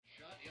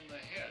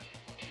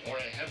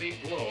a heavy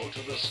blow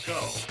to the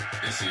skull.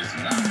 This is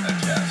not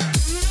a test.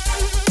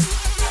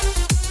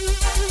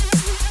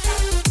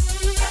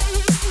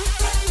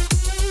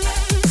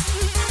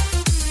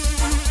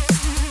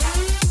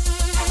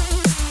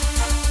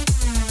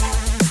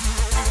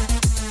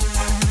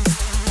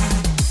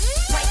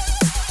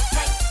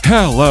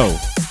 Hello,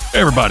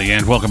 everybody,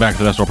 and welcome back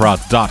to the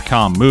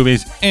VestalProds.com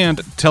movies and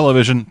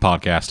television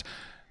podcast.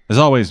 As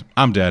always,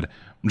 I'm Dead.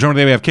 I'm joined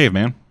today, we have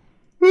Caveman.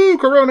 Woo,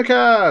 Corona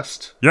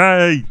Cast!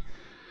 Yay!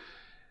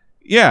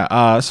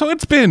 Yeah, so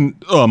it's been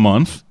a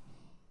month.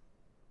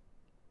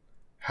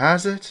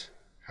 Has it?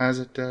 Has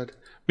it, Dead?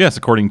 Yes,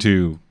 according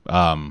to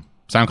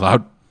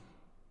SoundCloud.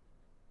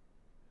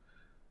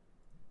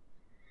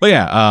 But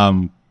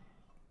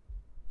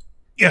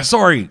yeah,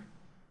 sorry.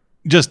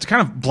 Just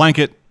kind of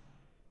blanket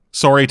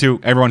sorry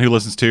to everyone who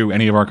listens to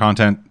any of our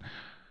content.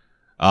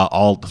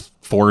 All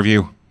four of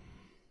you.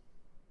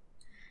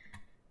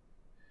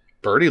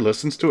 Birdie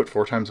listens to it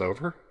 4 times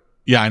over?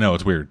 Yeah, I know,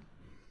 it's weird.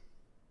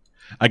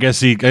 I guess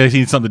he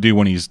needs something to do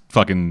when he's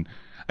fucking...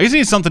 I guess he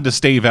needs something to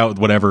stave out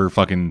whatever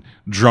fucking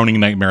droning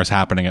nightmare is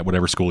happening at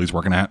whatever school he's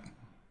working at.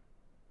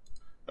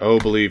 Oh,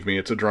 believe me,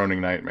 it's a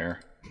droning nightmare.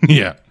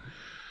 Yeah.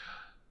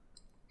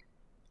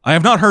 I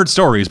have not heard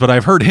stories, but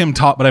I've heard him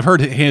talk, but I've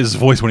heard his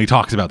voice when he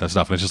talks about that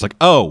stuff, and it's just like,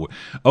 oh,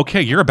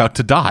 okay, you're about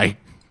to die.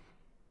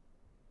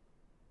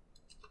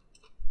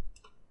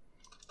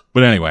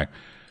 But anyway.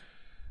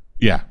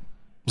 Yeah.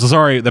 So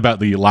sorry about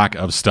the lack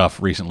of stuff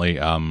recently.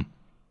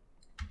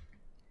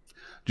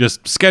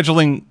 Just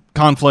scheduling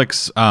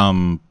conflicts,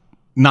 not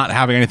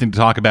having anything to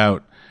talk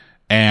about,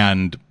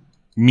 and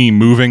me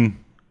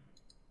moving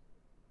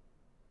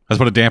has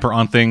put a damper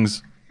on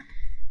things.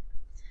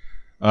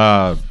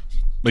 But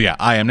yeah,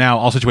 I am now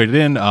all situated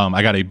in.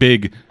 I got a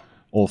big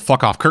old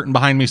fuck off curtain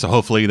behind me, so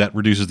hopefully that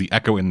reduces the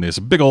echo in this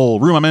big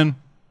old room I'm in.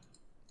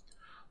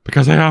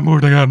 Because I got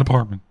moved, I got an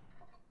apartment.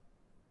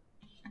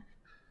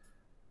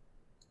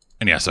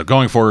 And yeah, so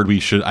going forward,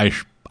 I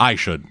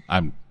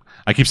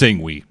keep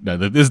saying we.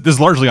 This is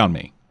largely on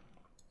me.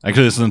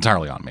 Actually, this is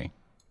entirely on me.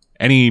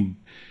 Any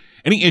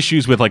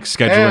issues with like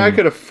scheduling? I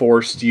could have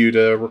forced you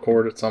to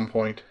record at some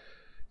point.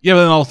 Yeah,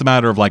 but then also the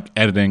matter of like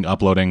editing,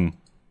 uploading.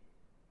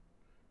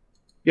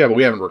 Yeah, but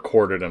we haven't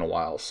recorded in a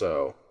while,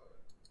 so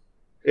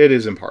it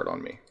is in part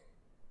on me.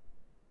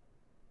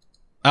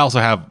 I also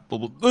have,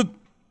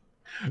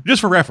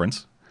 just for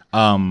reference,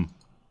 the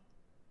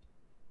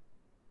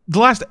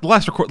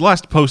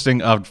last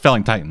posting of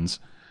Felling Titans,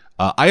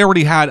 I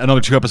already had another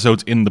 2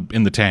 episodes in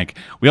the tank.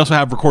 We also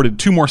have recorded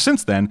 2 more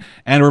since then,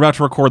 and we're about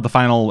to record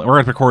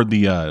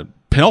the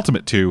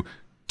penultimate 2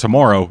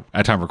 tomorrow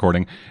at time of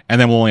recording,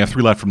 and then we'll only have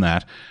 3 left from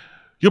that.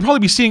 You'll probably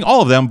be seeing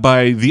all of them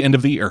by the end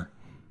of the year.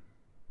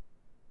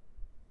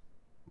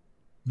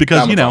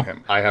 Because,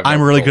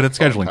 I'm really good at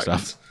scheduling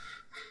stuff.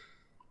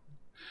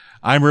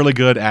 I'm really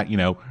good at,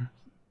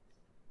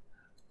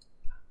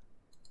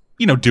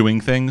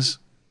 doing things.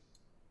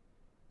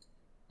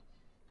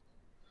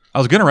 I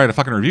was going to write a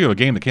fucking review of a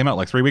game that came out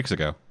like 3 weeks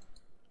ago.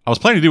 I was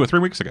planning to do it 3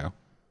 weeks ago.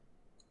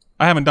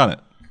 I haven't done it.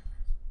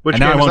 Which and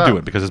now I won't that? do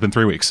it because it's been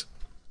 3 weeks.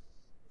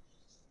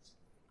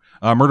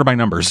 Murder by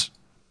Numbers.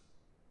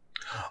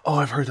 Oh,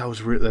 I've heard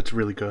that's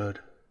really good.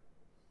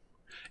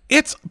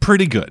 It's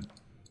pretty good.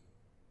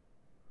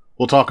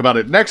 We'll talk about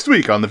it next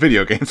week on the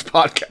Video Games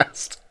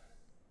Podcast.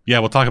 Yeah,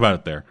 we'll talk about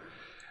it there.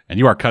 And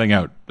you are cutting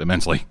out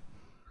immensely.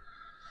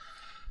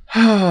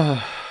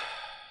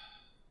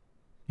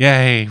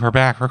 Yay, we're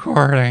back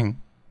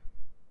recording.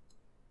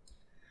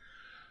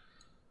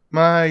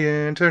 My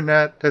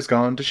internet has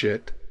gone to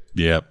shit.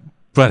 Yep.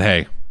 But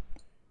hey.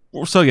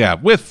 So yeah,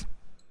 with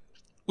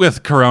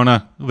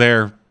Corona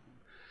there,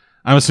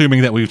 I'm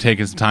assuming that we've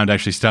taken some time to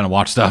actually sit down and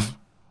watch stuff.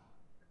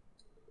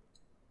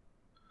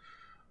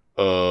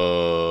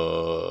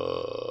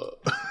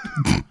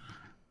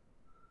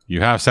 You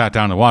have sat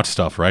down to watch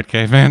stuff, right,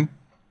 Caveman?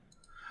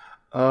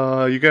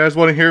 You guys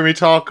want to hear me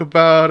talk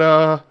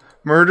about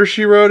Murder,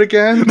 She Wrote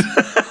again?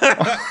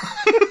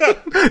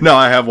 No,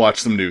 I have watched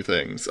some new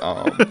things.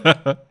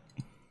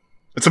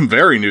 Some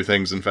very new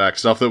things, in fact.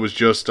 Stuff that was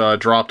just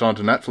dropped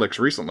onto Netflix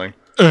recently.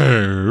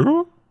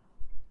 Oh.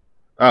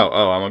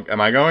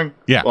 Am I going?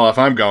 Yeah. Well, if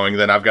I'm going,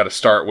 then I've got to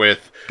start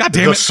with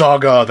the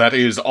saga that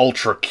is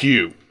Ultra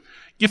Q.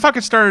 You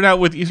started out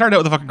with a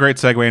fucking great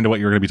segue into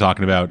what you were going to be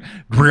talking about.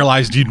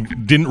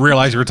 Didn't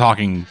realize you were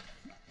talking,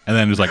 and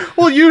then it was like,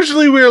 well,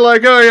 usually we're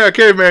like, oh yeah,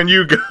 Caveman,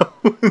 you go.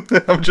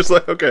 I'm just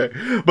like, okay,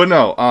 but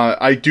no,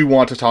 I do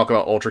want to talk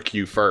about Ultra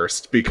Q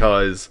first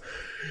because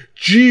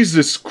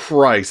Jesus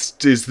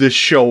Christ, is this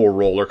show a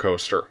roller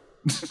coaster?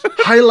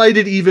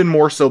 Highlighted even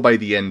more so by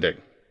the ending.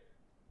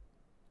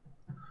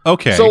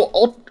 Okay.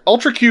 So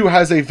Ultra Q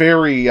has a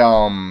very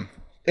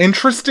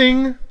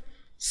interesting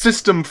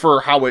system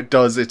for how it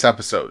does its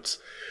episodes.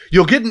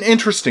 You'll get an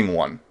interesting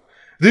one,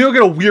 then you'll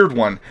get a weird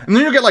one, and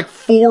then you'll get like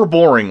 4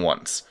 boring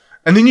ones,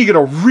 and then you get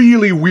a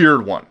really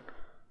weird one.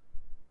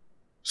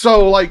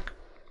 So like,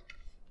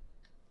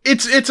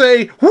 it's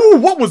a whoo,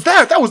 what was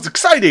that? That was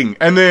exciting.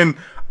 And then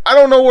I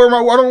don't know where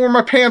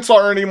my pants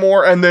are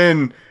anymore. And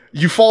then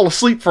you fall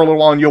asleep for a little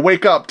while and you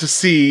wake up to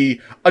see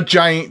a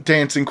giant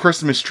dancing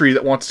Christmas tree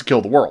that wants to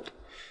kill the world.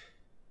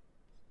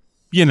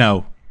 You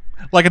know,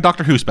 like a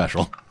Doctor Who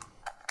special.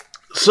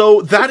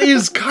 So that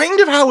is kind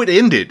of how it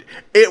ended.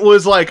 It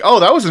was like, oh,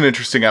 that was an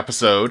interesting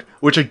episode,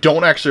 which I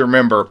don't actually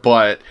remember,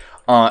 but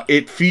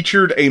it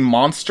featured a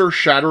monster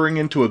shattering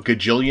into a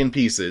gajillion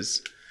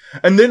pieces.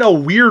 And then a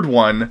weird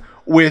one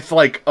with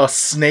like a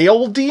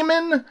snail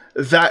demon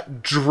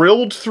that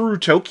drilled through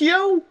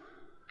Tokyo.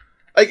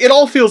 Like, it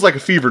all feels like a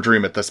fever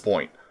dream at this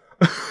point.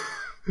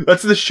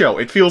 That's the show.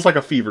 It feels like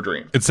a fever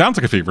dream. It sounds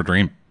like a fever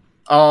dream.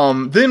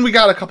 Then we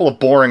got a couple of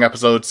boring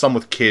episodes, some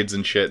with kids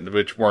and shit,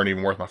 which weren't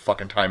even worth my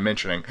fucking time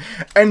mentioning.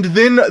 And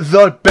then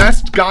the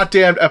best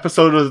goddamn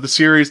episode of the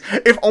series,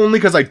 if only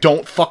because I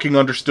don't fucking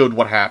understood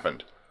what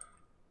happened.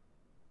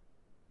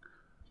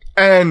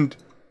 And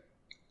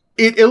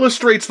it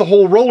illustrates the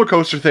whole roller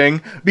coaster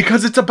thing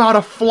because it's about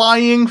a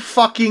flying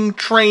fucking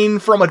train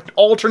from an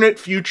alternate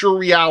future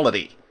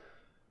reality.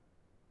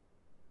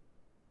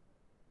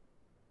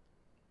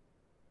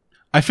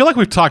 I feel like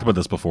we've talked about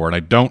this before, and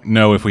I don't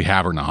know if we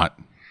have or not.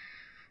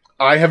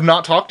 I have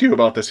not talked to you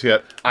about this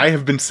yet. I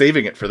have been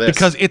saving it for this.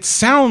 Because it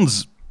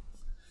sounds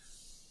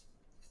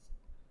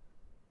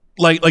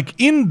like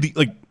in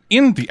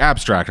the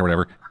abstract or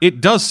whatever,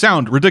 it does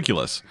sound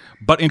ridiculous.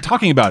 But in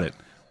talking about it,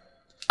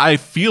 I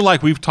feel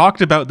like we've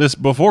talked about this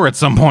before at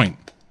some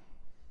point.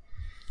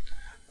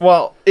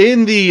 Well,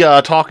 in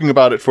the talking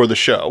about it for the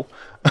show,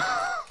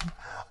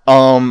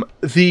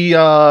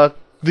 the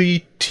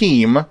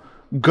team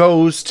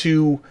goes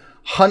to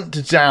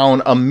hunt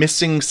down a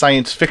missing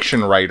science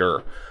fiction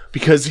writer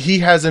because he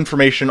has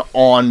information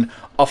on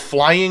a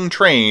flying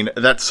train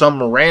that some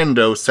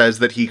rando says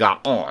that he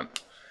got on.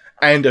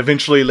 And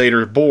eventually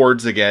later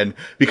boards again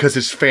because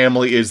his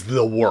family is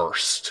the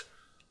worst.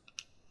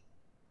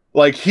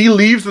 Like, he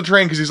leaves the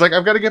train because he's like,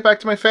 I've got to get back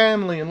to my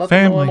family and let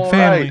them know I'm all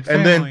right.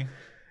 And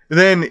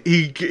then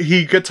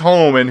he gets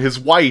home and his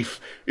wife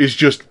is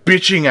just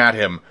bitching at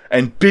him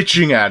and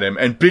bitching at him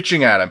and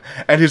bitching at him.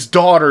 And his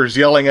daughter's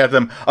yelling at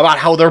them about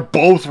how they're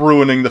both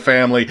ruining the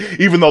family,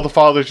 even though the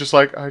father's just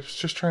like, I was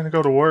just trying to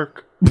go to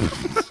work.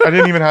 I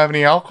didn't even have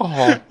any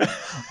alcohol.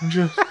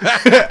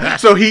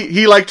 So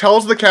he like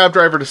tells the cab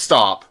driver to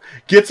stop,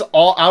 gets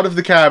all out of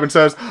the cab and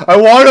says, I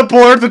want to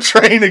board the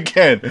train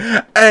again.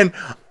 And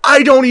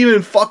I don't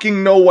even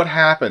fucking know what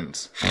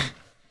happens.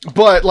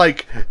 But,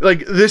 like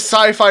this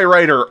sci-fi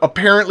writer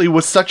apparently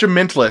was such a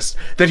mentalist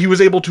that he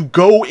was able to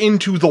go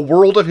into the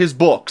world of his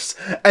books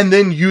and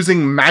then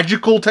using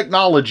magical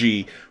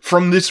technology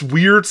from this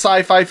weird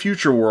sci-fi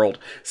future world,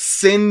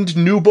 send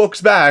new books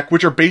back,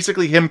 which are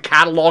basically him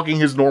cataloging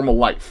his normal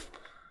life.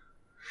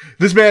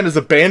 This man has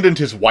abandoned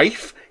his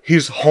wife,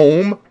 his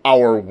home,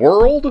 our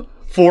world,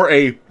 for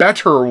a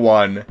better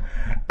one.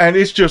 And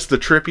it's just the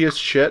trippiest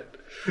shit.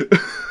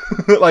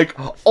 Like,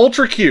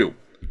 Ultra Q,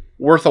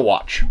 worth a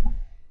watch.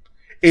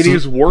 It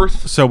is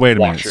worth. So wait a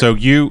watching.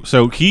 minute.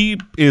 So he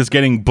is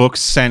getting books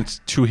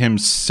sent to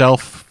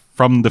himself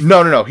from the.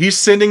 No. He's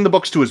sending the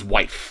books to his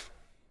wife.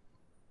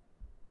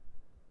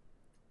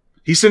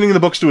 He's sending the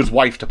books to his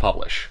wife to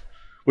publish,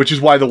 which is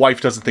why the wife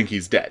doesn't think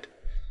he's dead.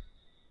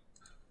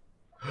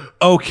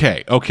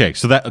 Okay.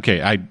 So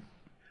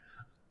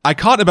I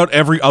caught about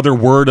every other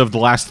word of the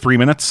last 3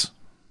 minutes.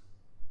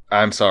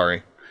 I'm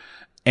sorry.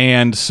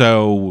 And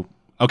so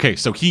he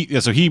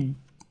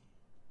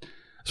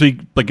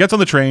like gets on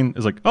the train,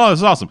 is like, oh, this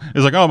is awesome.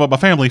 He's like, oh, but my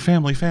family.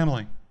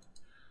 So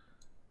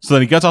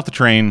then he gets off the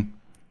train,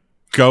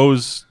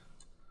 goes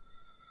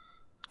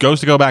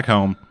to go back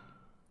home.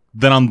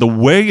 Then on the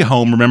way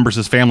home, remembers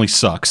his family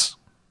sucks.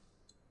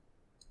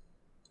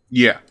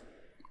 Yeah.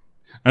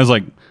 I was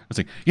like,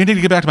 you need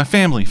to get back to my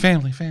family.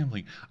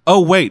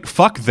 Oh, wait,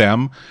 fuck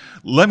them.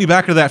 Let me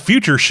back to that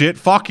future shit.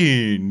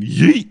 Fucking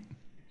yeet.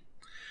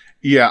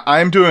 Yeah,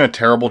 I'm doing a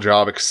terrible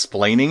job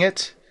explaining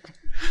it.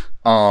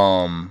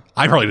 I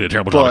probably did a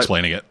terrible job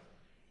explaining it.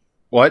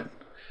 What?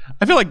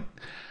 I feel like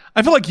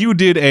you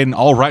did an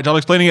all right job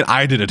explaining it.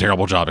 I did a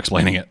terrible job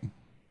explaining it.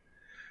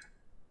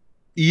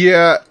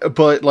 Yeah,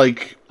 but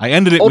like I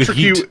ended it with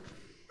heat.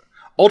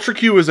 Ultra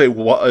Q is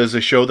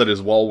a show that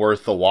is well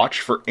worth the watch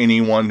for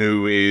anyone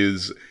who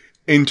is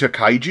into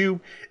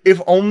kaiju,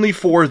 if only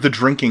for the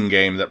drinking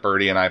game that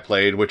Birdie and I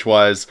played, which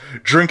was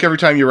drink every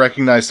time you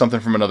recognize something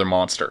from another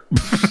monster.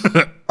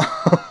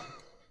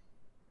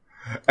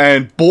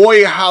 And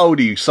boy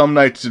howdy, some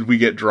nights did we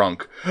get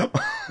drunk.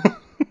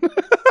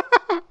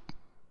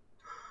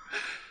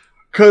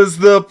 Because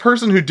the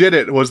person who did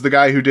it was the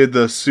guy who did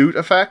the suit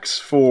effects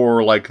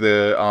for, like,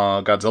 the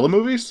Godzilla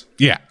movies.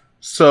 Yeah.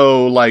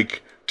 So,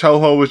 like,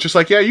 Toho was just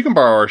like, yeah, you can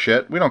borrow our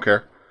shit. We don't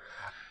care.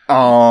 You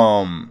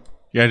can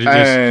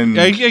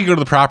go to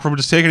the prop room and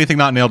just take anything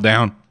not nailed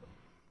down.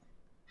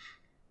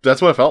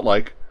 That's what it felt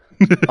like.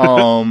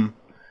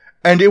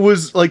 And it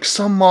was, like,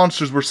 some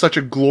monsters were such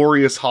a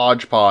glorious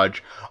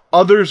hodgepodge.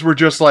 Others were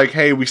just like,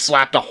 hey, we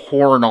slapped a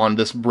horn on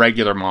this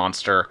regular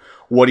monster.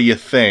 What do you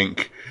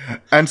think?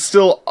 And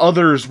still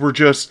others were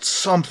just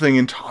something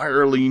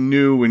entirely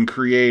new and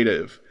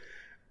creative.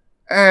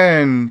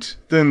 And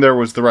then there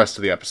was the rest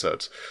of the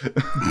episodes.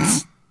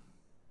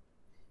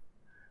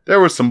 There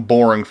was some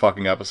boring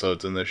fucking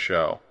episodes in this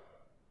show.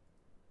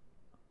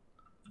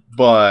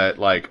 But,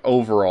 like,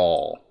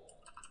 overall,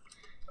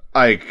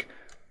 like,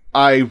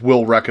 I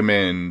will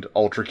recommend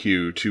Ultra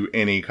Q to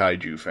any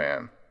kaiju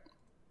fan.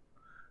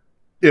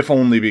 If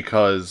only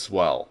because,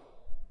 well,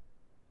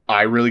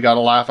 I really got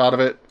a laugh out of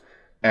it,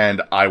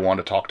 and I want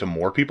to talk to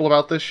more people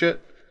about this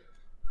shit.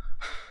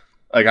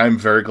 Like, I'm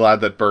very glad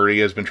that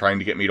Birdie has been trying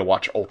to get me to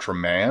watch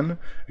Ultraman,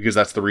 because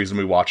that's the reason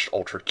we watched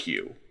Ultra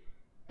Q.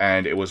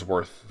 And it was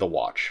worth the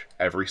watch,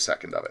 every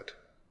second of it.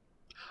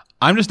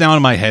 I'm just now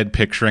in my head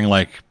picturing,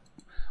 like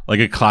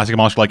a classic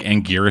monster like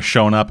Anguirus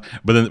showing up,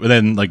 but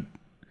then like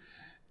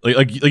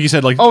you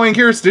said, like... Oh,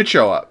 Anguirus did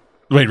show up.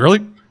 Wait,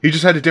 really? He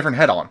just had a different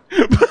head on.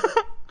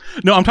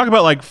 No, I'm talking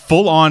about, like,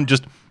 full-on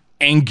just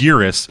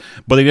Anguirus,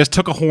 but they just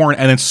took a horn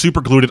and then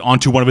super glued it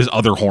onto one of his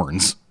other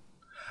horns.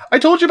 I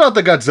told you about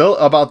the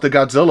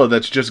Godzilla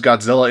that's just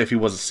Godzilla if he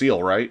was a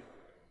seal, right?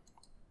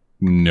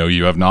 No,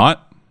 you have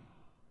not.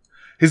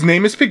 His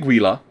name is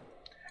Piguila,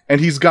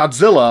 and he's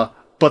Godzilla,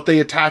 but they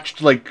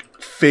attached, like,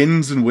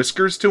 fins and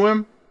whiskers to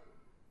him.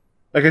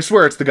 Like, I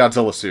swear it's the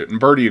Godzilla suit, and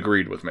Birdie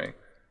agreed with me.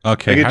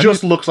 Okay. Like, it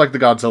just looks like the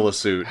Godzilla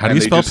suit. How do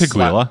you spell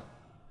Piguila?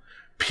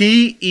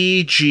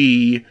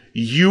 P-E-G-U-I,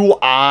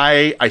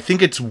 I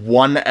think it's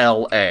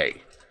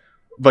 1-L-A.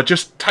 But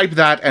just type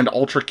that and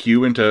Ultra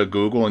Q into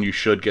Google and you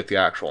should get the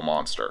actual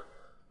monster.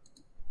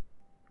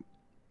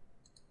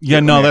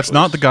 Yeah, no, that's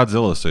not the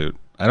Godzilla suit.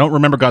 I don't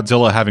remember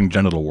Godzilla having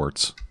genital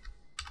warts.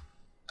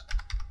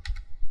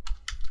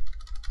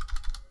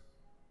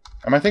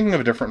 Am I thinking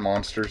of a different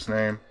monster's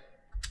name?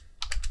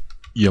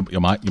 You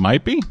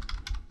might be.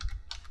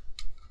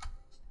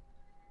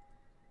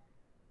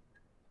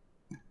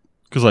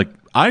 Because, like,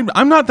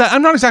 I'm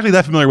not exactly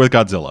that familiar with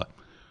Godzilla.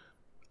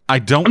 I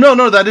don't.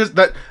 No, that is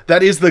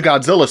the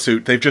Godzilla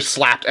suit. They've just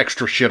slapped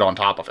extra shit on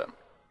top of him.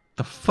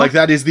 The fuck? Like,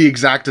 that is the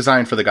exact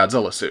design for the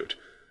Godzilla suit.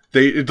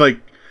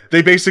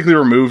 They basically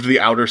removed the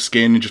outer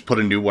skin and just put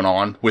a new one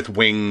on with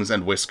wings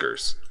and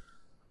whiskers.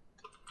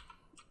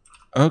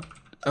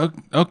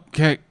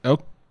 Okay.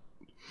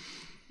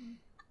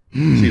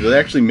 See, do they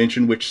actually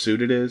mention which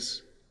suit it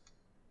is?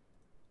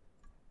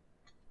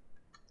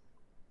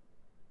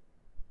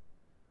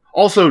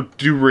 Also,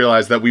 do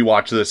realize that we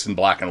watch this in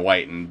black and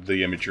white, and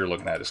the image you're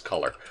looking at is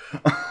color.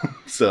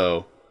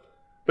 So,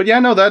 but yeah,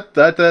 no, that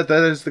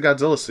is the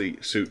Godzilla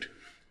suit.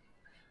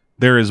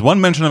 There is one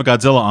mention of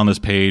Godzilla on this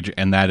page,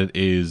 and that it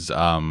is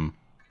that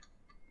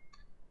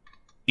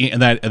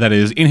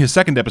is in his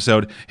second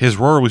episode. His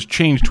roar was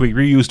changed to a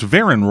reused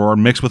Varan roar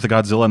mixed with the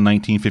Godzilla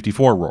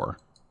 1954 roar.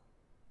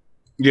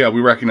 Yeah,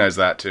 we recognize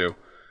that too.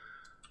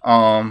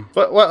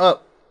 But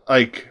what,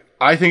 like,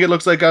 I think it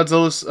looks like a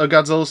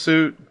Godzilla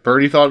suit.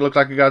 Birdie thought it looked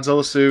like a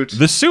Godzilla suit.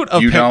 The suit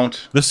of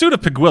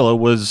Piguila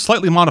was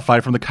slightly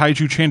modified from the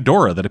kaiju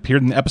Chandora that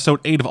appeared in episode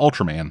 8 of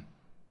Ultraman.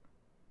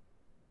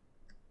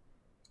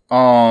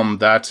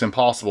 That's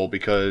impossible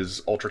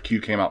because Ultra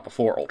Q came out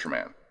before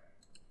Ultraman.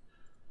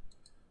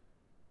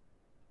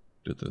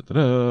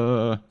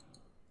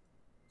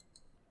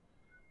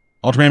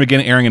 Ultraman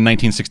began airing in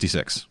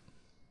 1966.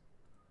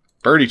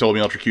 Birdie told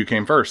me Ultra Q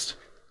came first.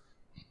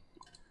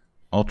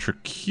 Ultra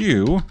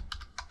Q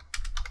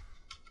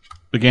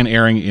began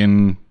airing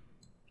in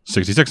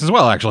 66 as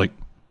well, actually.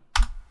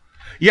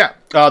 Yeah,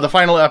 the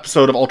final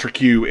episode of Ultra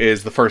Q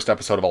is the first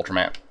episode of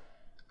Ultraman.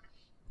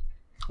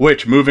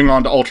 Which, moving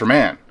on to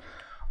Ultraman.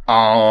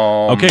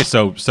 Okay,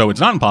 so it's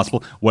not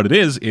impossible. What it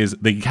is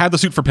they had the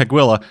suit for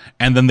Piguila,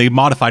 and then they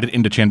modified it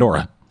into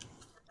Chandora.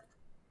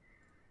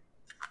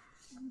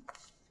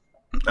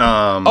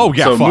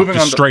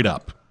 Straight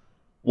up.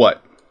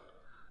 What?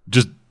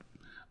 Just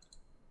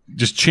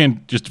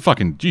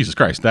fucking Jesus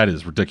Christ, that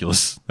is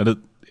ridiculous.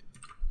 I'm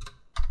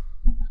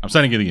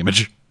sending you the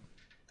image.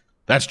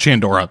 That's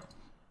Chandora.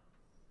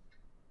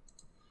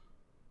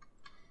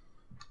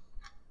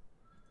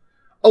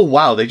 Oh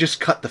wow, they just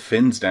cut the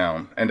fins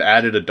down and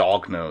added a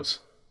dog nose.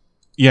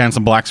 Yeah, and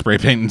some black spray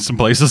paint in some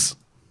places.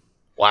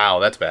 Wow,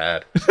 that's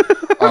bad.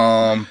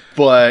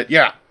 But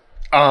yeah.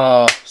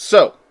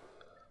 So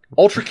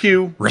Ultra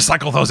Q.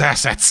 Recycle those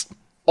assets.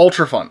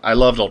 Ultra fun. I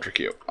loved Ultra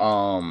Q.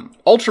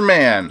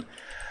 Ultraman.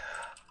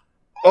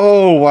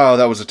 Oh wow,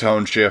 that was a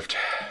tone shift.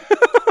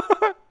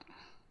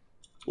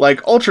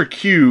 Like, Ultra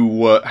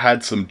Q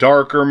had some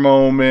darker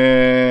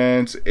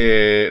moments.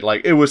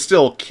 It was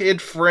still kid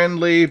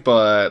friendly,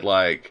 but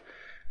like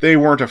they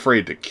weren't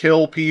afraid to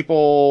kill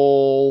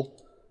people.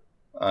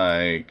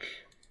 Like,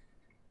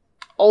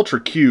 Ultra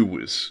Q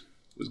was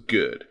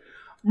good.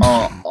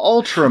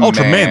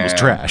 Ultraman was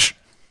trash.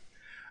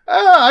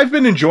 I've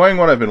been enjoying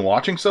what I've been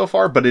watching so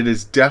far, but it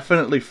is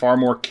definitely far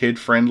more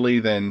kid-friendly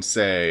than,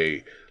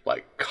 say,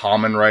 like,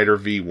 Kamen Rider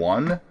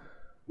V1,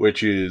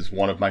 which is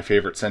one of my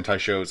favorite Sentai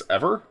shows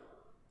ever.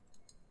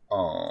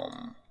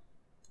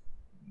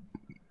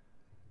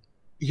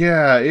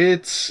 Yeah,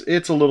 it's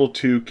a little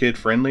too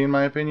kid-friendly in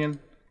my opinion.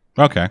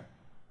 Okay.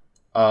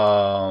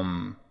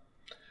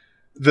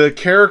 the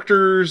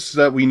characters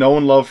that we know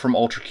and love from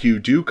Ultra Q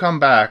do come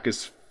back,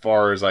 as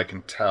far as I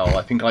can tell.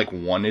 I think like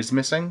one is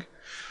missing.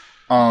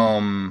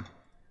 And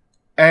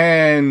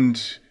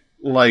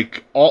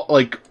like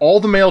all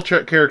the male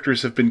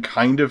characters have been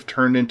kind of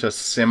turned into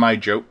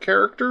semi-joke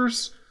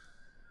characters,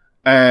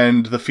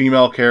 and the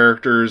female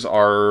characters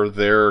are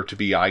there to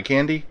be eye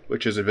candy,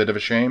 which is a bit of a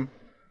shame.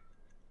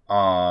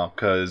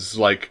 Because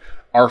like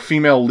our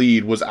female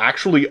lead was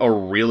actually a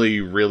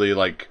really, really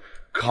like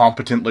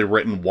competently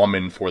written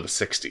woman for the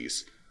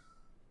 60s,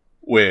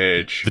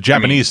 which The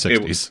Japanese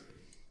 60s.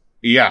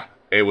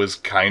 It was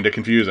kind of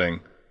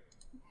confusing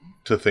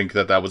to think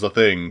that was a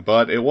thing,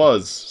 but it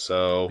was.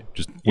 So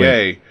Just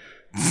yay.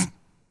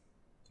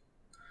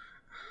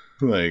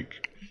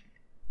 Like,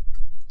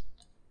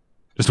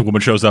 just a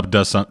woman shows up,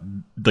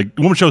 doesn't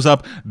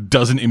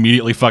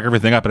immediately fuck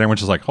everything up, and everyone's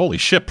just like, holy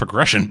shit,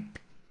 progression.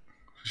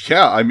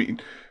 yeah, I mean,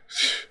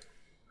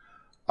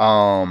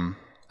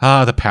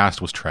 The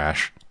past was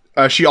trash.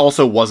 she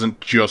also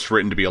wasn't just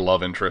written to be a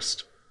love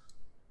interest.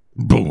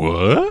 But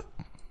what?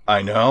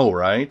 I know,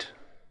 right?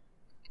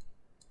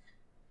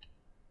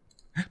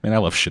 Man, I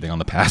love shitting on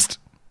the past.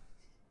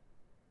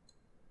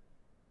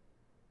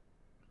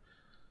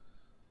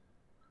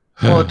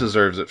 Well, it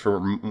deserves it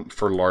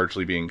for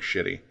largely being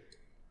shitty.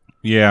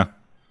 Yeah.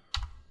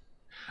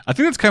 I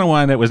think that's kind of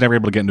why I was never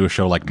able to get into a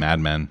show like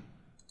Mad Men.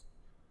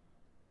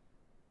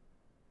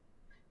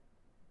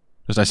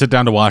 Just I sit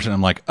down to watch it and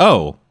I'm like,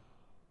 oh,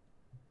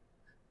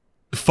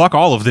 fuck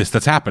all of this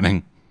that's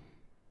happening.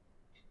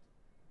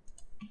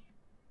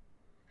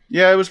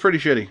 Yeah, it was pretty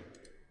shitty.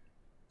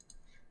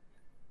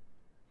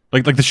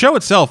 Like the show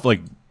itself,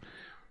 like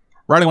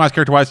writing wise,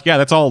 character wise, yeah,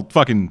 that's all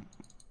fucking.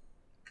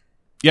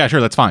 Yeah,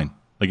 sure, that's fine.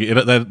 Like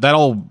that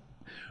all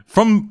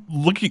from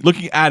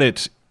looking at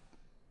it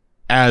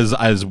as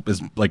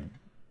like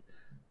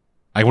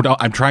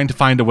I'm trying to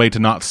find a way to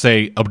not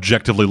say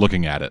objectively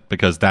looking at it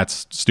because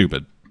that's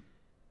stupid.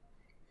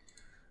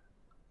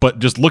 But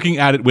just looking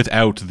at it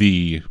without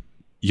the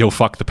yo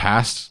fuck the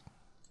past.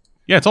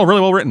 Yeah, it's all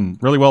really well written,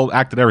 really well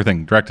acted,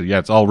 everything directed. Yeah,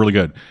 it's all really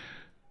good.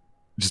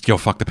 Just yo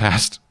fuck the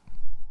past.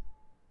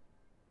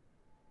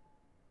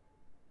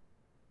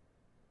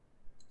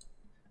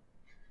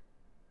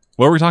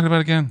 What were we talking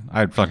about again?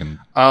 I'd fucking...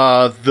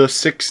 The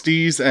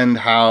 60s and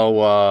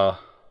how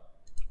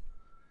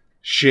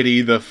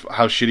shitty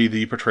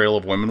the portrayal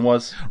of women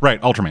was. Right,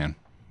 Ultraman.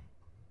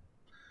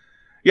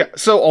 Yeah,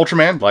 so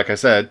Ultraman, like I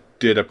said,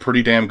 did a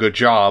pretty damn good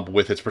job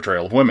with its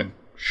portrayal of women.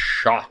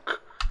 Shock.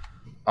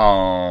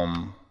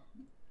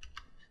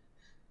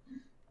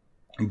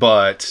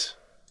 But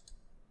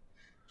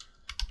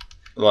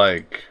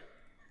like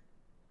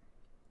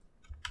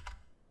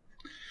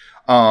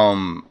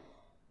oh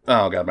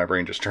god, my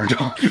brain just turned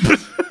off.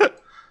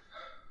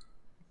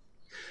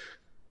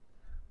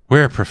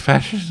 We're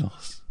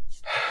professionals.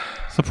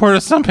 Support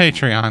us on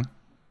Patreon.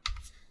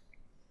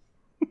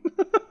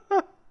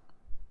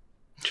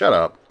 Shut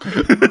up.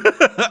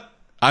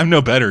 I'm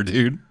no better,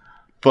 dude.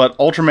 But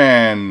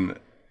Ultraman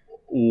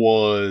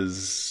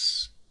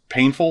was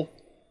painful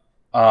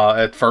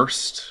at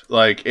first.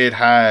 Like, it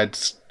had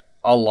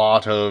a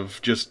lot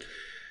of just...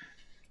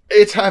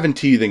 It's having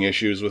teething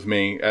issues with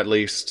me, at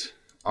least.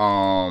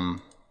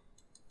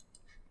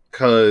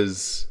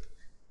 Because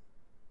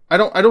I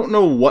don't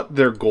know what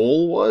their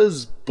goal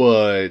was,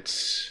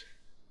 but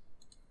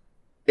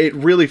it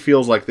really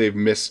feels like they've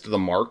missed the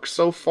mark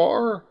so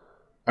far.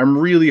 I'm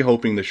really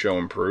hoping the show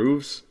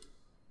improves,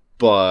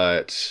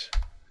 but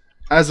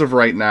as of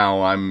right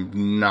now,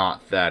 I'm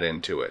not that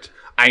into it.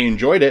 I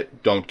enjoyed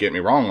it, don't get me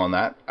wrong on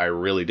that. I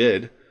really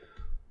did.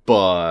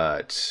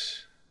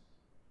 But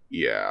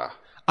yeah.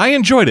 I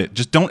enjoyed it,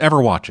 just don't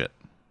ever watch it.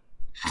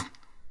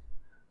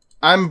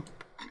 I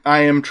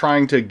am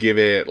trying to give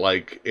it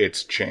like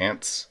its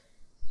chance.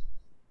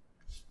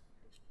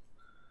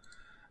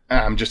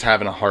 I'm just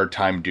having a hard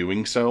time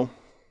doing so.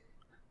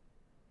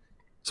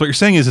 So what you're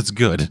saying is it's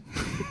good.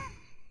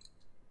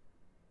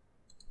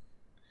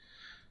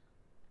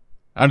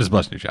 I'm just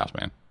busting your chops,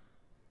 man.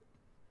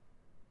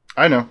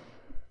 I know.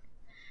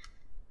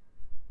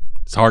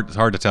 It's hard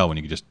to tell when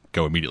you can just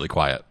go immediately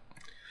quiet.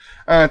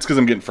 It's because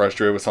I'm getting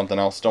frustrated with something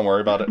else. Don't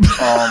worry about it.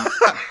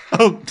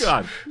 Oh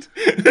God.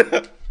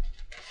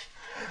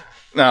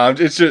 No,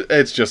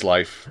 it's just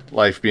life.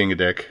 Life being a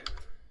dick.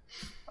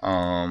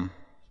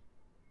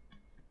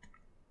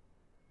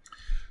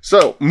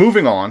 So,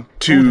 moving on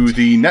to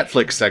the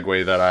Netflix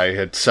segue that I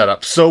had set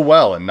up so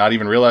well and not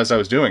even realized I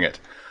was doing it.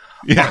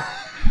 Yeah.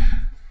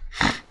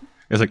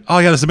 It's like, oh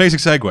yeah, this amazing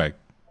segue.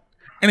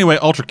 Anyway,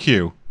 Ultra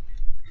Q.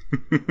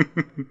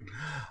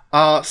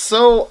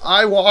 So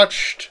I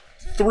watched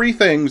 3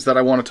 things that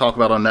I want to talk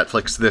about on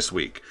Netflix this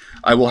week.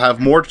 I will have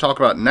more to talk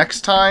about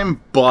next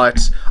time,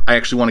 but I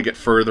actually want to get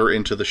further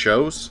into the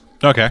shows.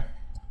 Okay.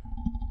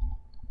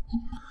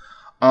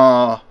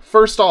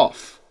 First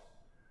off,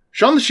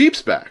 Shaun the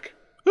Sheep's back.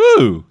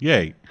 Ooh,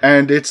 yay.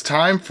 And it's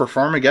time for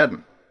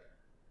Farmageddon.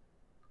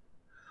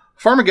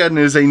 Farmageddon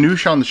is a new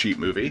Shaun the Sheep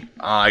movie.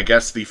 I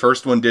guess the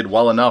first one did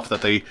well enough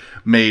that they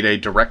made a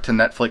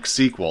direct-to-Netflix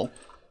sequel.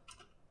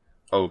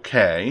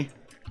 Okay.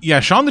 Yeah,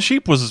 Shaun the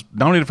Sheep was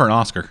nominated for an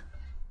Oscar.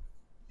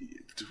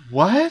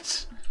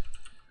 What?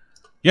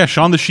 Yeah,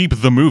 Shaun the Sheep,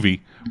 the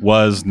movie,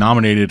 was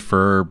nominated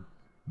for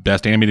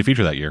Best Animated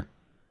Feature that year.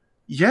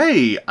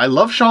 Yay! I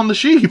love Shaun the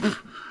Sheep.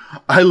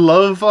 I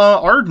love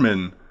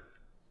Aardman.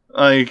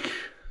 Like,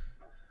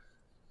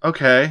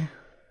 okay.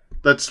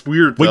 That's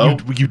weird, though.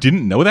 Wait, you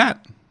didn't know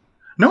that?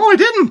 No, I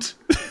didn't.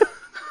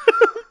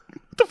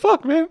 What the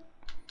fuck, man?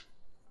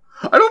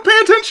 I don't pay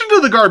attention to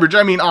the garbage.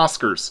 I mean,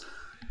 Oscars.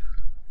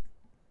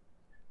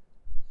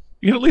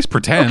 You can at least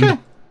pretend. Okay.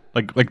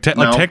 Like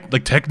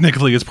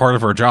technically it's part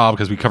of our job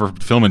because we cover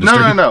film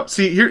industry. No.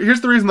 See,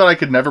 here's the reason that I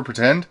could never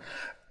pretend.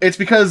 It's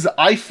because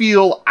I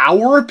feel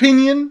our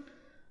opinion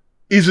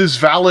is as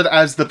valid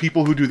as the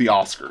people who do the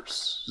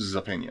Oscars'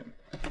 opinion.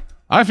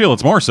 I feel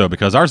it's more so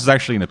because ours is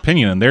actually an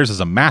opinion and theirs is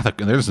a math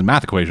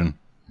equation.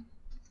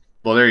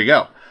 Well, there you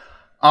go.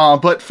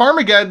 But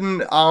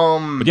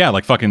Farmageddon, But yeah,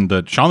 like fucking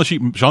the Shaun the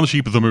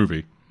Sheep the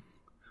movie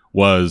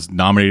was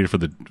nominated in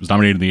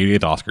the 88th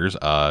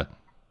Oscars.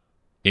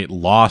 It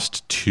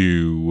lost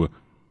to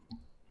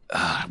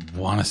I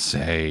want to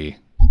say,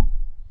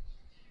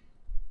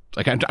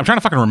 like, I'm trying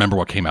to fucking remember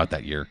what came out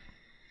that year.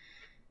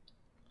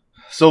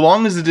 So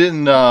long as it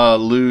didn't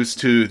lose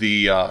to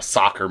the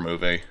soccer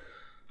movie.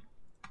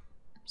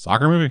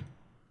 Soccer movie?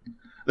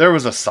 There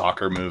was a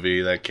soccer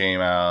movie that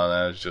came out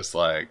that was just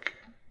like,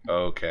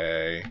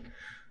 okay.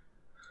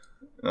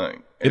 Like,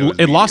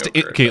 It lost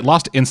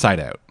to Inside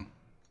Out.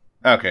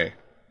 Okay.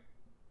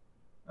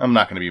 I'm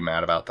not going to be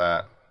mad about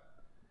that.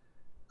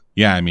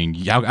 Yeah, I mean,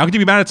 how could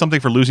you be mad at something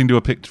for losing to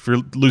a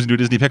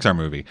Disney Pixar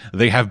movie?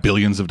 They have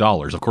billions of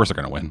dollars. Of course they're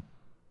going to win.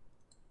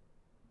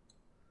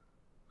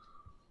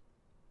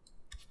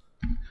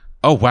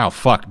 Oh wow,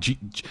 fuck.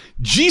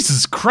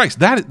 Jesus Christ,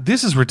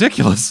 this is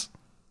ridiculous.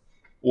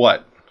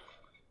 What?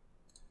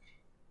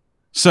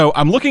 So,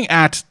 I'm looking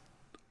at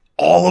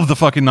all of the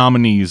fucking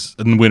nominees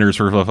and winners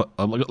for look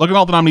at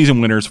all the nominees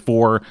and winners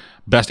for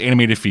Best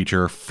Animated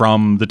Feature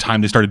from the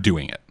time they started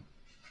doing it,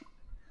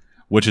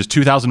 which is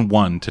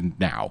 2001 to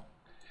now.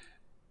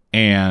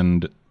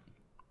 And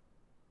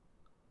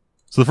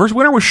so the first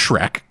winner was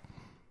Shrek.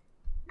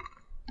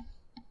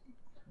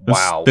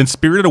 Wow. Then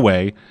Spirited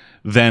Away,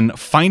 then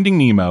Finding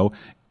Nemo,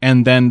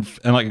 and it is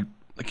like,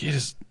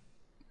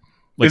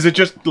 is it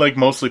just like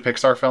mostly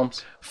Pixar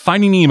films?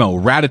 Finding Nemo,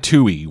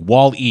 Ratatouille,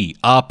 Wall-E,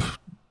 Up,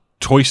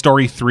 Toy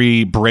Story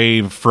 3,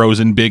 Brave,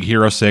 Frozen, Big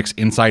Hero 6,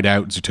 Inside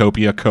Out,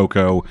 Zootopia,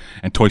 Coco,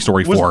 and Toy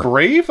Story 4. Was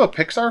Brave a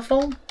Pixar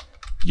film?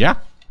 Yeah.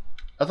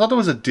 I thought that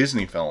was a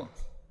Disney film.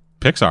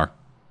 Pixar.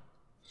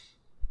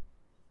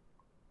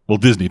 Well,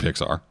 Disney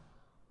Pixar.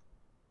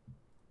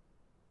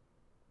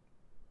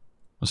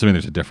 Assuming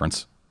there's a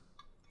difference.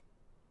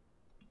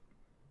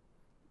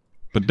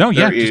 But no,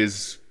 yeah.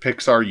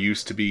 Pixar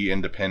used to be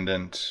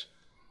independent.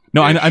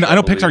 No, I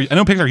know Pixar. I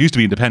know Pixar used to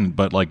be independent,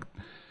 but like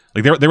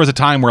there was a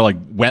time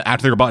where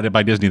after they were bought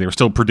by Disney, they were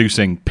still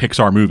producing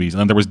Pixar movies, and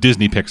then there was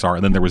Disney Pixar,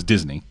 and then there was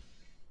Disney.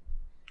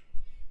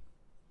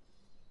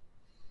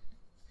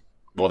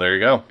 Well, there you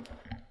go.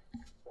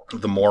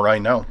 The more I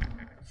know.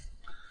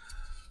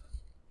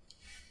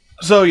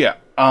 So yeah,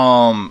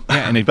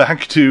 and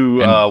back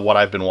to what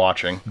I've been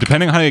watching.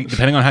 Depending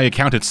on how you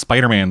count it,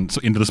 Spider-Man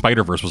Into the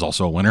Spider-Verse was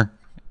also a winner.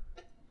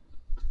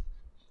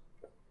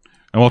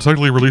 And while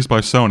technically released by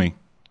Sony,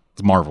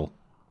 it's Marvel.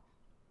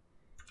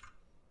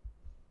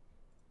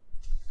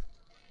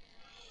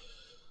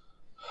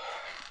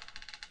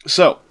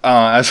 So,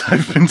 as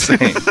I've been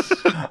saying,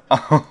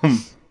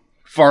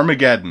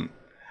 Farmageddon.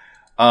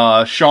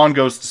 Sean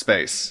goes to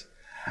space.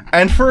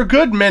 And for a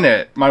good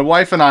minute, my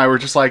wife and I were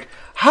just like,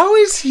 how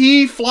is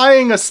he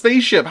flying a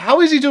spaceship?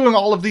 How is he doing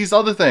all of these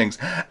other things?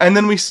 And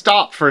then we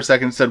stopped for a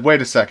second and said,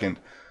 wait a second.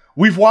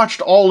 We've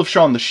watched all of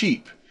Shaun the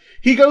Sheep.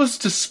 He goes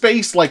to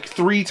space like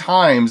 3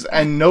 times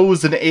and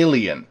knows an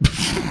alien.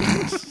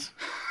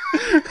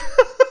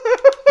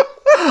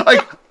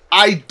 Like,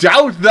 I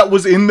doubt that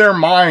was in their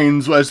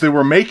minds as they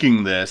were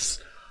making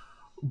this,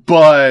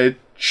 but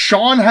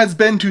Sean has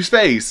been to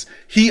space.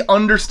 He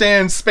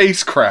understands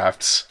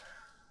spacecrafts.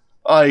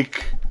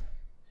 Like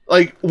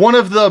one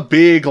of the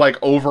big,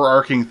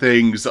 overarching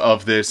things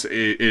of this,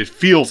 it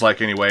feels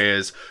like anyway,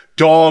 is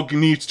Dog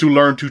needs to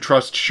learn to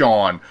trust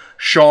Sean.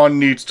 Sean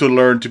needs to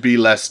learn to be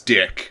less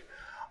dick.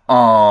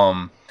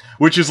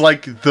 Which is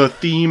the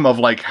theme of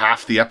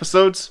half the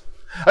episodes.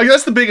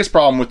 That's the biggest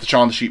problem with the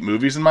Shaun the Sheep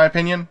movies, in my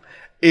opinion,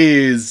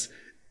 is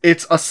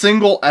it's a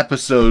single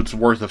episode's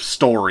worth of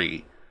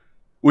story,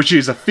 which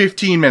is a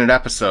 15-minute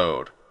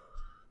episode,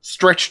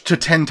 stretched to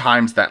 10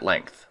 times that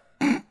length.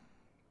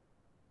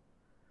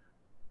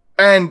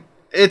 And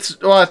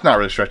it's not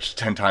really stretched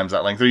to 10 times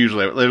that length. They're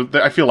usually,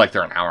 I feel like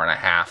they're an hour and a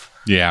half.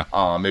 Yeah.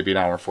 Maybe an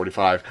hour and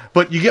 45.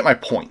 But you get my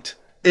point.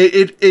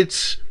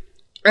 It's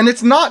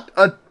not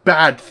a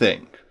bad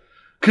thing.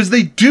 Because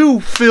they do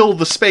fill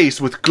the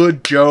space with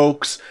good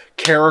jokes,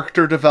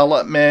 character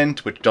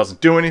development, which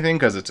doesn't do anything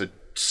because it's a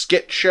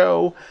skit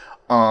show.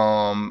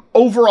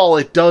 Overall,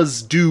 it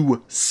does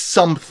do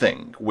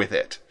something with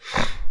it.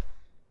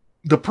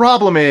 The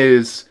problem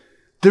is,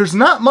 there's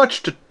not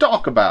much to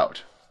talk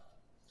about.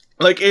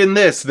 Like, in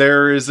this,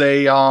 there is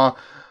a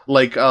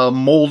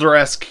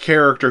Mulder-esque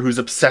character who's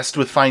obsessed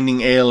with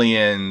finding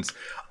aliens,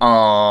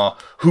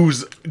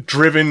 who's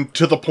driven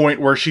to the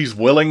point where she's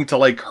willing to,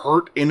 like,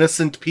 hurt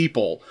innocent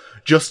people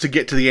just to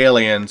get to the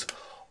aliens,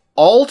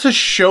 all to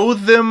show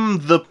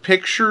them the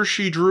picture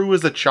she drew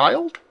as a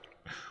child?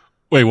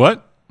 Wait,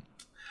 what?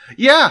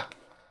 Yeah.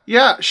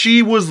 Yeah,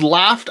 she was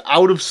laughed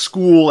out of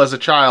school as a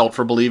child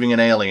for believing in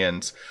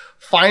aliens.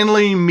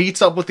 Finally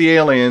meets up with the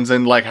aliens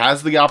and, like,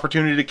 has the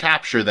opportunity to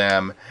capture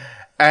them,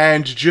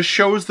 and just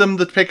shows them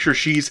the picture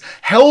she's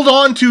held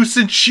on to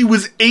since she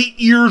was 8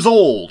 years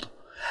old,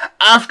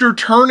 after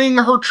turning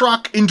her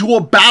truck into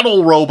a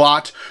battle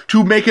robot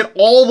to make it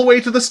all the way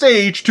to the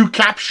stage to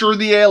capture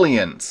the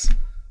aliens.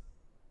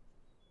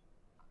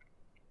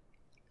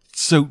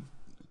 So...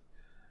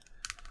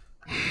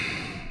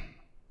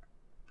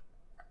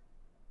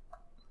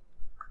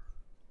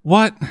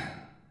 what?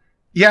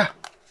 Yeah.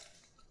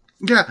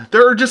 Yeah,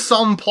 there are just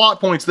some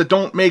plot points that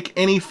don't make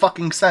any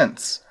fucking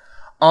sense.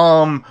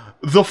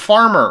 The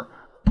farmer,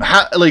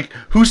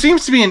 who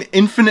seems to be an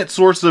infinite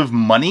source of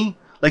money,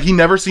 like he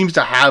never seems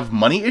to have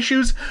money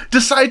issues,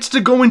 decides to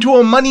go into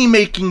a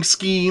money-making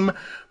scheme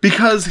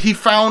because he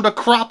found a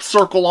crop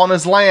circle on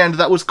his land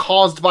that was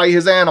caused by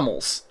his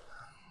animals.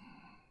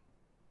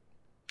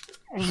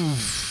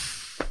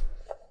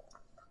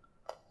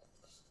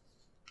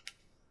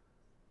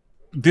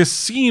 This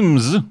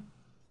seems,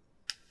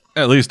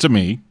 at least to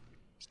me,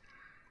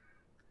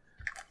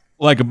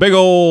 like a big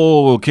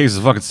old case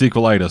of fucking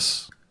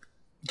sequelitis.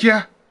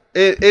 Yeah,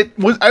 it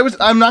was.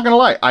 I'm not gonna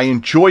lie. I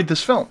enjoyed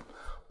this film,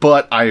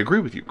 but I agree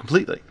with you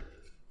completely.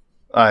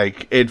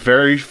 Like, it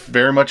very,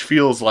 very much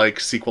feels like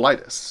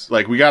sequelitis.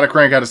 Like, we gotta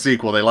crank out a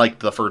sequel. They liked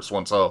the first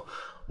one, so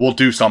we'll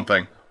do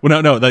something.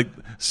 Well, no. Like,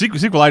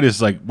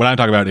 sequelitis, like, what I'm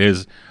talking about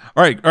is,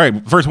 all right,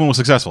 first one was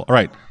successful. All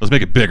right, let's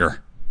make it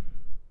bigger.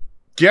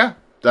 Yeah,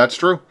 that's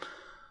true.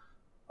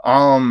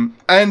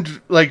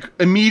 And, like,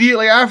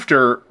 immediately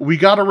after, we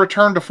got a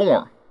return to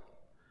form.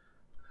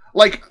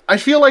 Like, I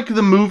feel like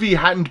the movie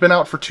hadn't been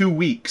out for 2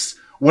 weeks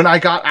when I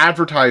got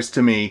advertised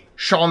to me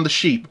Shaun the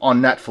Sheep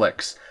on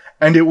Netflix,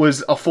 and it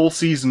was a full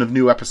season of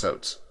new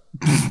episodes.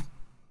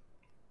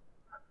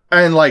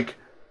 And, like,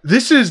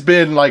 this has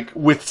been, like,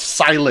 with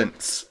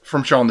silence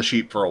from Shaun the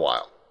Sheep for a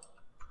while.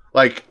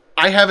 Like,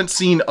 I haven't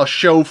seen a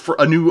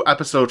new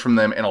episode from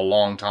them in a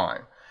long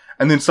time.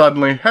 And then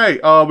suddenly, hey,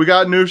 we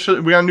got a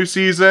new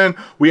season.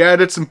 We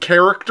added some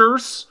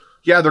characters.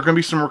 Yeah, there are going to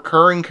be some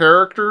recurring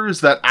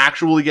characters that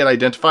actually get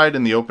identified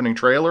in the opening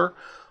trailer.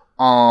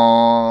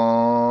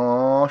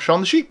 Shaun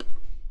the Sheep.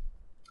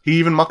 He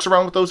even mucks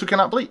around with those who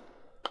cannot bleat.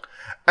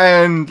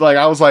 And, like,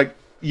 I was like,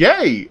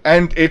 yay!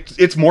 And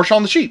it's more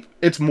Shaun the Sheep.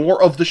 It's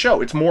more of the show.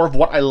 It's more of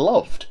what I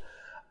loved.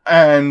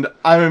 And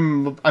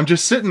I'm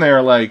just sitting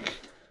there like,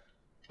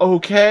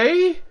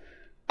 okay,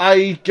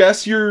 I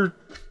guess you're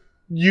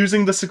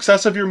using the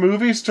success of your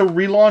movies to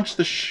relaunch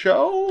the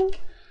show?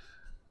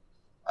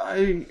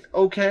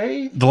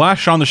 Okay. The last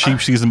Shaun the Sheep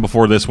season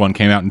before this one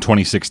came out in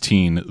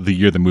 2016, the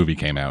year the movie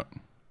came out.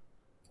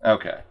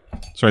 Okay.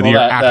 Sorry, the year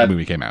after the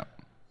movie came out.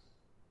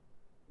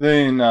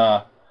 Then,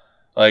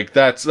 like,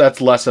 that's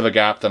less of a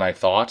gap than I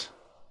thought,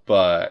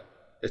 but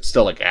it's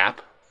still a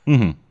gap.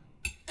 Mm-hmm.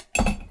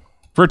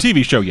 For a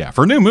TV show, yeah.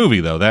 For a new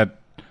movie, though, that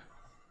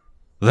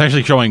was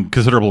actually showing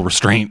considerable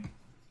restraint.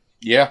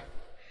 Yeah.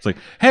 It's like,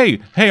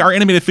 hey, our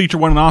animated feature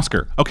won an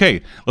Oscar.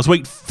 Okay, let's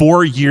wait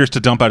 4 years to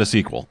dump out a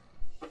sequel.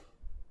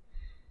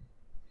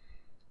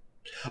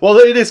 Well,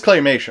 it is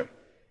claymation.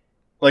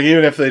 Like,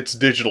 even if it's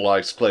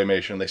digitalized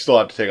claymation, they still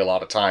have to take a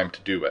lot of time to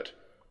do it.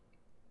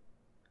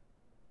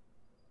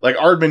 Like,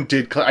 Aardman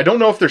did... I don't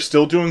know if they're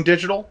still doing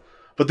digital,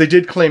 but they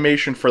did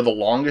claymation for the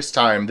longest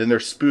time. Then their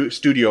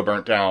studio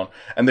burnt down,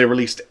 and they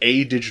released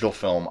a digital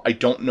film. I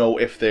don't know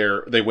if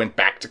they went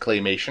back to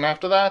claymation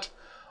after that,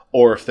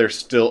 or if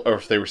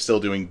they were still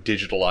doing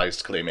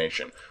digitalized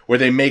claymation, where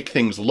they make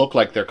things look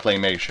like they're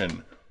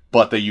claymation,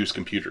 but they use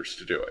computers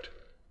to do it.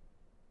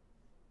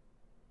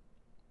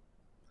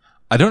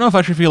 I don't know if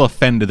I should feel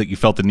offended that you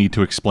felt the need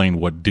to explain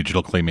what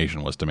digital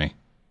claymation was to me.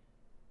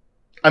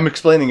 I'm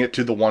explaining it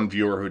to the one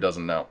viewer who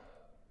doesn't know.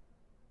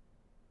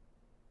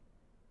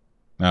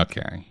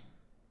 Okay.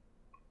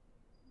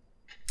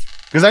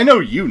 Because I know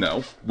you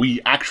know.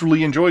 We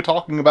actually enjoy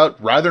talking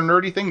about rather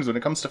nerdy things when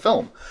it comes to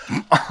film.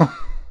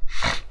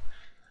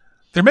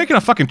 They're making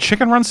a fucking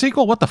Chicken Run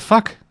sequel? What the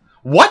fuck?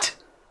 What?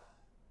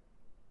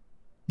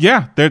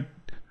 Yeah, they're...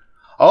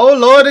 Oh,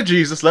 Lord of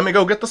Jesus, let me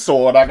go get the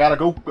sword. I gotta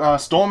go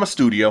storm a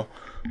studio.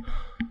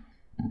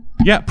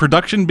 Yeah,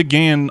 production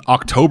began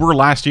October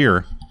last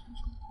year.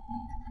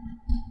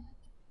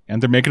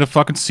 And they're making a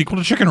fucking sequel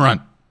to Chicken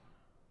Run.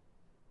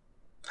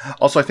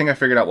 Also, I think I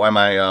figured out why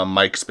my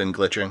mic's been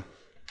glitching.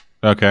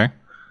 Okay.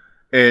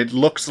 It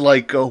looks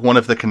like one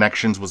of the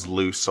connections was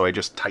loose, so I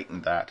just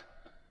tightened that.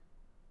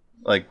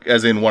 Like,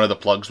 as in one of the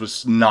plugs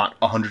was not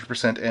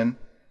 100% in.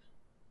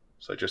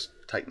 So I just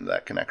tightened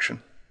that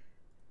connection.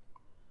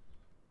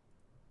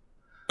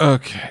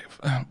 Okay.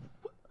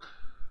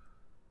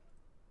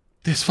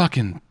 This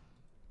fucking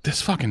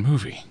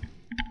movie.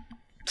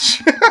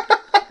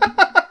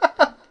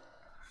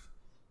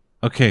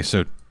 Okay,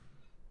 so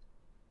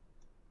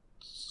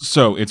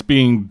it's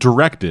being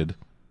directed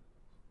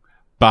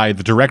by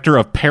the director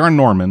of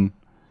Paranorman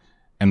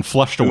and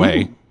Flushed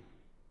Away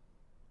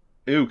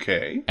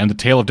Okay. and The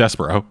Tale of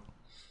Despero.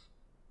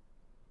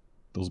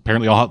 Those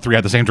apparently all three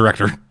had the same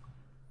director.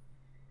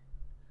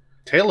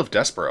 Tale of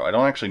Despero. I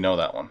don't actually know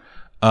that one.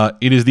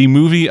 It is the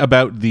movie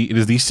it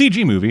is the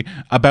CG movie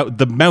about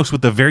the mouse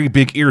with the very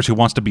big ears who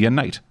wants to be a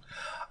knight.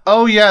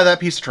 Oh yeah, that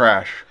piece of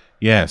trash.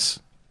 Yes.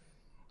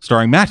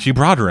 Starring Matthew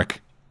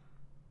Broderick.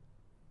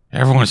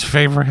 Everyone's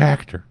favorite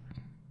actor.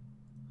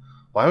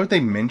 Why would they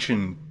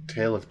mention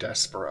Tale of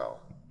Despero?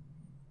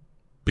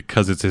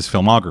 Because it's his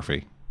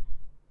filmography.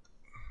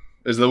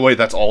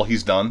 That's all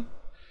he's done?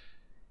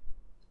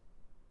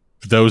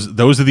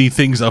 Those are the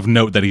things of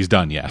note that he's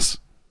done, yes.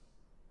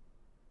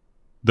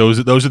 Those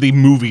are the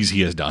movies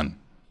he has done.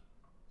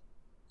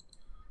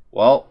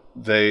 Well,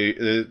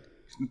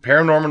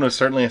 Paranorman was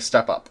certainly a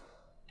step up.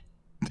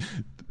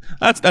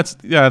 That's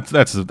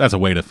a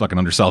way to fucking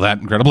undersell that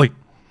incredibly.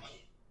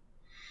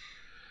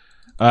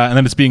 And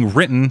then it's being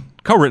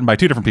co-written by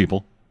two different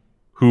people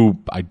who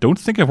I don't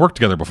think have worked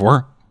together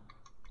before.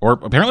 Or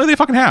apparently they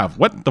fucking have.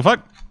 What the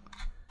fuck?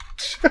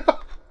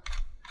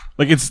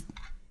 Like it's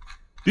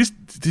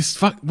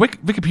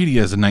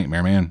Wikipedia is a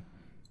nightmare, man.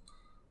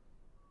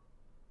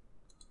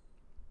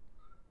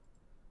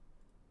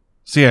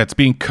 So yeah, it's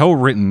being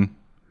co-written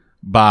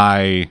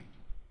by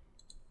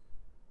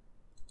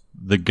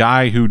the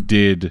guy who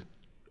did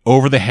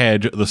Over the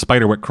Hedge, The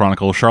Spiderwick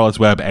Chronicle, Charlotte's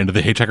Web, and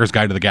The Hitchhiker's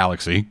Guide to the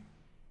Galaxy.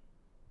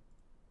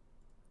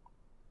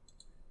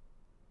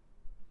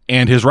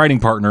 And his writing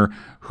partner,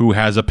 who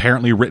has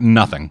apparently written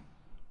nothing.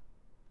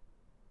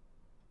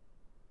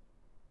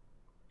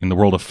 In the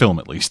world of film,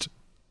 at least.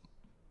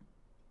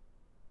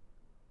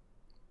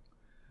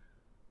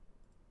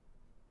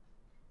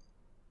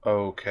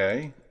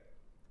 Okay.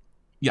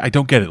 Yeah, I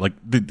don't get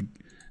it.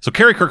 So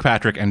Kerry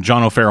Kirkpatrick and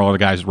John O'Farrell are the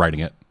guys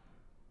writing it.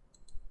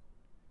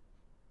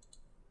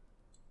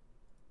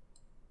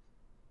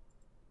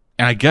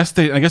 And I guess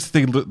they're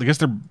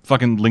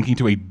fucking linking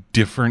to a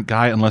different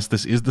guy, unless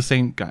this is the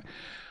same guy.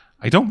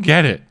 I don't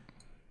get it.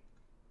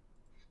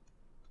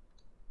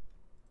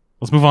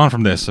 Let's move on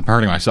from this. I'm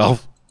hurting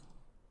myself.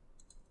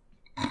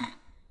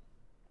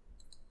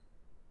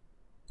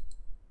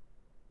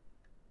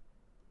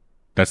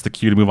 That's the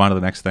cue to move on to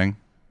the next thing.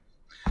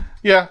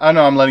 Yeah, I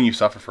know. I'm letting you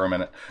suffer for a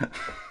minute.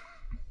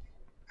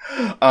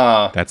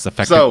 That's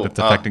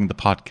affecting the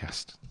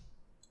podcast.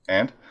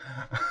 And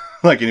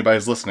like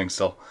anybody's listening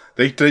still,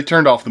 they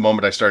turned off the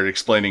moment I started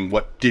explaining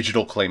what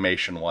digital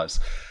claymation was,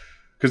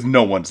 because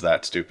no one's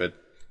that stupid.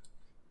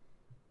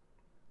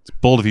 It's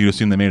bold of you to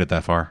assume they made it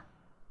that far.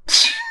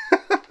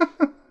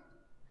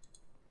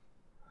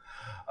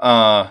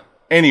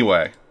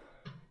 Anyway.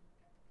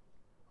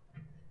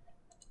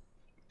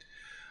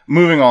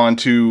 Moving on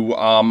to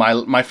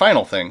my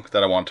final thing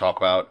that I want to talk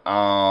about.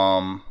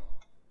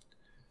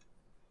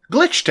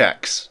 Glitch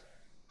Techs.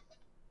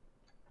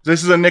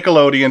 This is a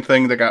Nickelodeon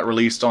thing that got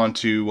released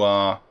onto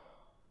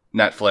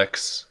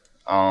Netflix.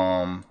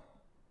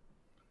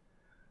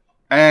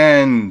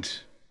 And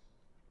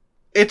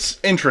it's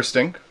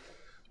interesting.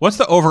 What's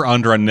the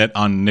over-under on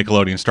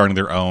Nickelodeon starting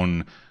their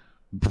own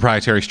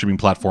proprietary streaming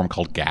platform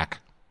called GAC?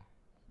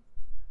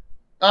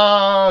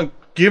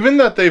 Given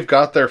that they've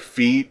got their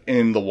feet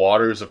in the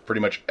waters of pretty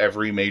much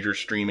every major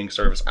streaming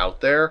service out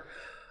there,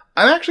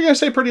 I'm actually going to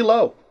say pretty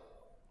low.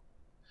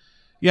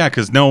 Yeah,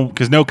 because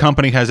no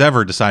company has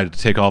ever decided to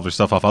take all their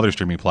stuff off other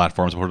streaming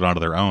platforms and put it onto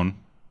their own.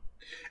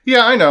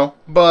 Yeah, I know,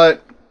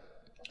 but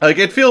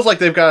it feels like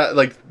they've got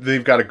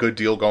a good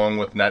deal going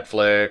with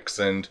Netflix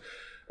and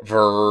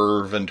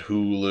Verve and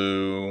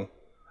Hulu.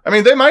 I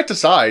mean, they might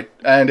decide,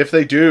 and if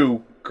they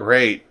do,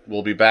 great.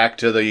 We'll be back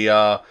to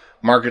the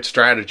market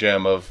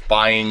stratagem of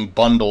buying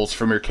bundles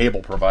from your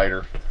cable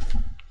provider.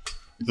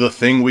 The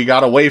thing we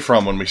got away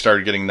from when we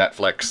started getting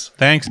Netflix.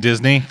 Thanks,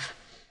 Disney.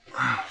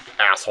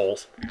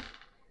 Assholes.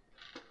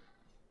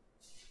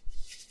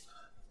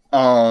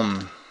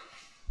 I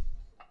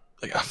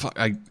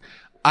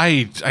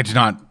do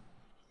not.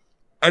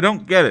 I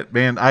don't get it,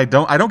 man. I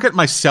don't get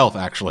myself,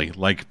 actually.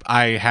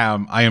 I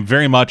am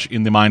very much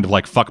in the mind of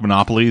fuck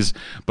monopolies,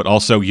 but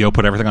also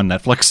put everything on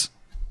Netflix.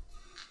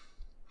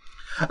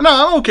 No,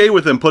 I'm okay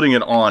with them putting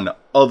it on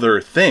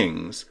other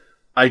things.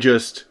 I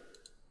just,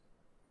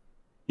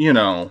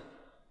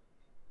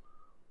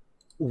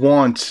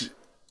 want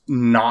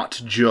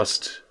not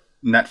just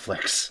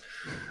Netflix.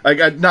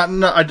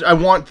 I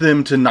want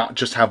them to not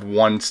just have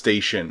one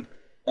station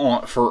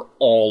for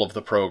all of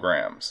the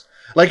programs.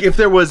 Like if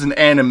there was an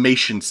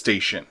animation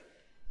station.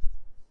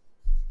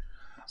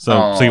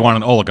 So you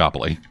want an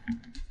oligopoly?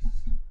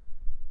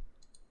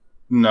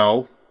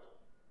 No.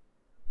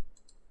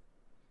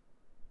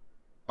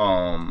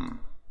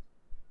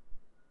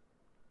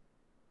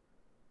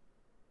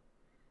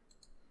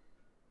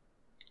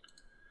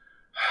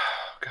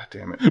 God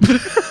damn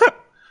it.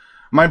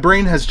 My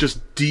brain has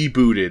just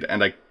debooted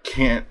and I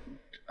can't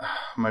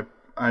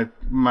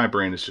my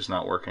brain is just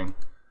not working.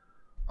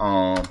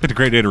 It's a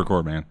great day to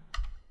record, man.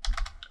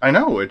 I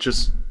know,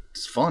 it's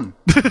fun.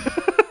 It's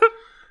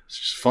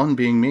just fun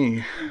being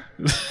me.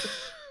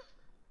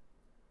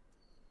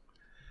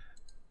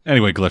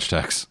 Anyway, glitch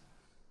techs.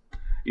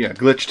 Yeah,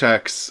 glitch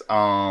techs.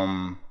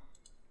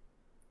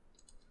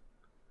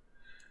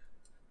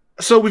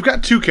 So we've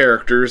got two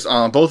characters,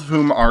 both of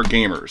whom are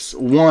gamers.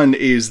 One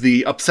is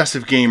the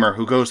obsessive gamer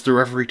who goes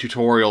through every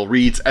tutorial,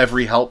 reads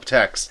every help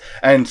text,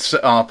 and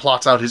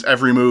plots out his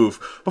every move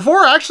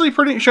before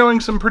actually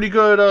showing some pretty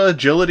good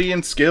agility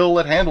and skill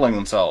at handling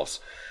themselves.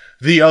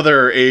 The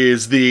other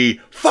is the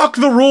fuck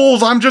the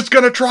rules, I'm just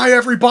gonna try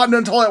every button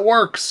until it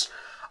works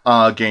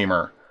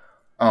gamer.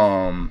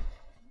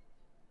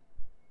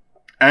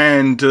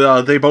 And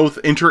they both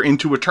enter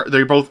into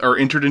they both are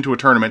entered into a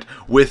tournament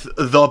with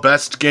the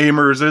best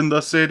gamers in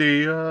the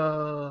city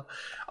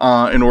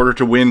in order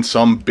to win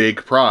some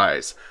big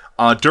prize.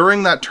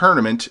 During that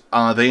tournament,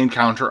 they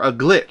encounter a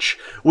glitch,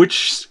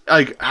 which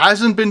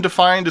hasn't been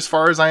defined as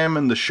far as I am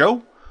in the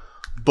show,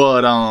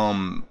 but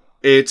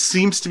it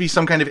seems to be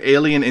some kind of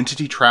alien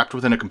entity trapped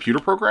within a computer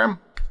program.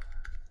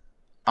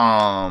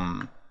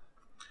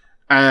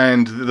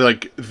 And,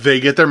 they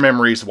get their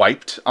memories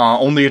wiped.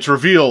 Only it's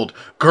revealed,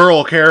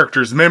 girl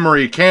character's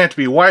memory can't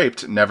be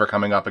wiped. Never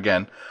coming up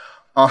again.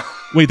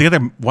 Wait, they get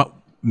their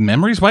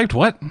memories wiped?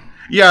 What?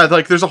 Yeah,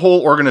 there's a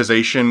whole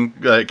organization,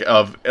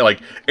 of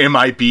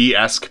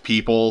MIB-esque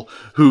people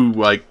who,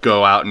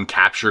 go out and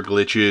capture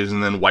glitches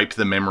and then wipe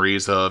the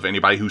memories of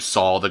anybody who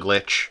saw the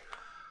glitch.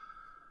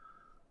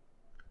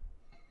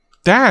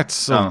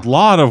 That's a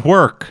lot of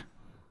work.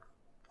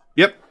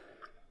 Yep.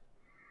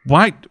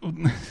 Why...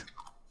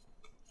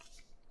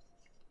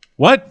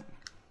 What?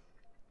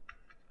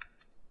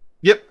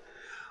 Yep.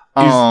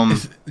 I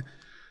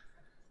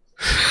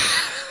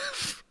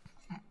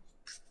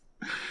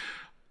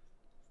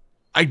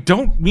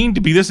don't mean to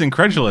be this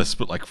incredulous,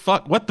 but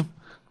fuck, what the...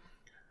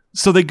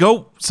 So the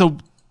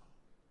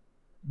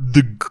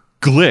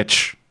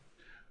glitch,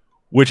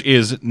 which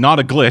is not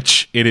a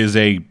glitch, it is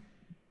a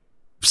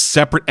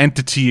separate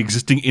entity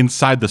existing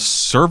inside the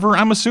server,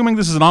 I'm assuming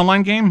this is an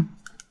online game?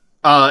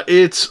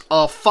 It's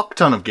a fuck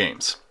ton of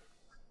games.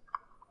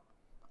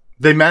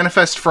 They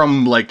manifest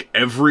from,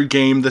 every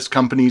game this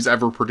company's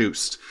ever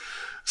produced.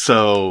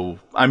 So,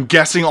 I'm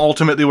guessing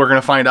ultimately we're going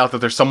to find out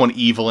that there's someone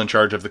evil in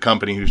charge of the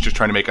company who's just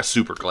trying to make a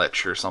super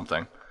glitch or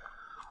something.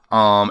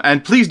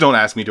 And please don't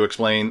ask me to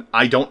explain.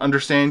 I don't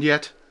understand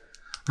yet.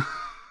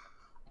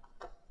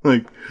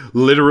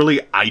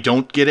 Literally, I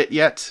don't get it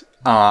yet.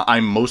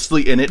 I'm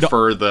mostly in it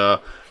for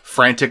the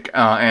frantic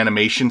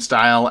animation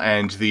style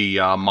and the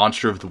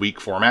Monster of the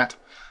Week format.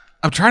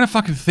 I'm trying to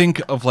fucking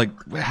think of,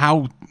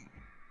 how...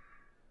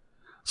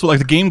 So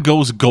the game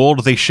goes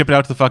gold, they ship it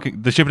out to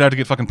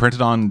get fucking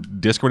printed on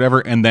disc or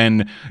whatever, and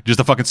then just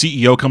the fucking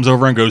CEO comes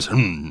over and goes,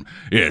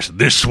 yes,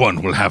 this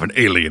one will have an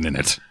alien in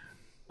it.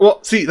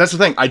 Well, see, that's the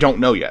thing. I don't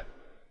know yet.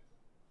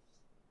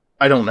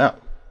 I don't know.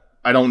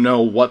 I don't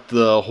know what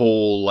the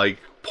whole,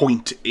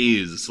 point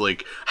is.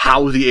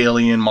 How the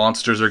alien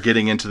monsters are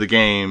getting into the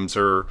games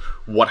or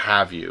what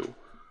have you.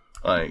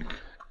 I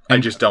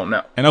just don't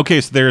know. And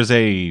okay, so there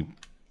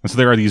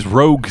are these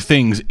rogue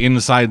things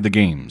inside the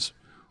games.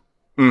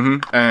 Mm-hmm.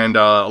 And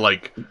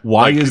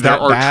why is that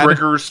bad?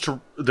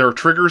 There are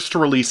triggers to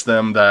release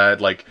them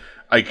that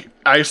I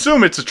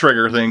assume it's a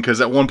trigger thing because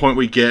at one point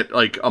we get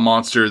a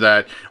monster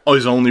that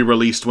is only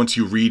released once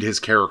you read his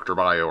character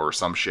bio or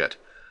some shit.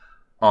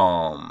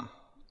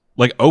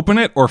 Open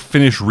it or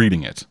finish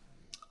reading it.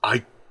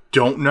 I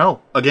don't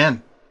know.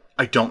 Again,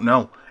 I don't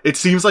know. It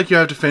seems like you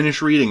have to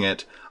finish reading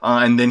it,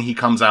 and then he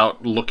comes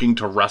out looking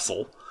to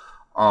wrestle.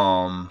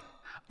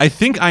 I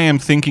think I am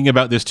thinking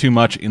about this too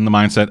much in the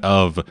mindset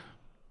of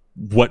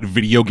what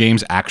video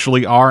games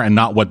actually are and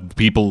not what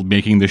people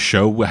making this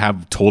show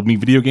have told me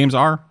video games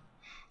are.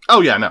 Oh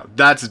yeah, no,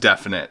 that's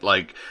definite.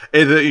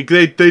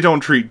 They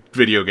don't treat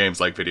video games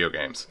like video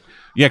games.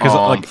 Yeah,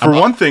 because for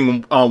one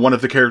thing, one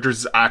of the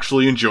characters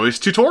actually enjoys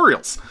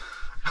tutorials.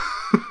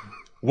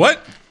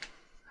 What?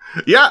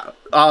 Yeah,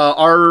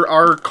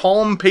 our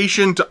calm,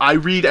 patient, I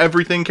read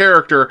everything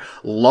character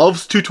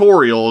loves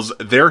tutorials.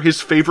 They're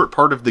his favorite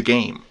part of the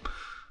game.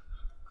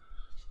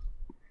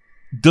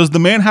 Does the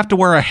man have to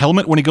wear a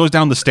helmet when he goes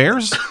down the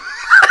stairs?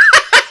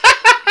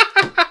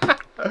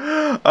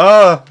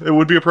 It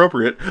would be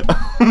appropriate.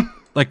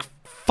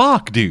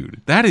 Fuck,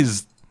 dude. That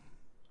is...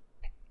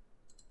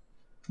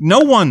 No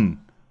one.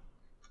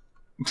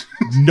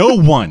 No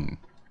one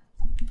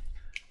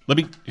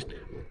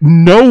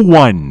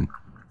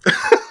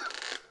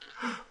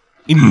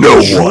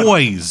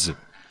enjoys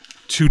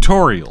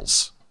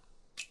tutorials.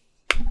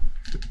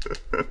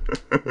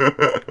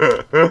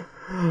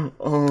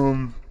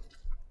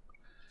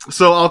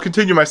 So I'll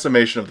continue my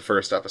summation of the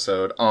first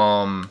episode.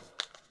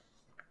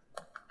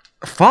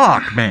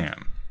 Fuck,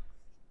 man.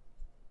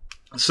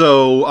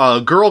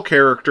 So, girl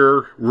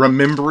character,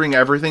 remembering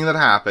everything that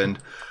happened,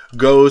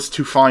 goes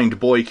to find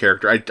boy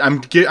character.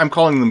 I'm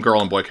calling them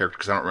girl and boy character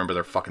because I don't remember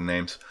their fucking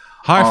names.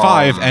 High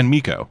Five and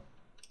Miko.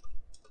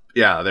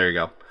 Yeah, there you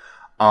go.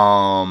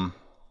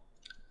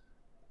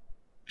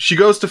 She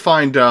goes to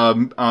find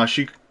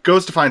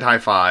High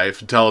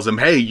Five, tells him,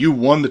 "Hey, you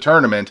won the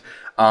tournament,"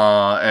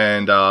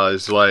 and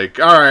is like,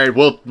 "All right,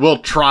 we'll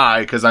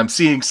try because I'm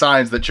seeing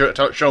signs that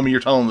show me you're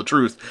telling the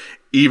truth,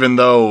 even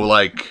though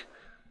like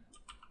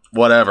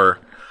whatever."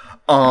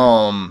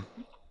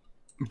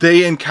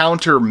 They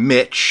encounter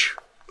Mitch,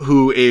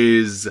 who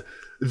is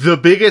the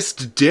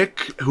biggest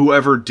dick who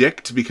ever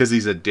dicked because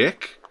he's a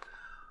dick.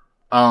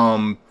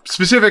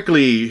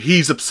 Specifically,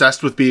 he's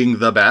obsessed with being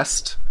the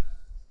best.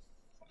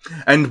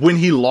 And when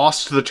he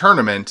lost the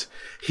tournament,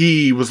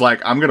 he was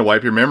like, "I'm gonna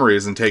wipe your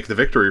memories and take the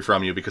victory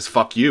from you because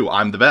fuck you,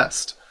 I'm the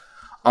best."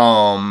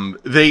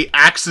 They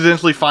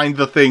accidentally find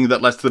the thing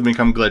that lets them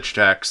become glitch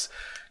techs,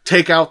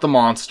 take out the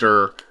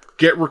monster,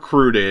 get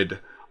recruited.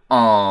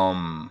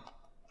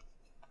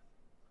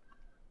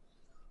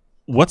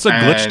 What's a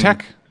glitch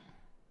tech?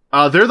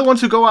 They're the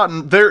ones who go out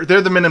and they're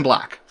the Men in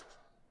Black.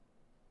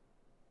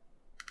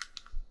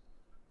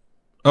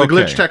 The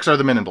glitch techs are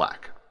the Men in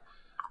Black.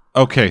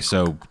 Okay,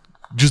 so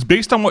just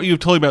based on what you've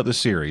told me about this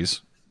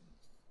series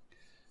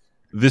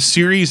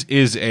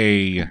is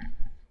a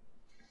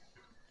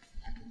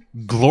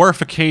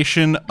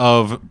glorification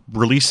of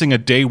releasing a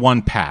day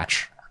one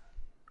patch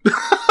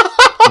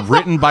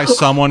written by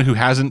someone who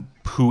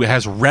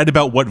has read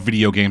about what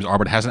video games are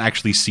but hasn't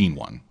actually seen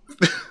one.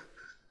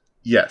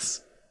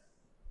 Yes.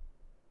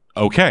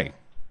 Okay.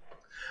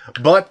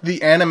 But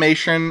the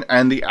animation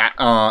and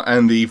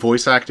the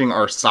voice acting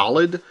are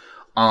solid.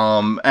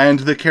 And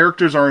the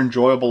characters are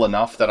enjoyable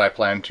enough that I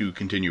plan to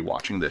continue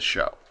watching this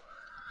show.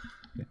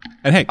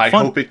 And hey, I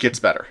hope it gets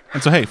better.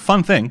 And so, hey,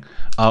 fun thing.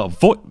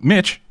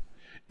 Mitch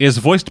is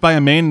voiced by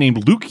a man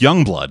named Luke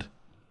Youngblood.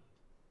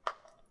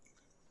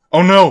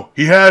 Oh no,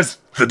 he has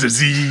the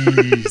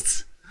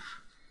disease.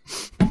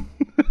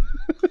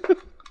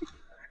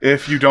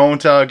 If you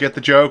don't get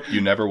the joke, you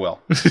never will.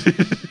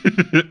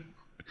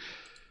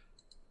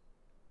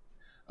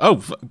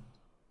 Luke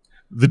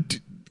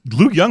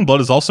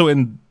Youngblood is also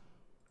in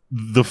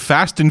the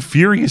Fast and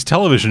Furious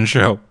television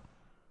show.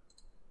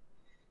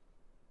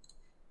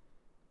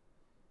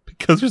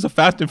 Because there's a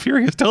Fast and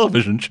Furious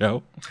television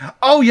show.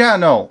 Oh yeah,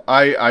 no,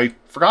 I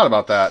forgot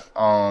about that.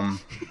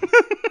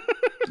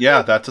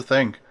 Yeah, that's a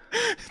thing.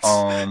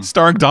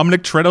 Starring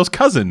Dominic Toretto's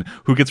cousin,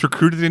 who gets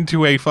recruited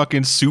into a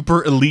fucking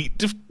super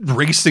elite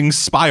racing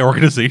spy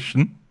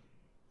organization.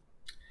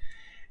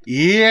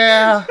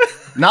 Yeah,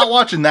 not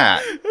watching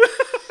that.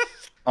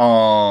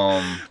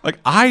 Like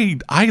I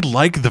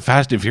like the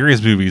Fast and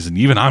Furious movies, and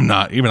even I'm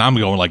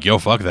going like, yo,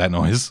 fuck that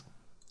noise.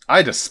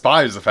 I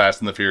despise the Fast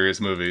and the Furious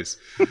movies.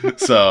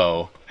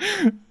 So,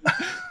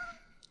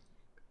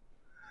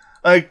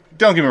 like,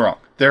 don't get me wrong.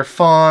 They're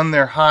fun,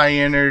 they're high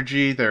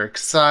energy, they're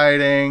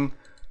exciting.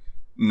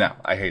 No,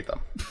 I hate them.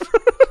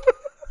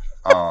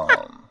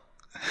 Oh,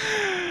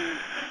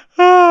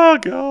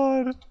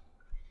 God.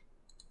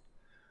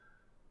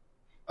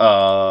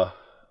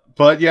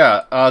 But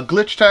yeah,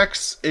 Glitch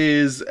Techs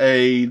is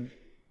an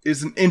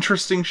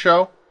interesting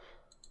show.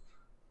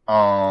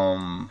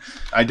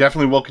 I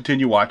definitely will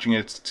continue watching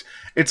it.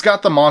 It's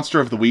got the Monster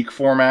of the Week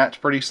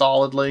format pretty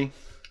solidly.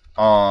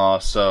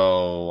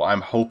 So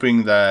I'm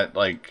hoping that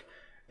like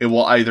it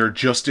will either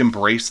just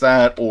embrace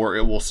that or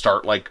it will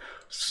start like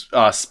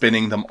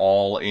spinning them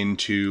all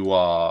into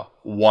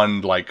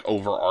one like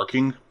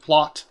overarching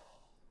plot.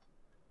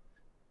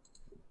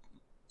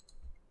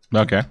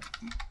 Okay.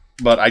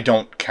 But I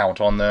don't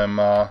count on them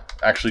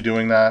actually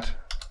doing that.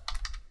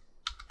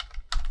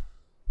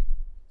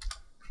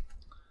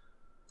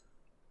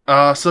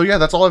 So yeah,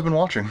 that's all I've been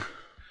watching.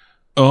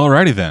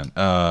 Alrighty then.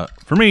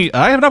 For me,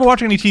 I have not been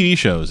watching any TV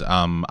shows.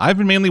 I've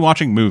been mainly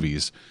watching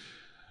movies,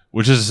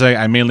 which is to say,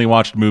 I mainly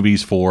watched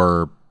movies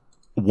for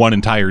one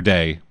entire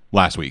day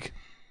last week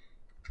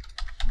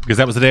because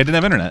that was the day I didn't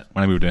have internet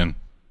when I moved in.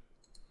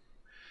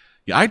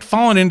 Yeah, I'd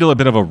fallen into a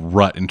bit of a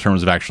rut in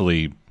terms of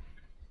actually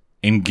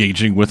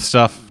engaging with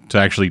stuff to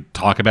actually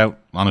talk about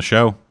on a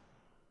show.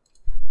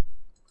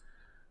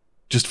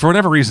 Just for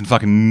whatever reason,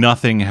 fucking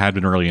nothing had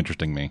been really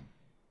interesting me.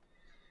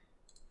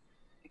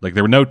 Like,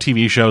 there were no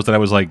TV shows that I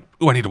was like,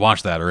 ooh, I need to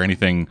watch that, or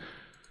anything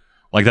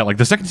like that. Like,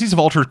 the second season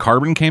of Altered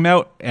Carbon came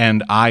out,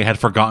 and I had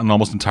forgotten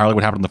almost entirely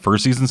what happened in the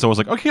first season, so I was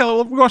like, okay,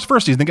 we'll watch the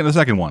first season, then get the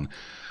second one.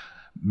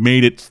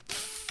 Made it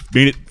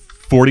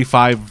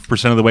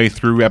 45% of the way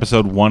through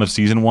episode 1 of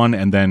season 1,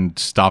 and then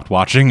stopped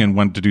watching and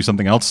went to do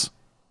something else.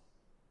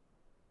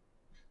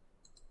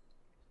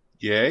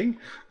 Yay.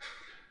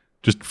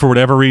 Just for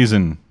whatever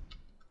reason,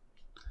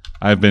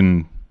 I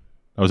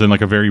was in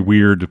like a very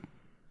weird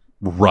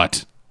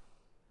rut.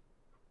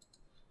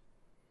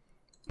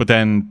 But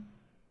then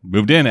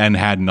moved in and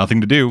had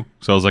nothing to do.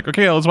 So I was like,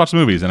 okay, let's watch the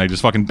movies. And I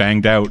just fucking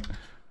banged out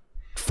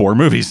 4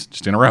 movies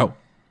just in a row.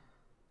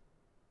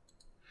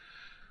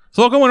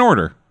 So I'll go in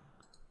order.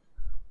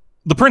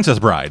 The Princess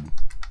Bride.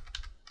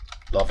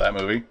 Love that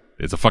movie.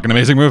 It's a fucking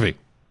amazing movie.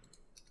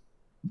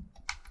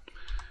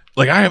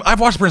 Like,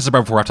 I've watched Princess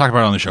Bride before. I've talked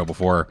about it on the show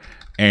before.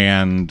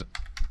 And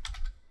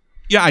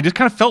yeah, I just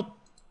kind of felt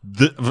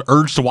the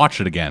urge to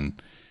watch it again.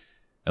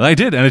 And I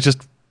did, and it's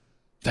just,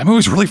 that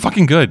movie's really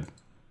fucking good.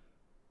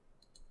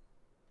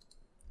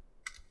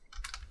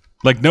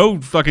 Like, no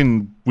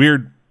fucking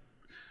weird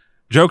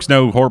jokes,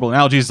 no horrible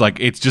analogies. Like,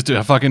 it's just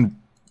a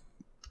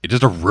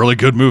really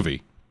good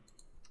movie.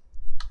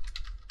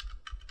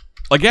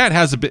 Like, yeah, it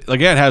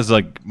has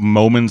like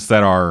moments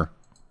that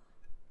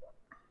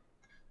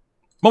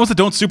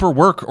don't super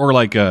work, or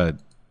like the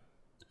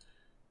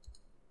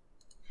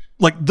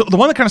one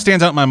that kind of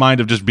stands out in my mind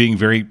of just being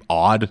very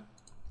odd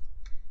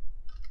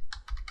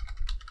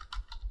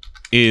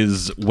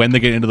is when they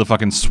get into the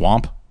fucking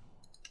swamp.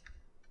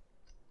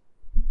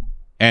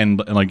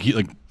 And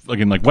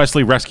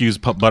Wesley rescues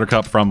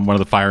Buttercup from one of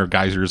the fire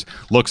geysers,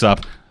 looks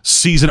up,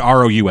 sees an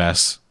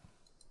ROUS,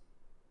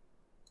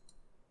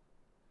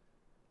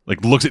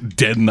 like looks it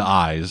dead in the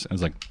eyes, and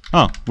is like,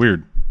 "Huh,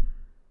 weird,"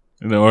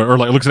 or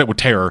like looks at it with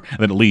terror, and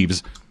then it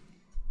leaves.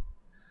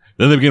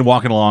 Then they begin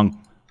walking along,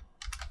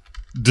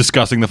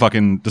 discussing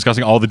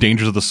all the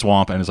dangers of the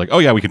swamp, and it's like, "Oh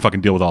yeah, we can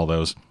fucking deal with all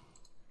those."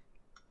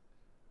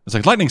 It's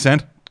like lightning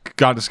sand,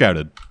 got it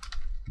scouted.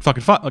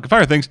 Fucking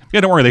fire things.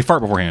 Yeah, don't worry, they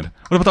fart beforehand.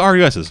 What about the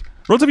RUSs?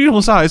 Roads of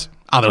usual size.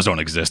 Those don't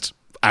exist.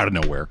 Out of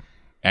nowhere.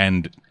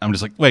 And I'm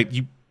just like,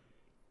 wait,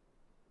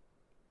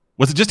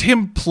 was it just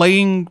him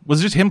playing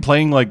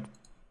like,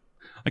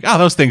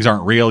 those things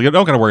aren't real. You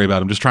don't gotta worry about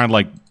them. Just trying to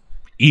like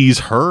ease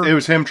her. It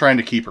was him trying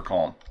to keep her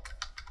calm.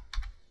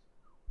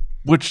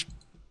 Which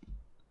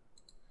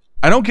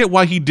I don't get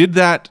why he did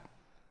that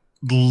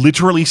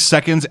literally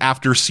seconds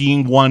after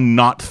seeing one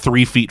not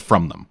 3 feet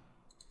from them.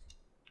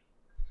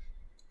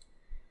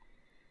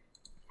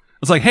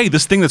 It's like, hey,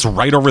 this thing that's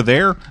right over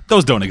there,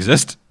 those don't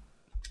exist.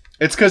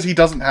 It's because he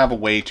doesn't have a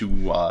way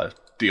to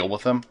deal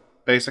with them,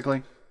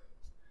 basically.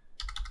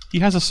 He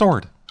has a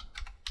sword.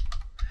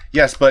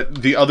 Yes,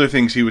 but the other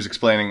things he was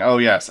explaining, oh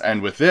yes,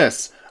 and with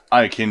this,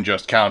 I can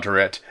just counter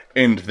it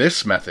in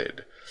this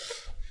method.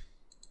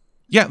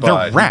 Yeah,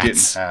 they're rats. He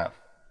didn't have.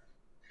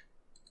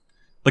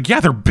 Like,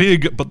 yeah, they're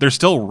big, but they're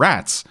still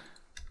rats.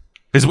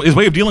 His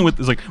way of dealing with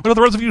is like, what are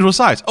the roads of usual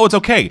size? Oh, it's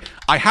okay.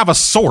 I have a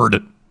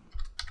sword.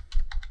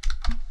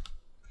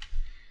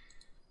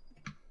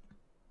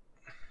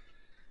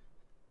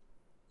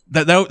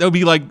 That would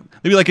be like,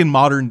 maybe like in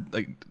modern,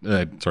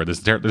 sorry, this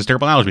is a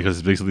terrible analogy because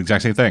it's basically the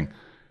exact same thing.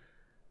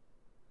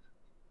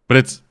 But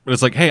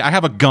it's like, hey, I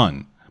have a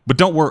gun, but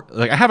don't worry.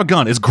 Like, I have a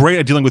gun. It's great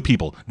at dealing with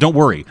people. Don't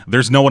worry.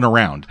 There's no one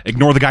around.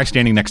 Ignore the guy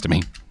standing next to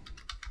me.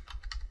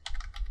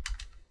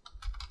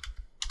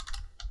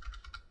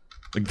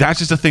 Like, that's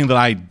just a thing that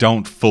I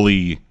don't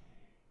fully.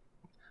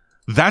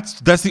 That's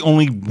the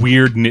only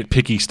weird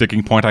nitpicky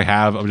sticking point I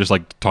have of just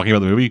like talking about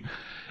the movie.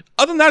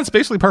 Other than that, it's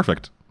basically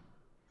perfect.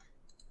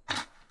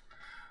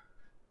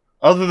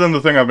 Other than the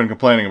thing I've been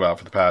complaining about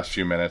for the past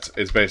few minutes,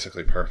 it's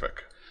basically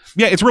perfect.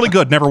 Yeah, it's really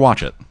good. Never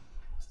watch it.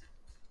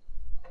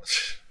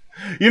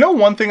 You know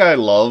one thing I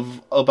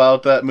love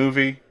about that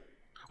movie?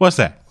 What's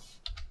that?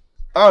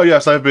 Oh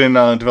yes, I've been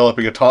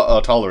developing a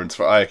tolerance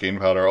for iocane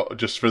powder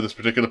just for this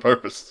particular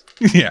purpose.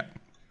 Yeah.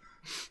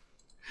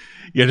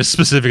 Yeah, just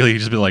specifically,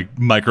 just been like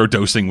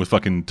microdosing with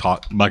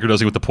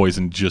microdosing with the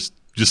poison, just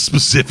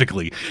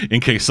specifically in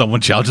case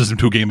someone challenges him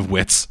to a game of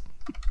wits.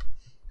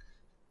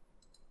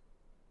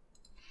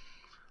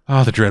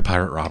 Oh, the Dread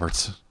Pirate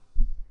Roberts.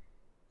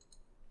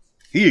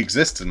 He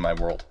exists in my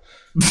world,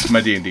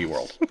 my D&D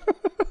world.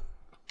 Of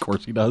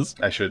course, he does.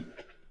 I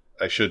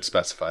should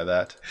specify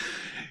that.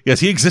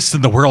 Yes, he exists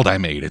in the world I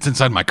made. It's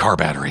inside my car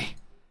battery.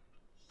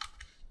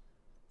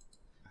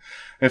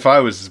 If I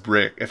was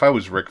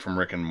Rick from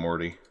Rick and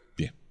Morty.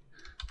 Yeah.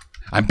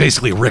 I'm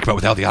basically Rick, but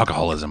without the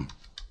alcoholism.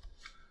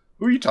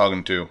 Who are you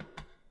talking to?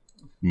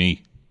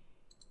 Me.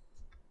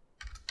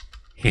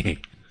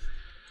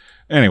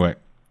 Anyway.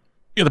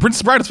 Yeah, The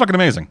Princess Bride is fucking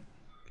amazing.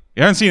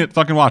 You haven't seen it,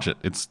 fucking watch it.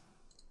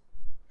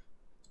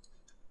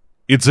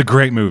 It's a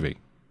great movie.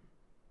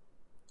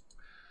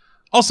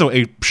 Also,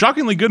 a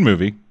shockingly good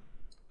movie,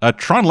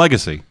 Tron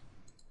Legacy.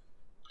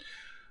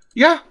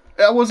 Yeah,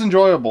 that was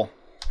enjoyable.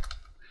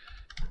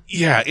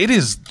 Yeah, it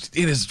is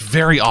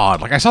very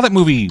odd. Like, I saw that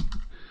movie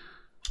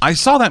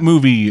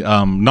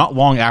not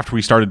long after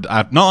I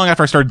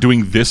started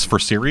doing this for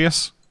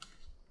Sirius.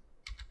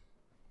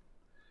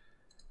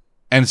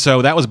 And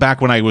so that was back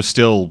when I was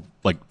still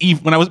like,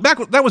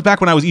 that was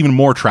back when I was even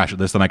more trash at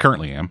this than I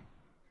currently am.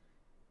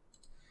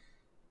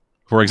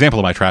 For example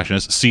of my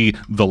trashiness, see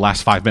the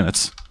last 5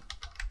 minutes.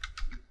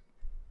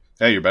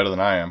 Hey, you're better than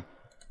I am.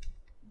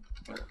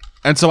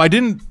 And so I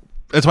didn't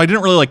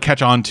really like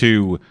catch on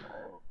to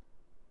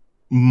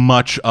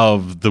much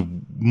of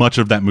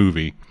that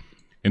movie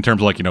in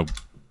terms of like,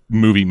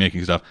 movie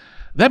making stuff.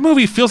 That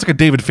movie feels like a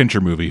David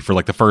Fincher movie for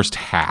like the first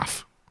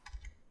half.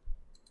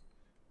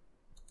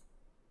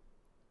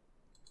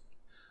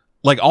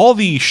 Like all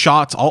the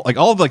shots, all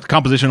of like the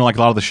composition, like a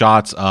lot of the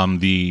shots,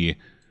 the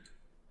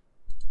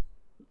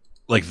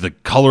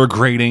color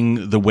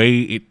grading, the way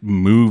it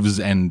moves,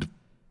 and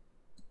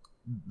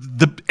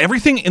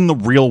everything in the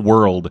real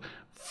world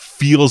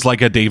feels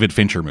like a David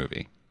Fincher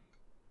movie.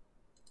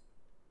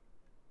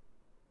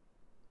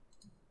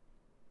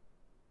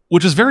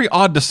 Which is very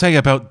odd to say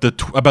about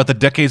the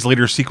decades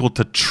later sequel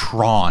to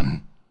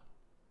Tron.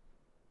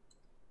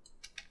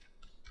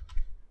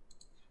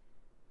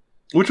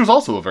 Which was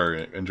also a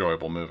very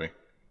enjoyable movie.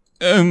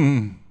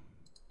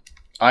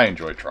 I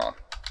enjoyed Tron.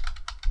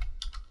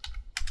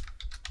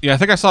 Yeah, I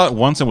think I saw it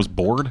once and was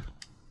bored.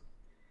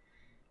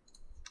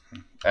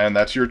 And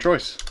that's your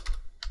choice.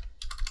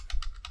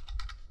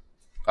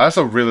 I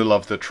also really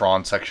love the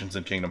Tron sections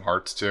in Kingdom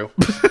Hearts too.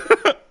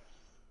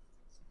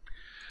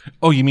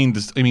 Oh, you mean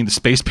the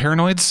space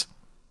paranoids?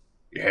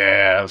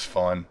 Yeah, it was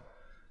fun.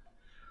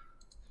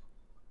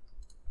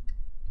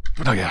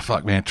 But oh yeah,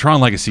 fuck man,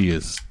 Tron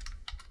Legacy's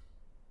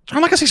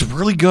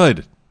really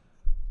good.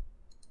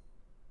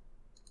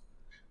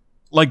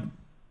 Like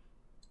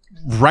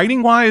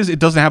writing wise, it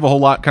doesn't have a whole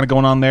lot kind of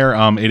going on there.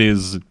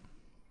 It's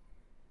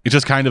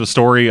just kind of a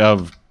story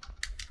of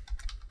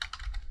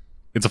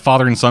it's a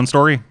father and son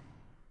story.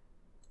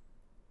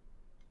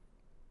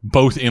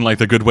 Both in like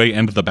the good way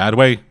and the bad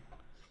way.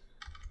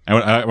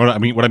 And what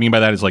I mean by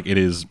that is like it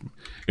is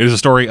a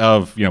story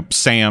of, you know,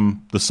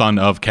 Sam, the son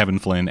of Kevin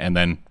Flynn, and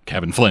then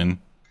Kevin Flynn,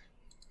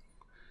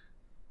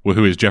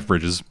 who is Jeff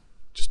Bridges,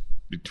 just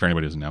for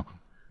anybody who doesn't know.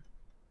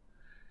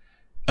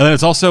 And then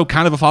it's also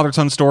kind of a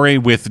father-son story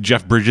with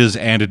Jeff Bridges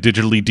and a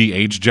digitally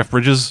de-aged Jeff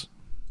Bridges.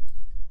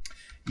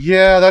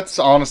 Yeah, that's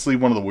honestly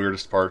one of the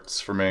weirdest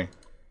parts for me.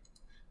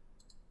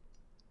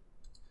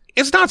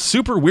 It's not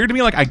super weird to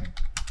me. Like I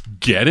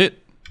get it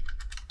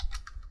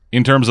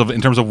in terms of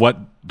what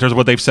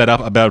they've set up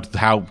about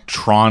how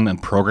Tron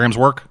and programs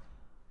work.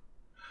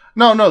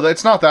 No,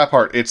 it's not that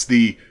part. It's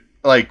the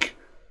like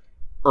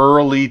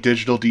early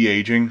digital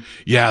de-aging.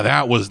 Yeah,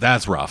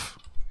 that's rough.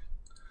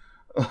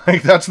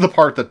 Like that's the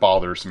part that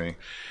bothers me.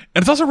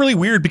 And it's also really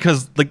weird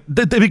because like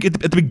at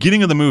the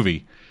beginning of the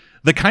movie,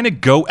 they kind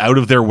of go out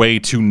of their way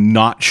to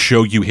not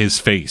show you his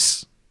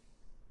face.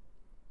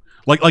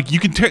 Like you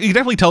can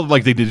definitely tell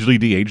like they digitally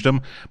de-aged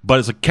him, but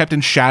it's like kept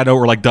in shadow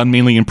or like done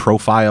mainly in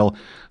profile,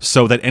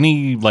 so that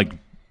any like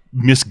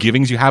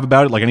misgivings you have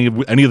about it, like any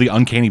of the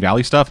uncanny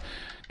valley stuff,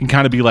 can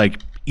kind of be like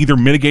either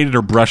mitigated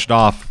or brushed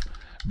off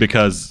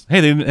because hey,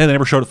 they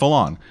never showed it full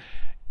on,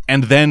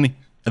 and then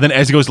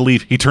as he goes to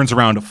leave, he turns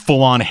around,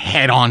 full on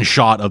head on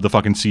shot of the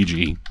fucking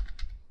CG,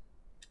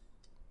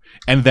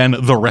 and then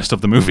the rest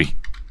of the movie,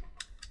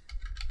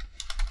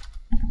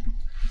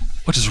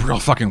 which is real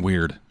fucking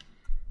weird.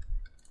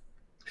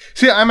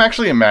 See, I'm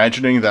actually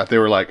imagining that they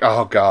were like,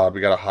 oh god,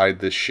 we gotta hide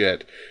this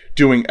shit,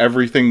 doing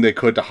everything they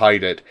could to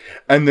hide it,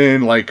 and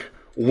then like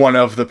one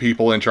of the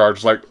people in charge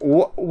was like,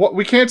 what?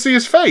 We can't see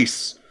his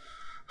face.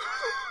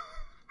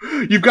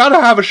 You've got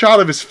to have a shot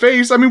of his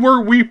face. I mean,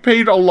 we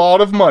paid a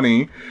lot of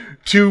money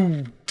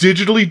to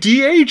digitally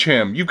de-age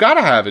him. You got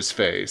to have his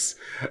face,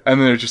 and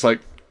then they're just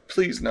like,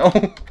 please no.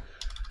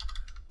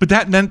 But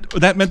that meant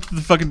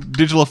the fucking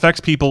digital effects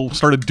people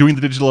started doing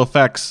the digital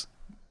effects,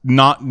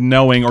 not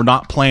knowing or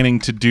not planning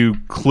to do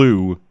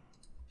Clue.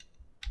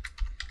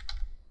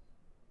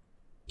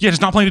 Yeah,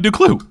 just not planning to do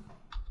Clue.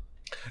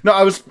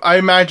 No, I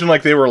imagine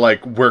like they were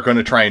like, we're going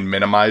to try and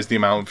minimize the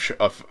amount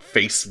of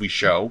face we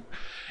show.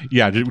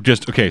 Yeah,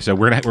 just okay. So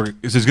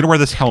he's gonna wear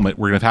this helmet.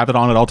 We're gonna have it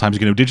on at all times. He's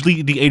gonna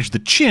digitally de-age the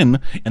chin,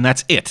 and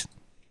that's it.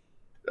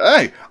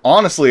 Hey,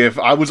 honestly, if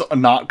I was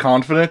not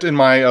confident in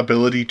my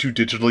ability to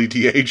digitally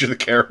de-age the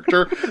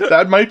character,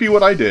 that might be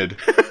what I did.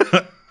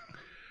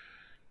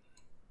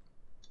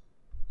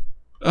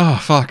 Oh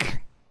fuck.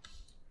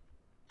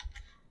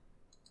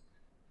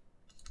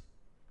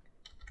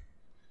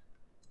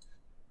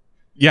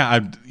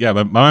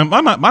 But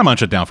my mind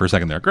shut down for a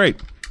second there.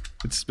 Great,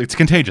 it's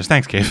contagious.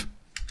 Thanks, Cave.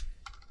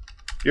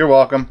 You're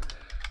welcome.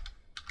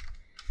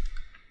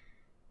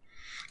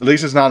 At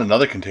least it's not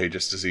another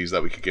contagious disease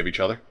that we could give each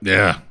other.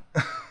 Yeah.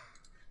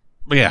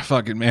 But yeah,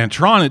 fucking man,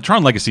 Tron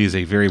Legacy is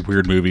a very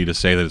weird movie to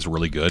say that it's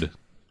really good.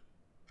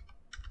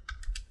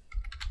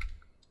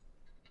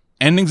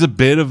 Ending's a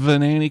bit of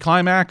an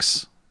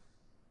anticlimax.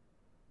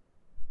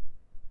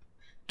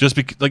 Just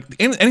because, like,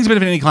 ending's a bit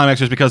of an anticlimax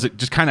just because it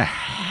just kind of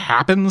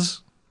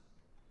happens.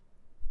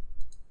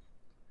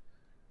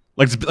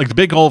 Like the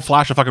big old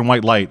flash of fucking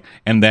white light,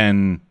 and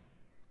then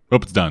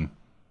it's done.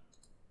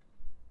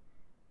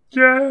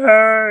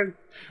 Yay!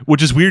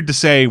 Which is weird to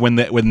say when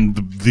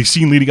the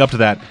scene leading up to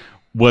that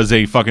was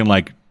a fucking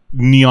like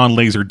neon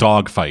laser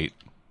dog fight,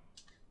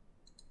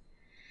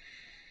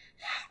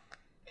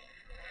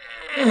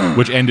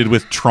 which ended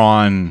with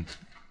Tron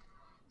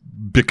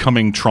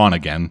becoming Tron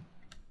again.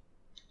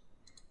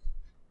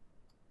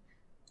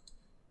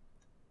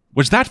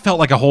 Which that felt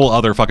like a whole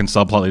other fucking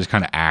subplot they just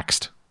kind of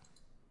axed.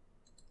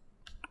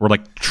 Or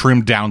like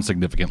trimmed down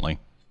significantly.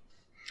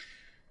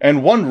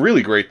 And one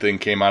really great thing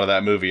came out of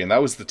that movie, and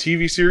that was the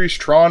TV series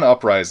Tron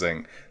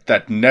Uprising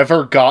that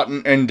never got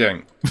an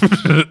ending.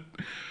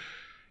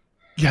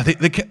 Yeah,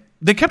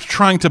 they kept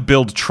trying to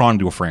build Tron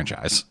to a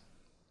franchise.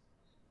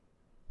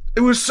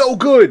 It was so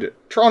good.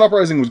 Tron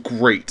Uprising was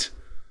great.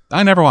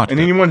 I never watched it.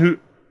 And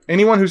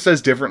anyone who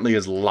says differently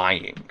is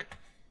lying.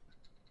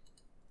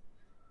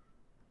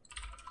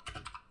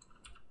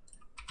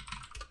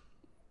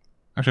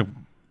 Actually,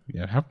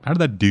 Yeah, how did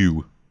that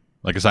do?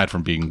 Like, aside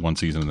from being one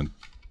season and then...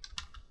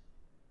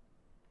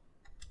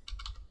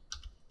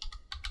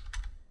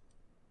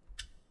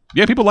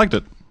 Yeah, people liked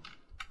it.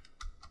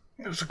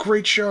 It was a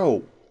great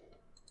show.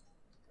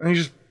 And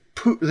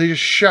they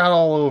just shot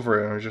all over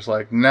it. And it was just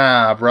like,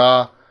 nah,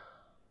 brah.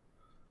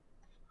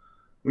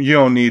 You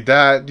don't need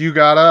that. You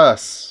got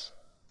us.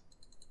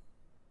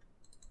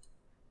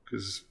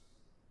 Because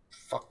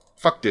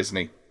fuck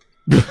Disney.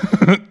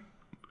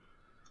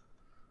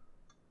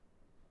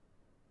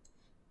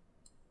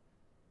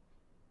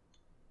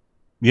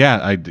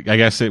 Yeah, I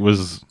guess it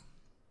was...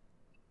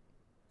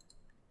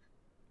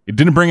 It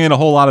didn't bring a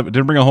whole lot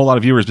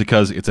of viewers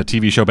because it's a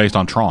TV show based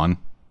on Tron.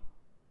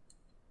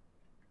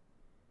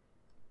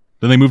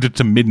 Then they moved it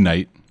to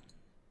midnight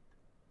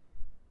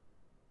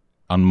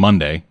on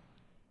Monday.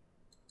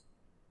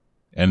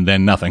 And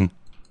then nothing.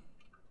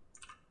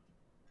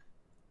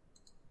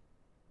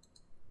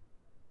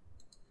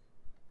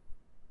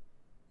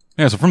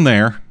 Yeah, so from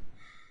there,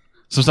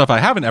 some stuff I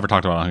haven't ever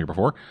talked about on here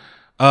before.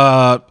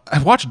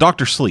 I've watched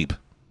Dr. Sleep.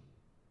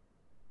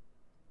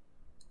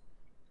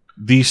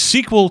 The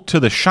sequel to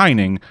The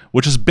Shining,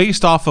 which is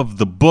based off of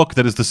the book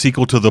that is the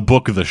sequel to the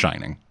book The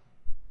Shining.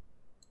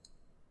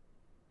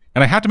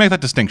 And I have to make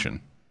that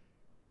distinction.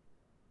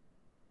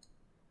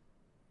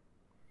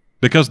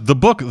 Because the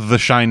book The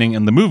Shining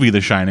and the movie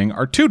The Shining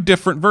are two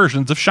different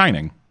versions of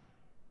Shining.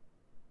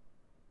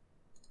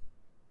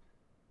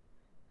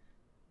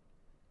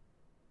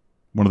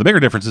 One of the bigger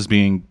differences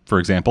being, for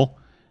example,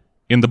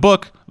 in the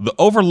book, the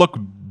Overlook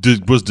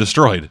was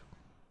destroyed.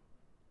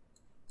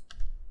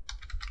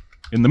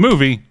 In the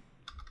movie,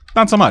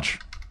 not so much.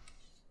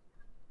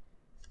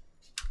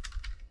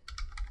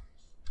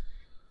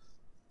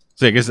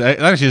 So I guess that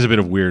actually is a bit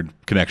of weird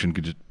connection.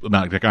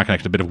 Not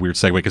connection, a bit of weird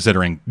segue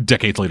considering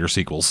decades later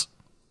sequels.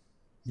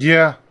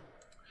 Yeah.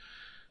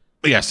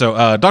 But yeah,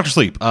 so Dr.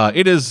 Sleep.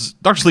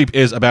 Dr. Sleep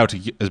is about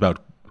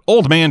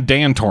old man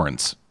Dan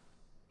Torrance.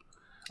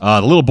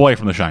 The little boy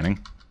from The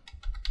Shining.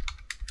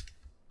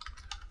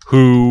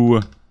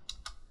 Who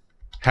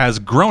has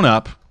grown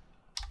up.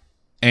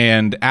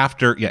 And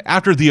after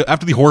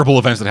the horrible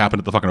events that happened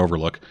at the fucking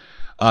Overlook,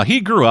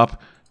 he grew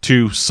up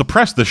to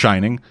suppress The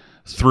Shining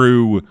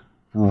through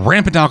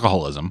rampant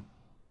alcoholism.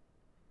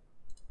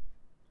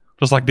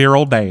 Just like dear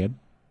old dad.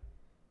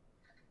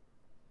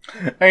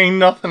 Ain't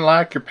nothing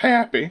like your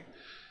pappy.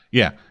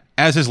 Yeah,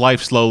 as his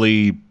life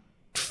slowly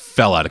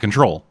fell out of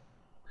control.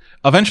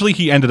 Eventually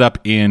he ended up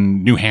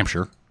in New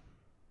Hampshire.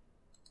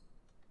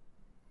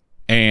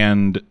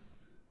 And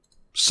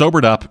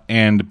sobered up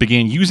and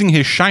began using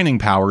his shining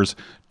powers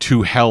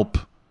to help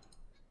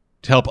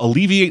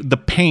alleviate the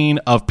pain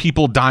of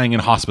people dying in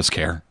hospice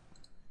care.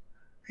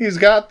 He's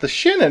got the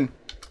shinin'.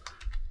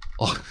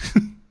 Oh.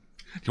 Do you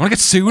want to get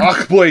sued?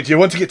 Oh boy, do you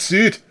want to get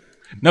sued?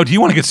 No, do you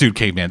want to get sued,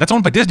 Caveman? That's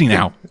owned by Disney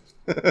now.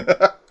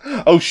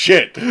 Oh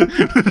shit.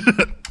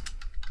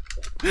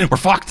 We're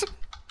fucked.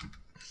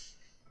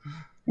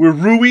 We're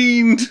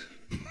ruined.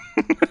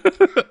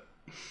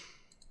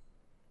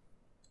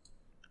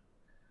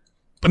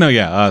 But no,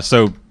 yeah,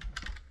 so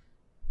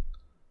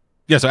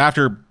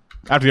after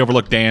the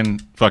Overlook, Dan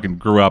fucking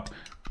grew up,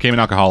 became an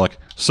alcoholic,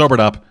 sobered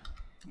up,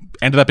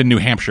 ended up in New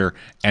Hampshire,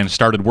 and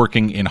started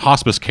working in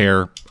hospice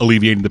care,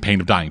 alleviating the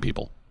pain of dying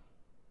people.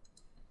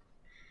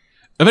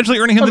 Eventually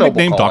earning him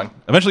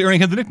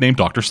the nickname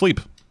Dr. Sleep.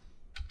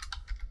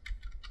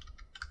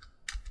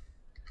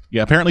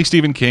 Yeah, apparently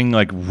Stephen King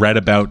read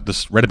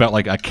about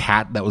like a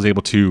cat that was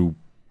able to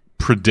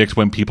predict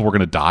when people were going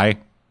to die.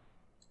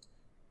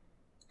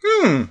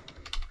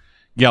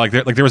 Yeah,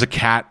 there was a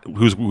cat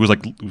who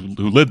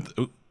lived,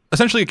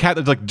 essentially a cat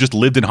that just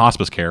lived in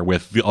hospice care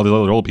with all the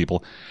other old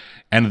people,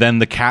 and then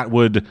the cat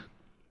would, and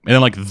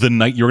then the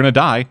night you were gonna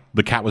die,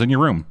 the cat was in your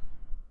room.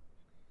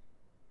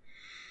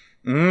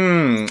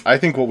 I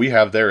think what we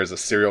have there is a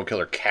serial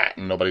killer cat,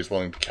 and nobody's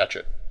willing to catch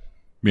it.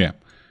 Yeah,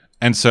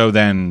 and so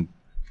then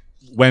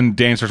when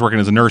Dan starts working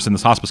as a nurse in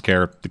this hospice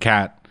care, the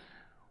cat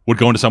would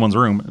go into someone's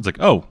room. It's like,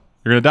 oh,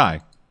 you're gonna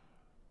die.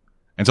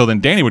 And so then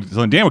Dan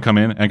would come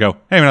in and go,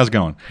 hey man, how's it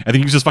going? And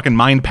then use his fucking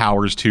mind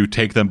powers to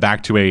take them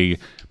back to a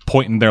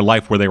point in their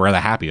life where they were the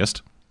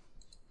happiest.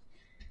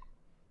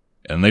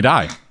 And they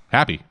die.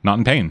 Happy, not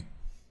in pain.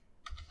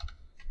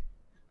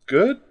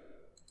 Good?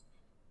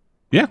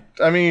 Yeah.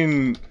 I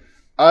mean,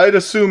 I'd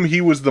assume he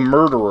was the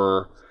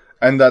murderer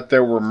and that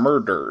there were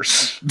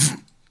murders.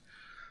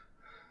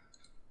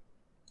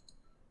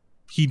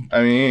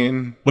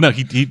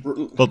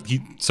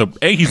 So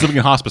A, he's living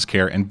in hospice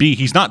care, and B,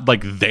 he's not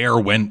there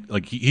when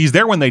he's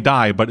there when they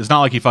die, but it's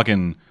not like it's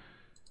not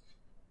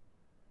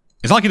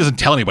like he doesn't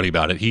tell anybody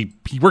about it. He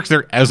works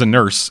there as a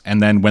nurse,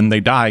 and then when they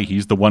die,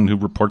 he's the one who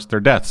reports their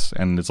deaths.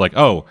 And it's like,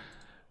 oh,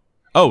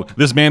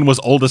 this man was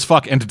old as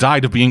fuck and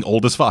died of being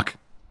old as fuck.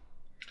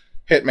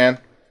 Hitman.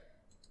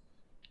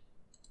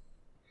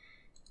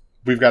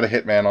 We've got a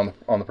hitman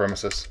on the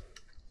premises.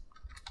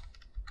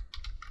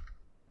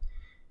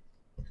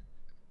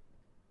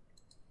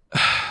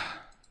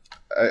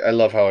 I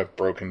love how I've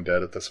broken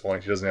dead at this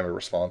point. He doesn't have a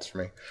response for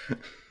me.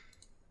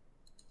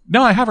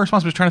 No, I have a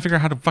responsibility trying to figure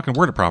out how to fucking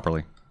word it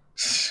properly.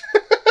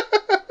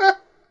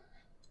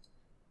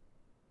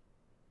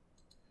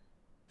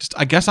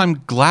 I guess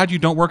I'm glad you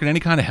don't work in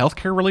any kind of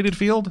healthcare related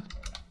field.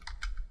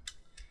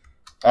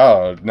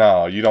 Oh,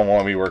 no, you don't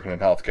want me working in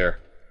healthcare.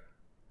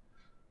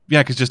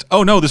 Yeah, because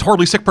oh no, this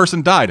horribly sick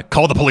person died.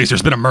 Call the police,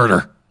 there's been a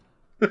murder.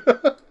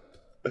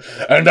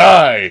 And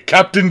I,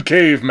 Captain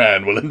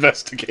Caveman, will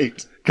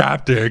investigate.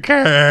 Captain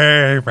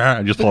Caveman.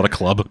 I just pull out a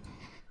club.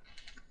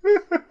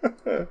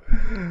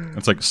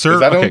 It's like, sir. Is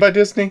that owned by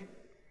Disney?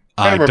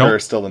 Hanna-Barbera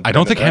is still I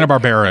don't think right?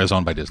 Hanna-Barbera is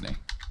owned by Disney.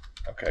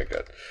 Okay,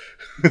 good.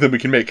 Then we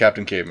can make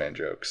Captain Caveman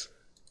jokes.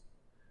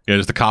 Yeah,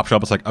 just the cop show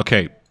up. It's like,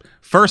 okay,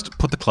 first,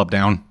 put the club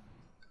down.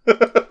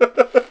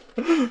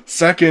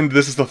 Second,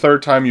 this is the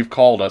third time you've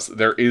called us.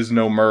 There is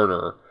no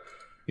murder.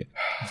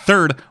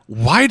 Third,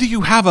 why do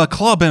you have a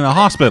club in a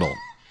hospital?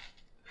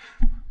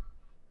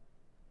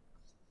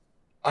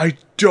 I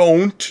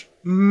don't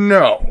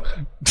know.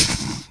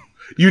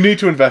 You need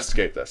to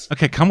investigate this.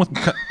 Okay, come with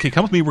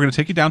me. We're gonna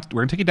take you down.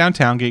 We're gonna take you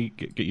downtown.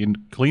 Get you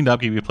cleaned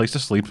up. Give you a place to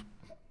sleep.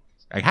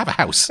 I have a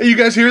house. Hey, you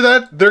guys hear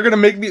that? They're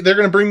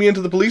gonna bring me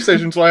into the police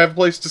station so I have a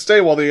place to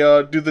stay while they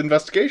do the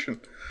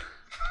investigation.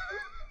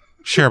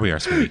 Sure, we are,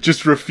 sweetie.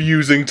 Just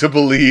refusing to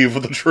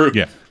believe the truth.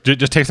 Yeah,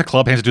 just takes the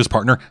club, hands it to his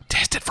partner.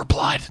 Test it for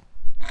blood.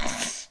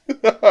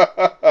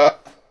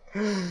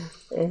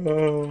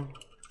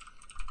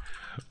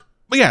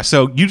 But yeah,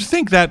 so you'd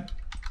think that,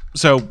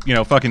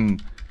 fucking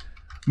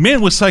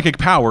man with psychic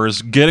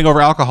powers getting over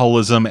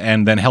alcoholism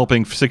and then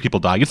helping sick people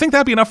die. You'd think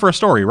that'd be enough for a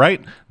story,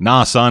 right?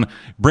 Nah, son.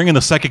 Bring in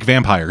the psychic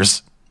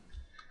vampires.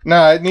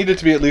 Nah, it needed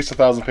to be at least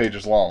 1,000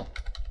 pages long.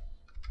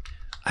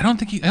 I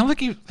think he's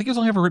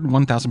only ever written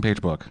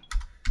 1,000-page book.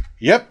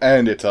 Yep,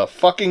 and it's a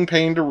fucking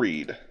pain to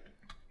read.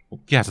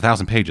 Yeah, it's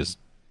 1,000 pages.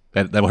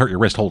 That will hurt your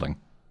wrist holding.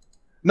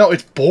 No,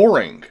 it's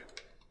boring.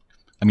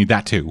 I mean,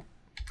 that too.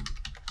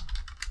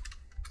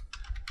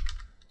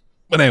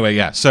 But anyway,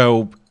 yeah.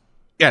 So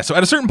at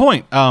a certain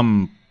point,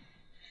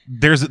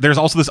 there's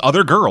also this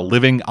other girl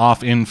living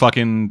off in some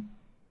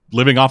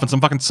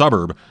fucking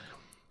suburb.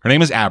 Her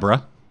name is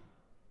Abra.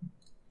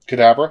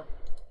 Cadabra?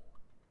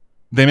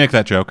 They make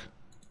that joke.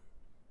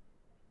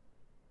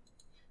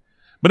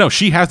 But no,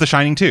 she has the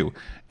Shining too.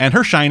 And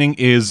her Shining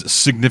is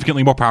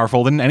significantly more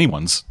powerful than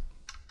anyone's.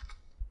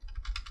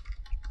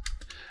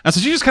 And so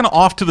she's just kind of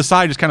off to the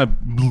side, just kind of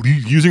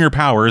using her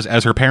powers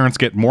as her parents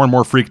get more and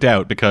more freaked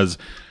out because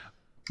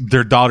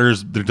their daughter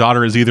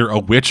is either a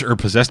witch or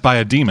possessed by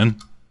a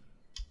demon.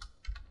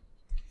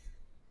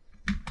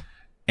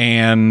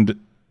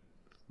 And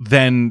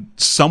then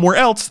somewhere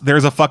else,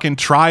 there's a fucking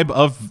tribe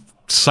of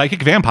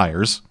psychic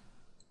vampires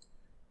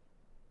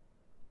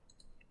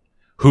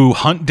who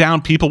hunt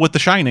down people with the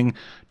Shining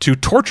to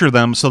torture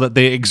them so that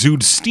they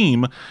exude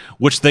steam,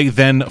 which they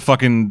then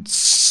fucking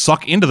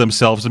suck into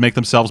themselves to make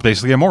themselves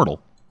basically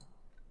immortal.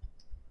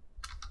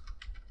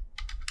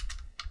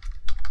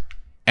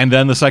 And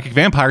then the psychic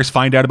vampires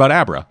find out about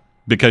Abra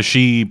because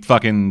she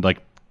fucking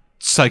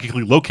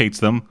psychically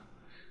locates them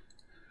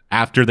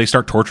after they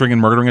start torturing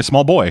and murdering a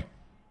small boy.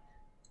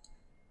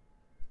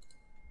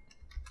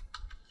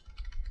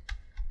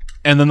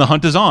 And then the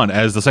hunt is on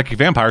as the psychic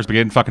vampires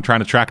begin fucking trying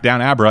to track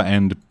down Abra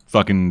and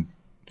fucking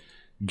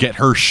get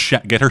her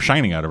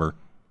Shining out of her.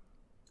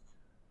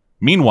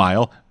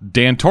 Meanwhile,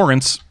 Dan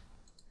Torrance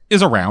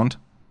is around.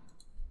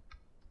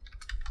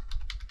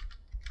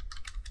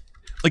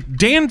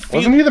 Dan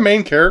wasn't he the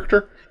main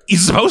character?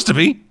 He's supposed to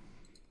be.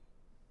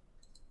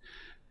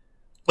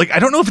 I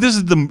don't know if this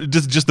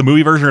is just the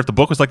movie version or if the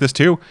book was like this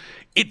too.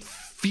 It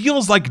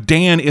feels like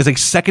Dan is a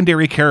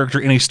secondary character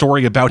in a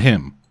story about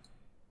him.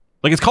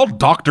 It's called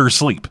Doctor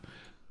Sleep.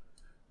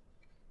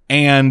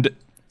 And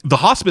the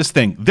hospice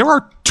thing, there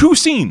are 2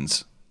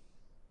 scenes.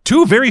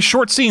 2 very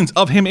short scenes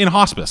of him in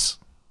hospice.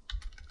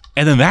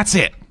 And then that's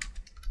it.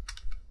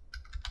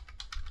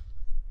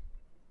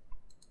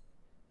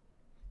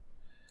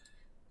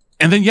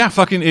 And then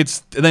fucking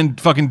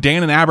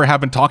Dan and Abra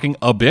have been talking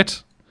a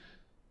bit.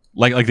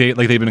 They've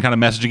been kind of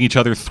messaging each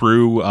other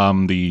through a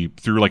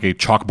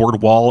chalkboard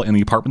wall in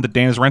the apartment that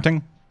Dan is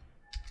renting.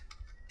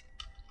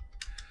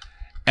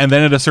 And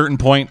then at a certain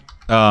point,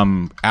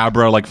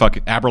 Abra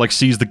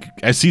sees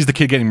the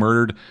kid getting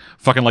murdered,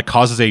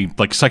 causes a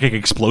psychic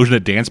explosion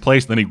at Dan's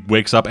place. Then he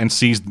wakes up and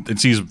sees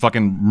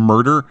fucking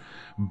murder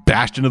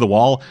bashed into the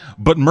wall,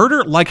 but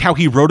murder like how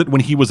he wrote it when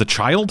he was a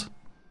child.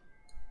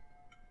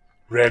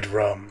 Red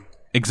rum.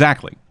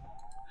 Exactly.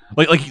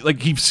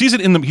 He sees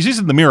it in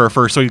the mirror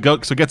first, so he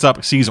gets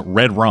up, sees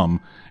red rum.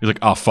 He's like,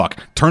 oh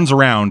fuck. Turns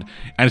around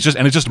and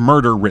it's just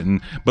murder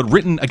written, but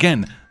written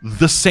again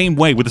the same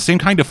way with the same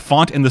kind of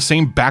font and the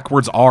same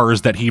backwards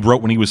R's that he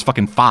wrote when he was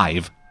fucking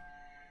 5.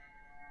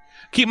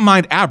 Keep in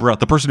mind, Abra,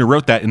 the person who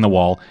wrote that in the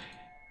wall,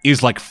 is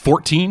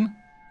 14.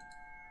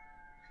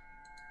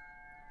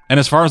 And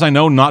as far as I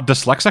know, not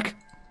dyslexic.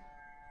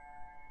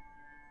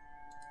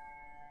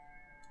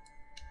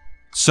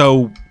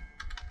 So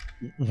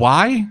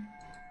why?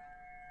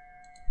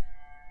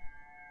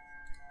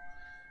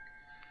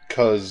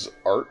 'Cause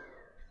art.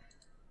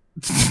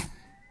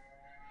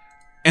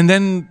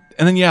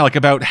 yeah, like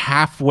about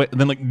halfway,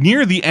 then like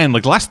near the end,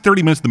 like the last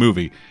 30 minutes of the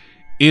movie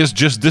is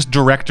just this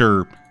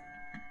director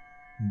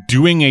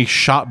doing a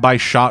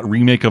shot-by-shot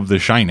remake of The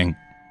Shining.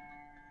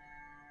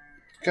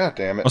 God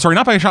damn it. Oh, sorry,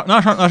 not a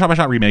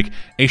shot-by-shot remake,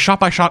 a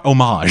shot-by-shot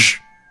homage.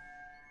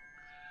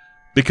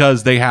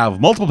 Because they have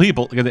multiple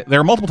people, there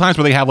are multiple times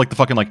where they have like the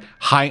fucking like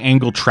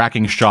high-angle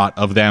tracking shot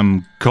of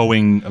them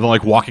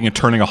like walking and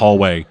turning a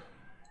hallway.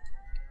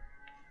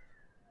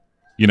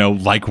 You know,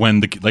 like when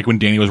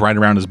Danny was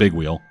riding around his big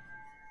wheel.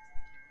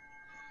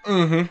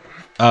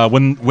 Mm-hmm.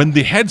 When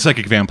the head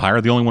psychic vampire,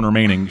 the only one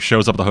remaining,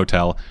 shows up at the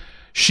hotel,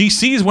 she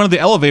sees one of the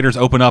elevators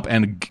open up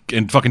and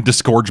fucking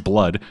disgorge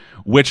blood,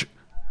 which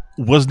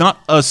was not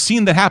a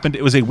scene that happened.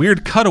 It was a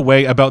weird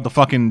cutaway about the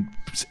fucking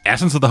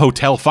essence of the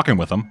hotel fucking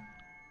with them.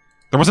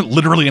 There wasn't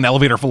literally an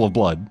elevator full of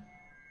blood.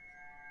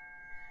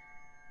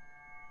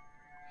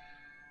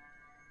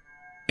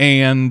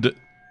 And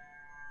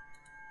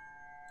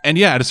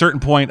yeah, at a certain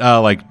point,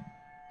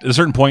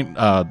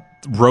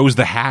 Rose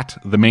the Hat,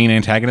 the main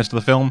antagonist of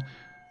the film,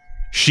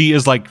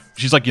 she's like,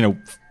 you know,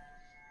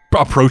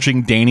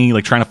 approaching Danny,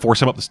 like trying to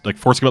force him up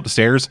the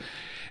stairs,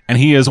 and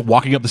he is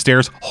walking up the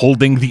stairs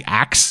holding the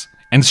axe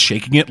and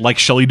shaking it like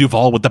Shelley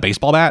Duvall with the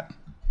baseball bat.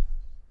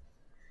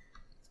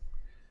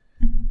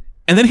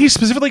 And then he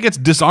specifically gets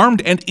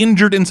disarmed and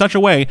injured in such a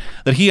way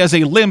that he has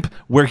a limp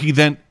where he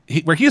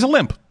has a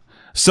limp.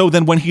 So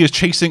then when he is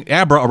chasing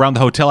Abra around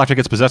the hotel after he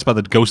gets possessed by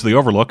the ghost of the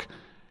Overlook,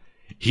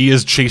 he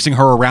is chasing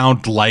her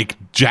around like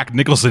Jack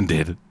Nicholson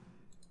did.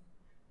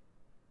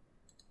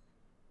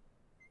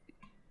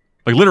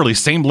 Like literally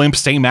same limp,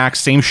 same axe,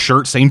 same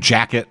shirt, same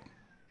jacket.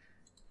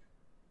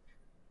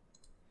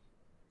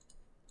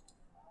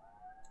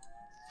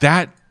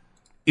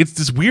 It's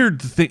this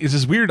weird thing. It's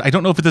this weird, I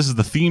don't know if this is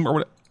the theme or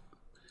what.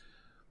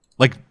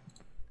 Like,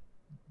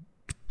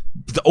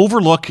 the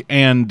Overlook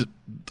and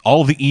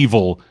all the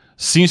evil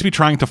seems to be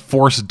trying to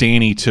force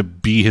Danny to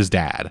be his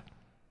dad.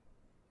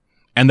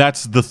 And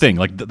that's the thing.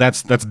 Like,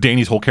 that's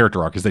Danny's whole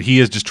character arc, is that he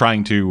is just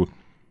trying to...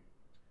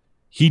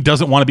 He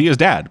doesn't want to be his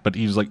dad, but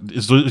he's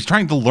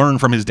trying to learn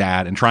from his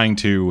dad and trying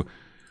to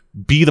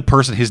be the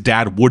person his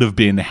dad would have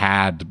been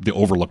had the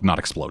Overlook not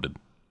exploded.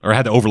 Or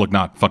had the Overlook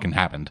not fucking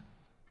happened.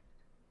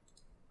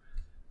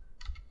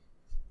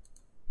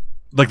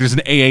 Like, there's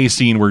an AA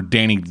scene where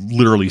Danny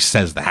literally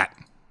says that.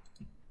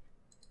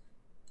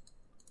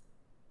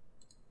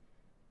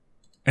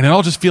 And it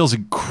all just feels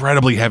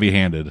incredibly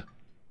heavy-handed.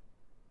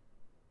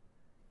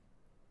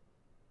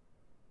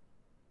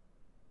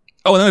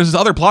 Oh, and then there's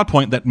this other plot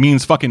point that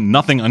means fucking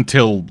nothing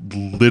until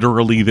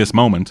literally this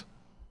moment.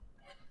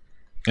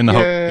 In the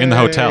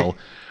hotel.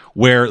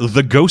 Where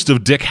the ghost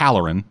of Dick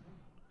Halloran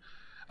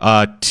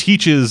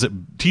teaches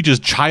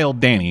child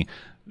Danny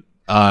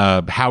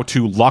how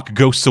to lock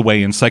ghosts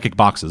away in psychic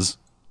boxes.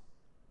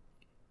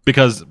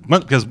 Because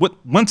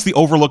once the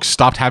Overlook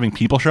stopped having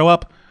people show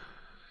up,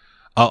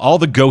 all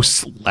the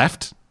ghosts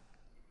left,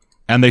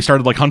 and they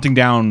started like hunting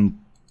down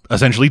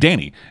essentially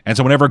Danny. And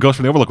so whenever a ghost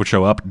from the Overlook would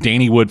show up,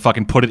 Danny would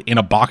fucking put it in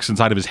a box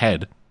inside of his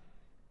head.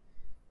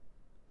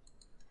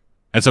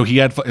 And so he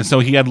had fucking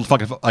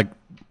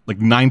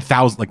like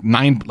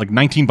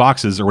 19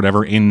 boxes or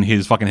whatever in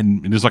his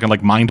fucking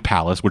like mind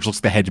palace, which looks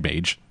like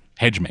the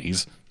hedge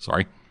maze.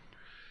 Sorry.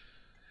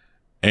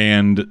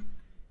 And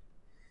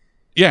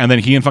yeah, and then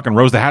he and fucking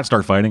Rose the Hat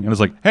start fighting, and it's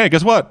like, hey,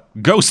 guess what?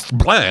 Ghosts,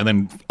 blah, and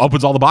then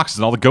opens all the boxes,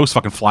 and all the ghosts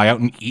fucking fly out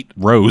and eat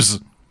Rose.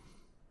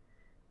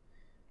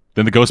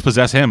 Then the ghosts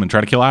possess him and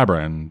try to kill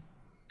Abra, and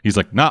he's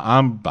like, nah,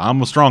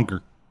 I'm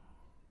stronger.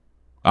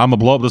 I'm gonna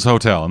blow up this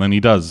hotel, and then he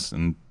does,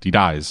 and he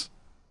dies.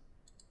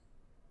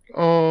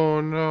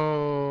 Oh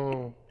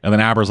no. And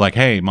then Abra's like,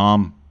 hey,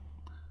 Mom,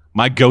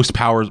 my ghost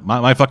powers,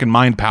 my fucking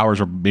mind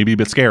powers are maybe a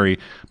bit scary,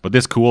 but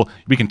this cool,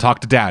 we can talk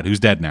to Dad, who's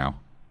dead now.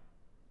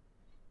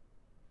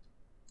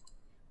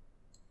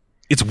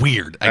 It's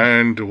weird.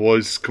 And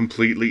was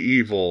completely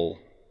evil.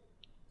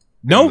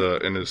 No.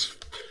 In his...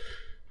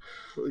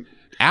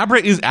 Abra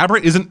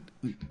isn't...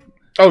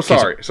 Oh,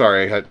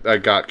 sorry. I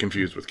got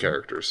confused with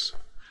characters.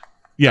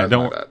 Yeah,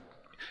 don't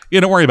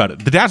worry about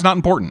it. The dad's not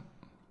important.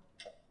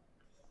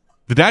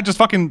 The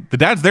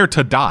dad's there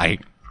to die.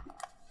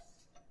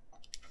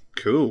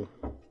 Cool.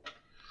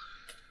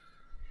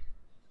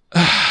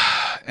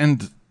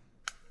 And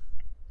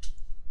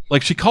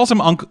like she calls him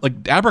Uncle,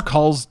 like Abra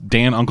calls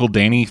Dan Uncle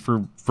Danny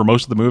for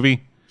most of the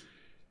movie.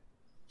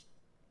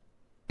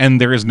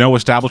 And there is no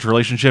established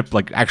relationship,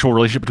 like actual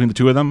relationship between the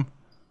two of them.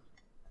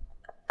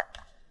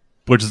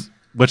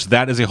 Which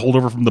that is a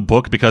holdover from the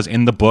book, because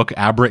in the book,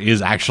 Abra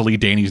is actually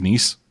Danny's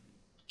niece.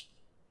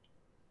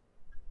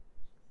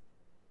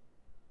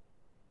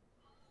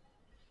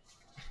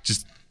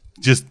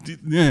 Just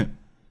this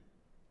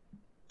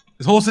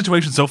whole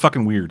situation's so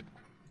fucking weird.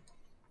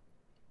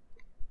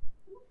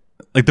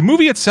 Like the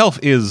movie itself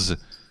is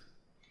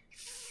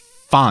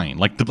fine.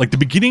 Like the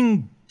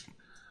beginning,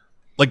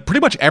 like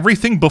pretty much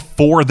everything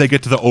before they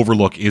get to the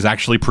Overlook is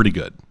actually pretty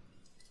good.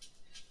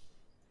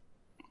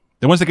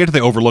 Then once they get to the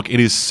Overlook, it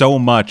is so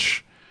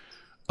much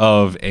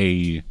of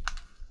a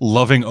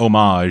loving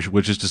homage,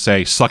 which is to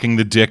say, sucking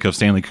the dick of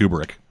Stanley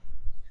Kubrick.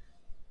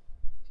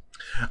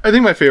 I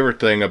think my favorite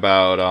thing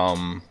about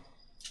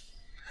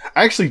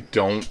I actually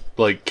don't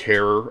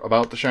care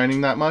about The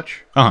Shining that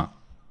much. Uh-huh.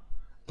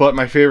 But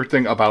my favorite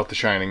thing about The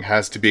Shining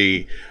has to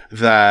be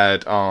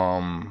that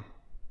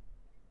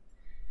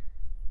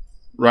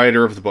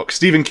writer of the book,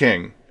 Stephen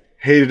King,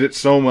 hated it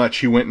so much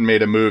he went and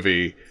made a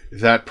movie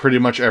that pretty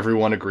much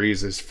everyone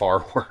agrees is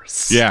far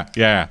worse.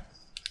 Yeah.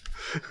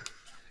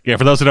 Yeah,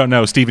 for those who don't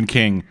know, Stephen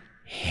King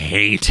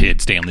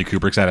hated Stanley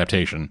Kubrick's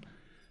adaptation.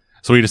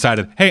 So he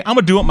decided, hey, I'm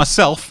going to do it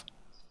myself.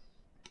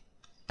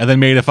 And then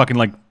made a fucking,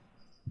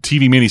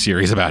 TV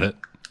miniseries about it.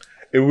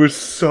 It was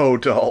so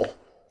dull.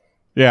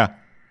 Yeah.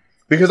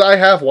 Because I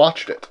have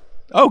watched it.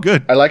 Oh,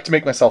 good. I like to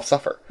make myself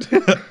suffer.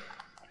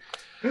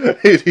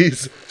 It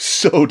is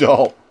so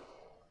dull.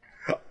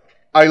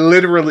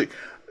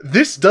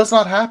 This does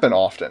not happen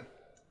often.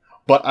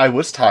 But I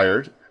was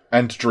tired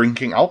and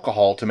drinking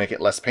alcohol to make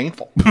it less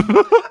painful.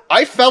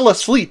 I fell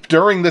asleep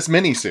during this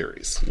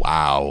miniseries.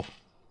 Wow.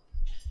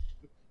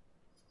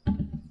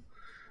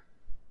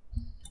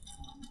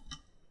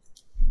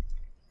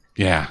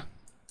 Yeah.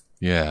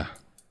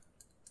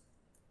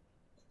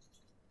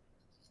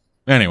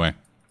 Anyway.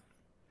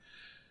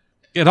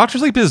 Yeah, Doctor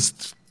Sleep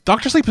is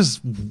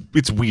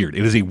it's weird.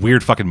 It is a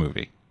weird fucking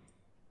movie.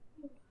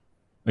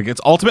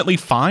 It's ultimately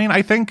fine,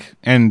 I think.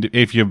 And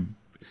if you're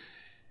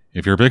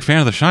a big fan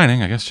of The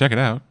Shining, I guess check it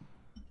out.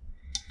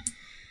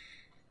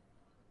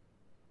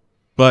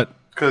 But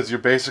because you're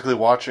basically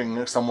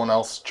watching someone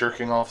else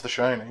jerking off The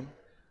Shining.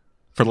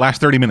 For the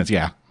last 30 minutes,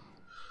 yeah.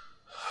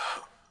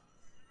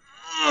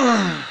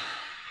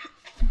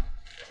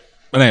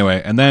 But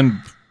anyway, and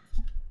then,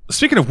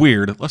 speaking of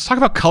weird, let's talk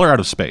about Color Out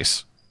of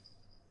Space.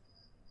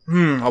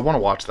 I want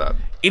to watch that.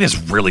 It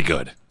is really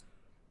good.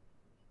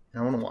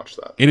 I want to watch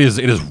that. It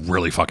is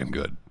really fucking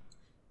good.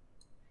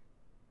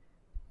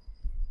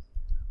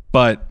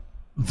 But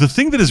the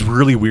thing that is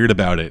really weird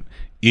about it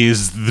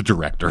is the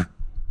director.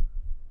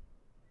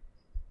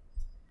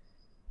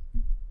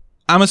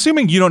 I'm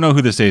assuming you don't know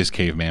who this is,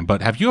 Caveman,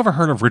 but have you ever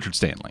heard of Richard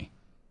Stanley?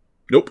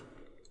 Nope.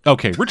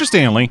 Okay, Richard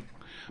Stanley,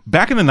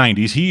 back in the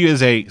 90s, he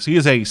is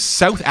a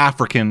South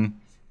African.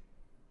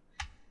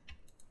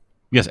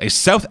 Yes, a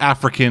South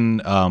African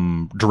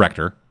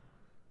director.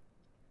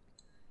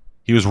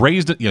 He was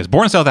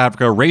born in South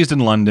Africa, raised in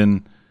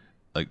London,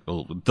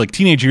 like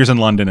teenage years in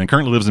London, and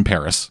currently lives in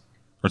Paris.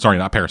 Or sorry,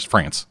 not Paris,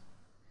 France.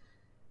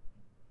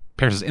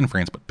 Paris is in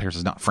France, but Paris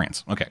is not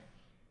France. Okay.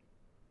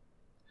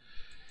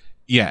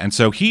 Yeah, and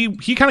so he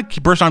kind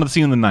of burst onto the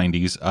scene in the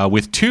 90s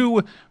with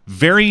two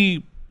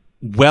very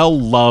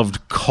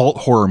well-loved cult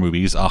horror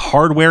movies,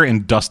 Hardware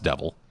and Dust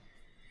Devil.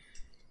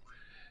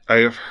 I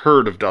have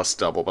heard of Dust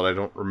Devil, but I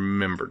don't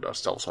remember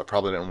Dust Devil, so I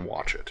probably didn't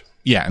watch it.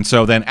 Yeah, and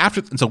so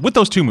with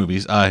those two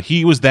movies,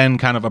 he was then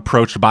kind of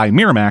approached by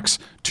Miramax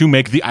to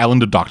make The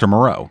Island of Dr.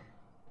 Moreau.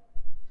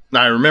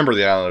 Now, I remember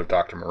The Island of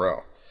Dr.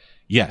 Moreau.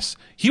 Yes,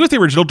 he was the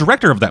original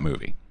director of that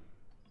movie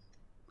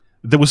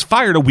that was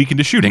fired a week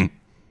into shooting.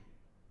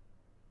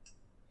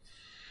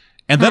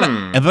 And then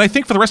I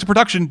think for the rest of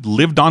production,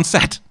 lived on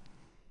set.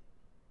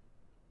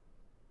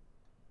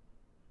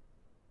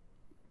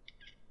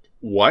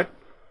 What?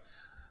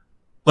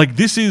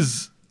 This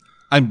is,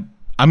 I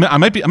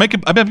might be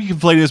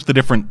conflating this with a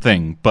different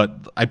thing, but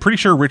I'm pretty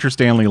sure Richard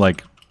Stanley,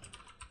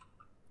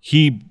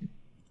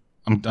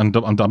 I'm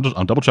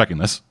double checking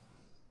this.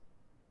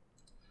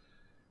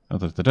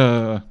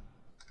 Actor,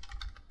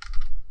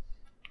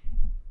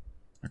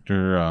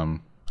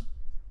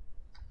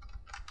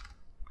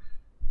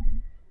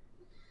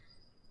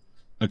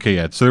 okay,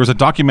 yeah. So there was a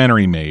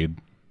documentary made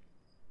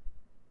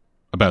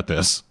about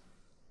this.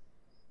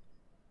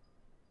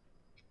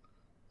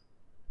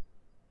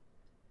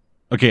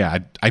 Okay, yeah.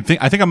 I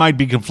think I might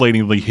be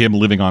conflating him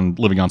living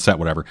on set,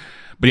 whatever.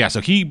 But yeah, so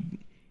he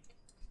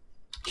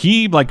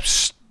he'd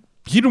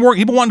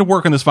been wanting to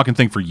work on this fucking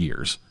thing for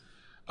years.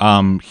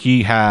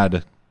 He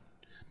had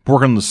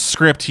worked on the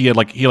script. He had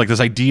this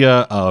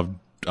idea of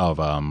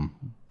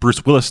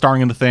Bruce Willis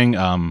starring in the thing.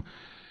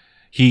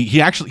 He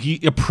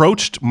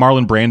approached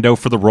Marlon Brando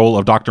for the role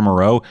of Dr.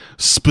 Moreau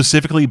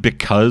specifically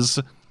because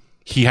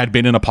he had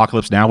been in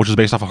Apocalypse Now, which is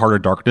based off of Heart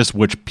of Darkness,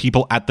 which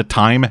people at the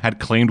time had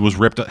claimed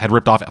had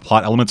ripped off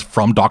plot elements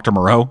from Dr.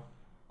 Moreau.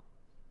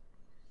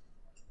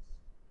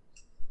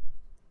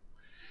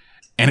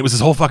 And it was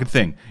this whole fucking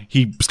thing.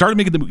 He started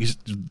making the movies.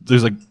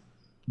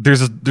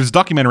 There's a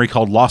documentary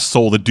called Lost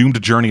Soul: The Doomed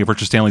Journey of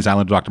Richard Stanley's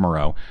Island of Dr.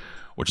 Moreau,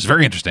 which is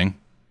very interesting.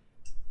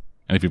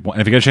 And if you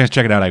get a chance to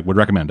check it out, I would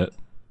recommend it.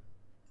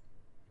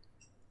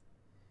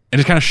 It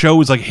just kind of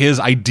shows his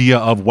idea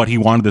of what he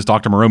wanted this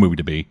Dr. Moreau movie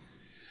to be,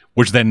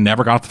 which then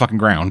never got off the fucking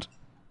ground.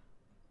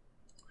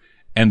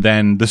 And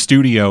then the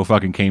studio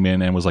fucking came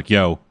in and was like,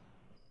 yo,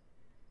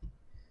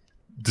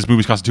 this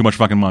movie's costing too much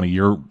fucking money.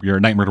 You're a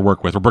nightmare to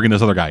work with. We're bringing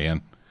this other guy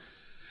in.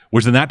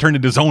 Which then that turned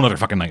into his own other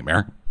fucking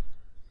nightmare.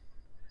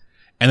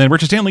 And then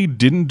Richard Stanley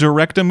didn't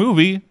direct a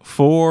movie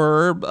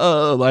for,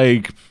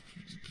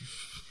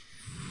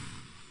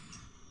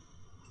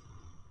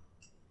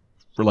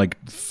 4 for like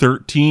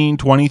 13,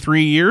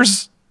 23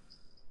 years.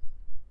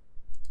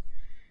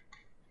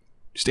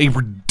 Just a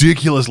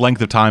ridiculous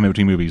length of time in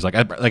between movies. Like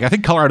I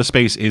think Color Out of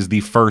Space is the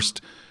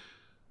first,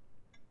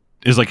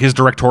 is like his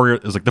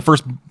directorial, is like the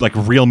first like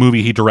real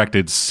movie he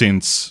directed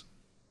since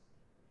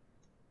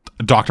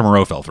Dr.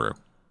 Moreau fell through.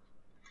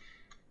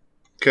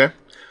 Okay.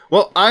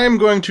 Well, I am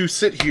going to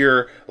sit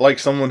here like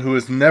someone who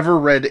has never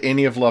read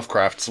any of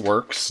Lovecraft's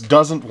works,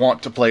 doesn't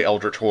want to play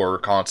Eldritch Horror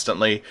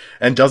constantly,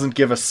 and doesn't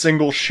give a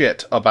single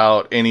shit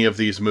about any of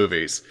these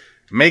movies.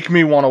 Make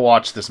me want to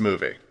watch this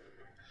movie.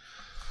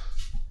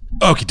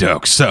 Okie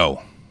doke.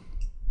 So,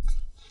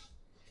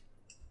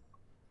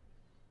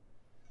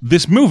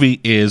 this movie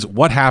is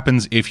what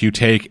happens if you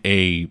take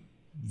a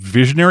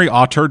visionary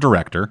auteur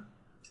director,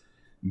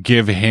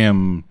 give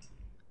him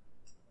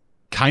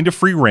kind of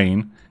free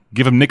reign,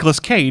 give him Nicolas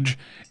Cage,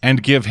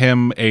 and give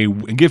him a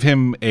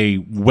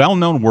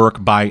well-known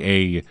work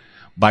by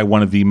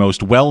one of the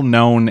most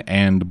well-known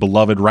and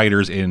beloved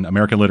writers in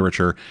American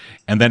literature,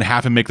 and then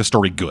have him make the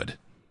story good.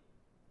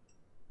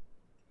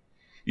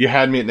 You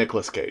had me at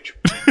Nicolas Cage.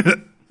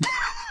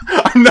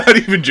 I'm not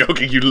even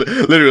joking. You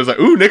literally was like,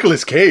 ooh,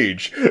 Nicolas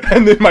Cage.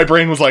 And then my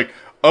brain was like,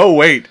 oh,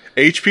 wait,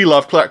 H.P.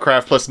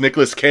 Lovecraft plus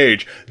Nicolas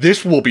Cage.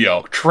 This will be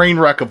a train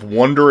wreck of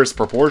wondrous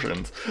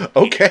proportions.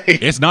 Okay.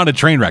 It's not a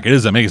train wreck. It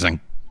is amazing.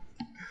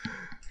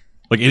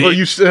 Well,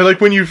 you like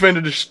when you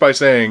finish by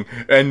saying,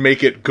 and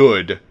make it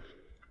good.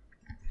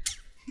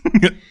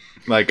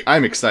 Like,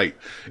 I'm excited.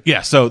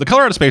 Yeah, so The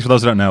Color Out of Space, for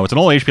those who don't know, it's an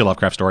old H.P.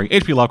 Lovecraft story.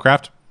 H.P.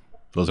 Lovecraft,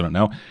 for those who don't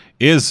know,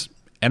 is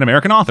an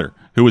American author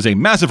who is a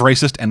massive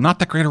racist and not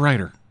that great a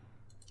writer.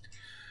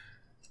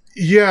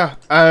 Yeah,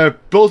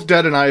 both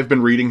Dad and I have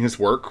been reading his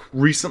work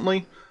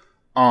recently.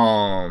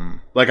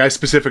 Like I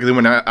specifically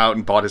went out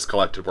and bought his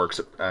collected works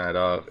at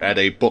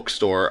a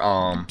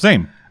bookstore.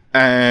 Same.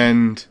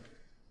 And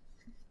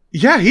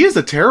yeah, he is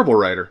a terrible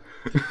writer.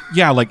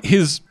 Yeah, like he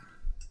is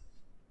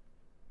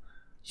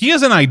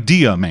an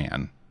idea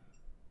man.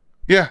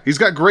 Yeah, he's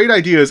got great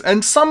ideas,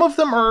 and some of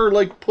them are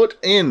like put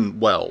in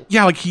well.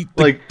 Yeah, like he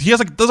has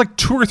like there's like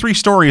 2 or 3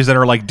 stories that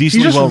are like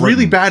decently well written. He's just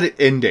really bad at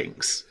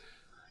endings.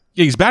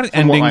 Yeah, he's bad at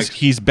endings.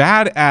 He's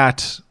bad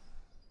at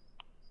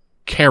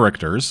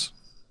characters.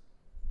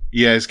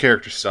 Yeah, his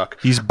characters suck.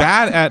 He's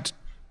bad at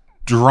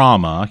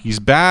drama. He's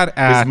bad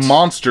at... His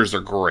monsters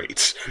are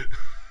great.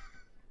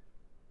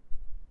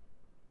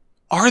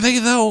 Are they,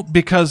 though?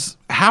 Because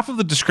half of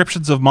the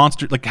descriptions of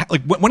monsters... Like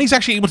when he's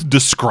actually able to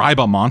describe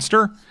a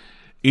monster,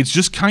 it's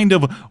just kind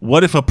of,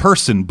 what if a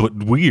person, but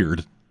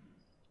weird.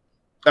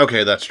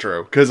 Okay, that's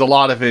true. Because a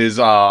lot of his,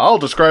 I'll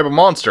describe a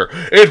monster.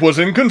 It was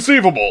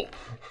inconceivable.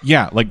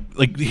 Yeah,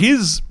 like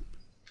his...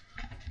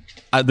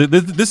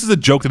 this is a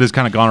joke that has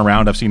kind of gone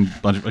around. I've seen a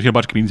bunch of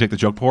comedians make the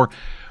joke before,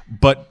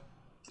 but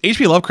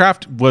H.P.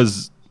 Lovecraft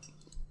was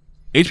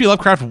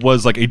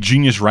like a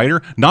genius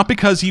writer, not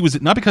because he was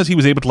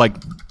able to like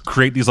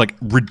create these like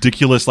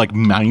ridiculous like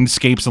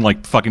mindscapes and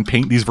like fucking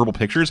paint these verbal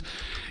pictures.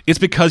 It's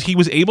because he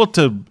was able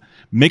to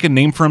make a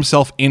name for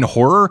himself in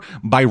horror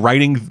by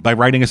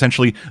writing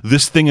essentially,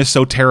 this thing is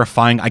so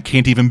terrifying I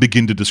can't even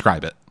begin to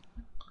describe it.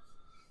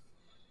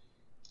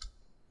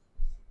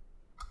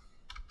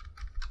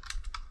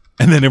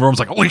 And then everyone's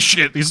like, holy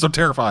shit, these are so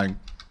terrifying.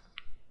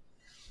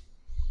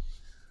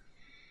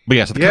 But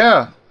yeah, so so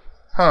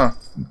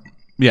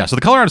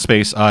The Color Out of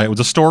Space, it was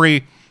a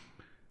story.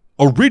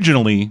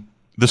 Originally,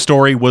 the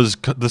story was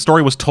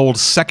told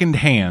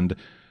secondhand.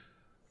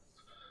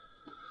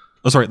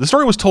 Oh, sorry, the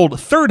story was told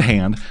third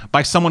hand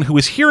by someone who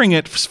was hearing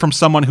it from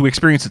someone who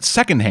experienced it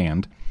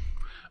secondhand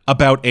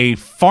about a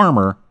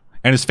farmer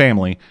and his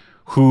family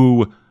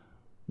who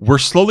were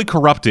slowly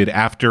corrupted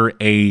after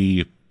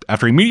a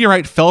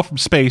meteorite fell from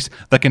space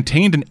that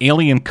contained an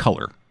alien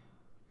color.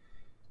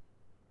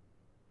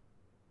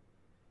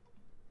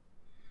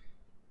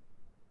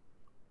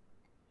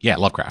 Yeah,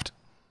 Lovecraft.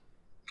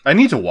 I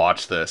need to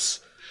watch this.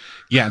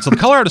 Yeah, and so The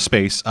Color Out of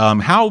Space,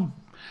 how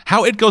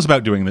it goes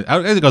about doing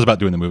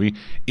the movie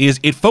is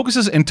it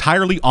focuses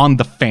entirely on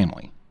the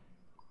family.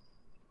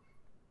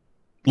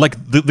 Like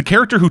the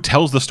character who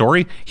tells the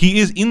story, he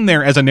is in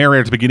there as a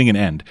narrator at the beginning and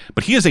end,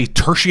 but he is a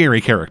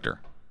tertiary character.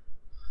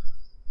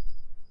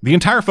 The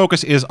entire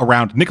focus is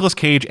around Nicolas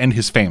Cage and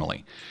his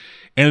family.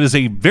 And it is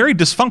a very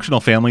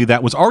dysfunctional family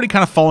that was already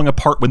kind of falling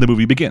apart when the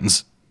movie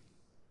begins.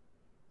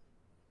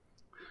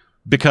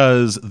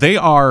 Because they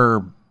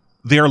are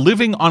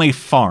living on a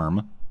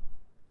farm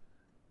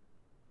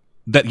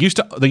that used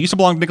to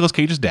belong to Nicolas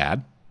Cage's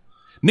dad.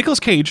 Nicolas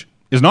Cage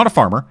is not a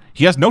farmer.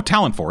 He has no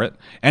talent for it,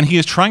 and he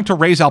is trying to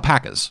raise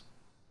alpacas.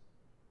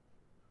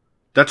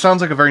 That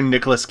sounds like a very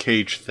Nicolas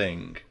Cage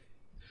thing.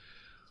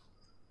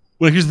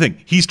 Well, here's the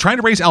thing. He's trying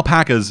to raise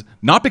alpacas,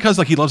 not because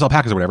like he loves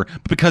alpacas or whatever,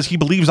 but because he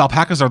believes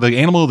alpacas are the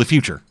animal of the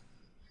future.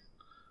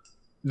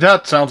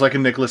 That sounds like a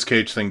Nicolas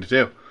Cage thing to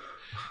do.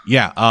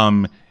 Yeah,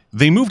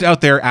 they moved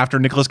out there after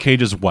Nicolas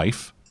Cage's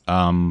wife,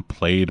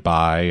 played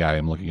by, I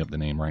am looking up the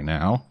name right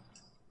now,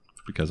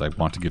 because I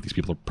want to give these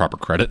people proper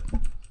credit.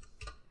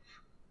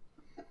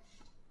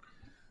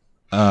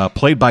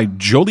 Played by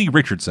Jolie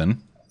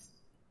Richardson.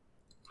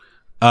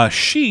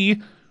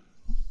 She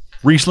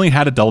recently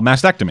had a double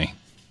mastectomy.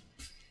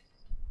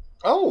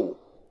 Oh.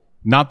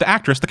 Not the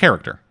actress, the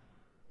character.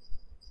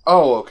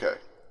 Oh, okay.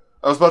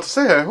 I was about to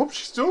say, I hope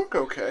she's doing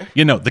okay.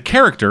 You know, the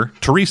character,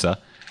 Teresa,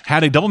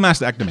 had a double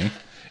mastectomy,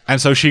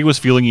 and so she was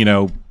feeling, you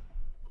know,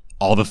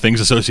 all the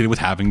things associated with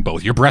having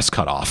both your breasts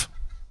cut off.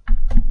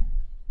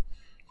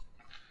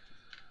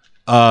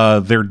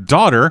 Their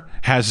daughter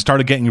has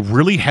started getting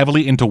really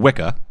heavily into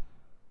Wicca,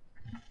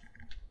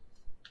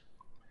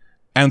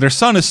 and their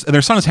son is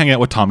hanging out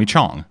with Tommy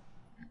Chong.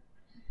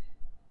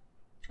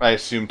 I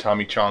assume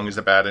Tommy Chong is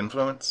a bad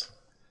influence.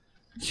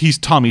 He's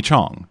Tommy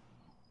Chong.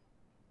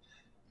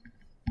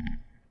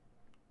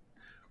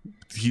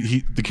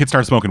 The kid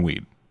started smoking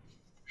weed.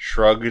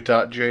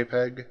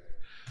 Shrug.jpg.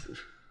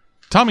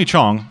 Tommy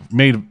Chong,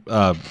 made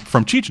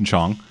from Cheech and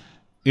Chong,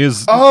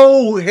 is...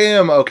 Oh,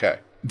 him. Okay.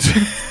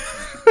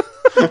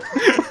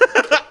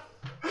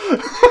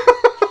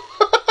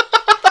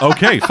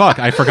 Okay, fuck.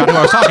 I forgot who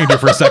I was talking to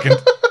for a second.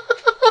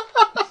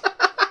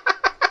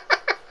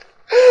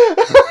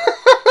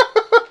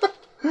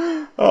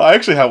 Oh, I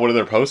actually have one of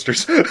their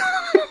posters.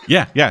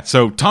 Yeah.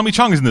 So Tommy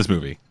Chong is in this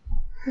movie.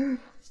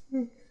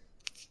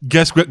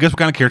 Guess what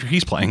kind of character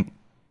he's playing?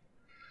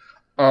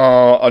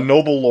 A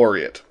Nobel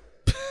laureate.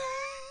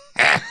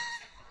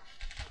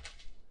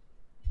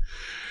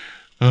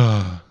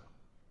 The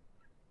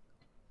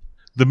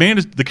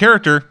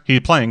character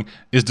he's playing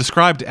is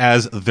described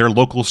as their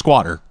local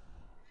squatter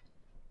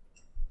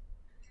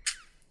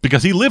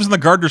because he lives in the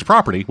Gardner's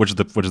property, which is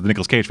the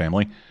Nicolas Cage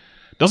family.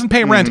 Doesn't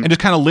pay rent and just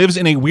kind of lives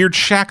in a weird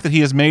shack that he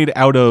has made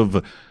out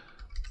of,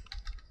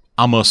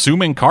 I'm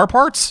assuming, car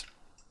parts.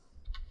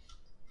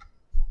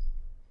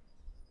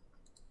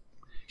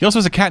 He also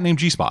has a cat named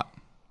G-Spot.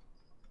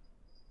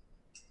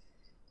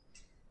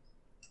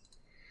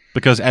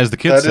 Because as the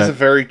kid said... That is a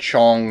very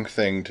Chong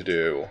thing to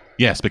do.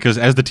 Yes, because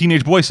as the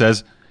teenage boy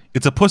says,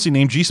 it's a pussy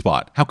named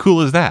G-Spot. How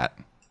cool is that?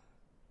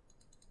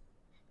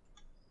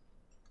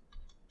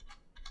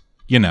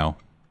 You know,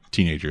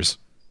 teenagers.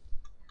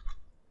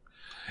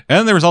 And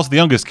then there was also the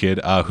youngest kid,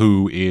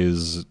 who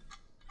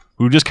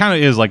just kind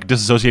of is like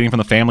disassociating from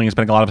the family and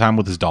spending a lot of time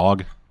with his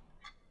dog.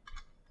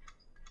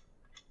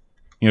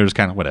 You know, just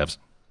kind of whatevs.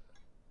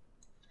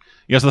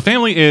 Yeah, so the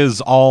family is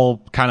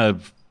all kind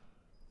of...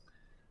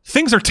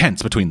 Things are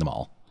tense between them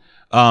all.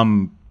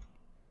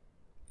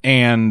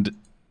 And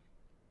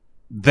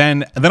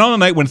then on the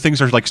night when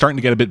things are like starting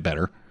to get a bit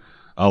better,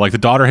 like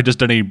his daughter had just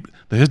done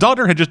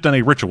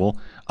a ritual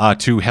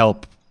to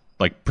help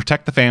like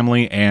protect the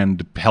family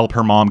and help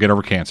her mom get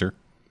over cancer.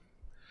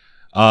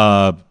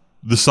 The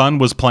son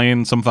was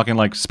playing some fucking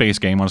like space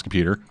game on his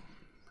computer.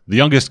 The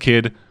youngest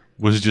kid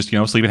was just, you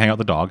know, sleeping, hanging out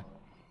with the dog.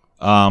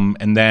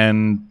 And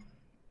then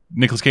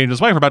Nicolas Cage and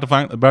his wife are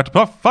about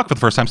to fuck for the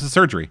first time since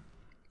surgery.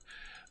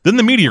 Then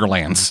the meteor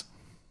lands.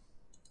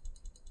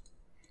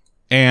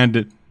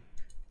 And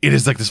it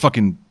is like this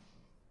fucking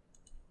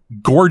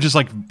gorgeous,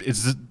 like,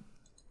 it's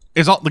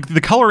all, like,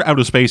 the color out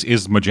of space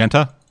is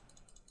magenta.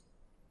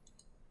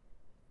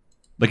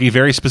 Like a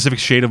very specific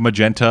shade of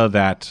magenta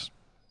that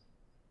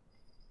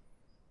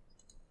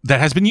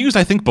has been used,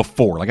 I think,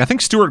 before. Like, I think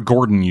Stuart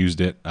Gordon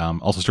used it.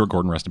 Also, Stuart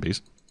Gordon, rest in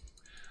peace.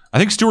 I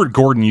think Stuart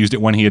Gordon used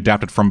it when he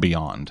adapted From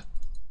Beyond.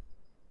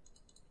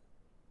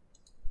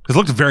 Because it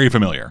looked very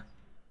familiar.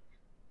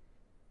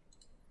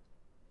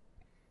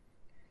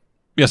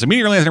 Yeah, so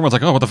meteor lands and everyone's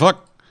like, oh, what the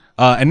fuck?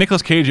 And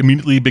Nicolas Cage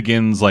immediately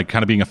begins like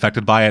kind of being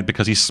affected by it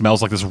because he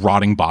smells like this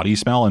rotting body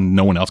smell and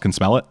no one else can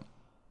smell it.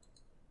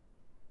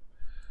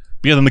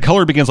 But yeah, then the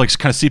color begins like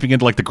kind of seeping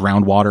into like the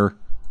groundwater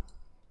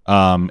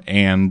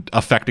and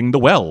affecting the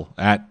well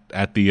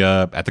at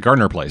the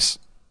Gardner place.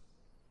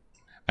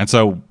 And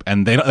so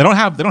they don't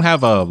have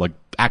like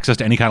access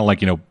to any kind of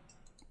like, you know,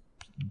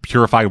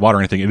 purified water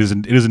or anything. It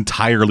is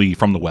entirely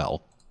from the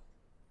well.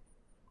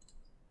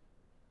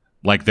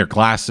 Like their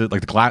glasses,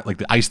 like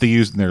the ice they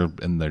use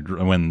when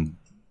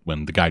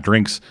the guy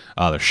drinks,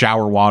 their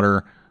shower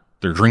water,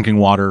 their drinking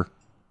water,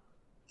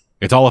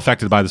 it's all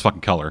affected by this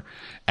fucking color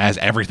as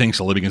everything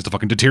slowly begins to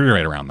fucking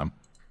deteriorate around them.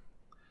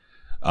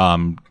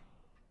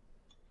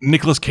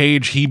 Nicolas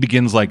Cage,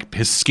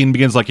 his skin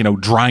begins like, you know,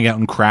 drying out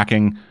and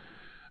cracking,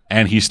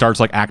 and he starts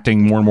like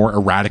acting more and more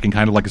erratic and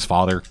kind of like his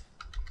father.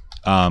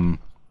 The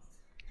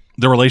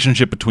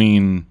relationship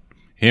between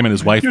him and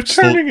his wife... You're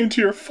turning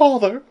into your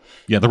father.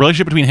 Yeah, the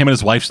relationship between him and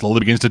his wife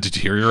slowly begins to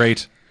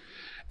deteriorate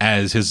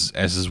as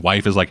his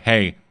wife is like,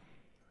 hey,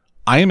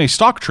 I am a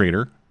stock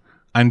trader.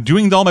 I'm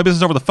doing all my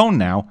business over the phone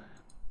now.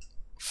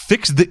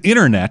 Fix the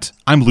internet.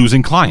 I'm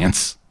losing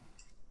clients.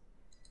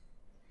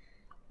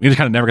 He just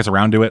kind of never gets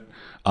around to it.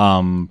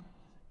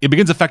 It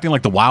begins affecting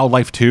like the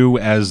wildlife too,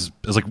 as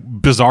like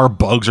bizarre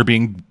bugs are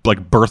being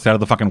like birthed out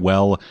of the fucking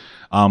well.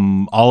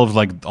 All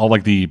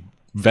the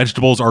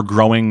vegetables are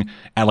growing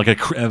at like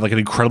an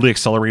incredibly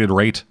accelerated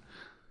rate,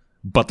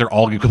 but they're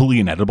all completely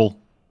inedible.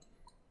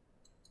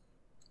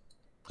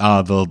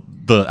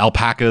 The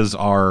alpacas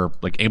are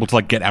like able to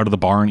like get out of the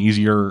barn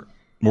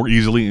more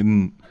easily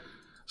and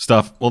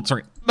stuff. Well,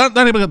 sorry, not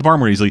able to get the bar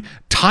more easily.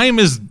 Time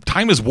is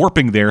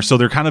warping there, so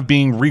they're kind of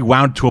being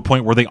rewound to a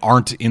point where they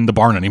aren't in the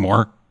barn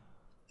anymore.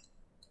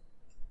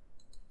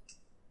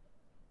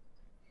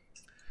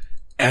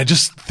 And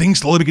just things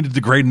slowly begin to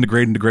degrade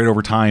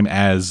over time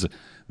as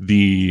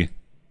the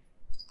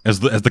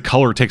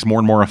color takes more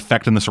and more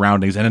effect in the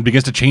surroundings, and it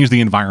begins to change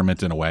the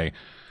environment in a way.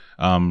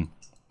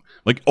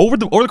 Like over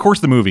the course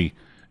of the movie,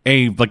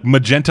 a like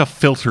magenta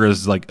filter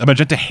is like a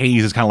magenta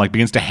haze is kind of like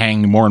begins to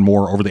hang more and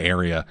more over the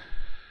area.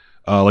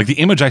 Like the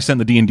image I sent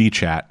in the D&D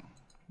chat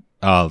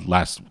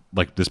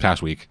this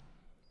past week.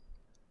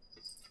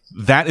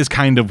 That is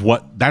kind of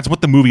what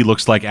the movie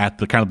looks like at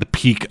the kind of the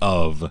peak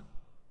of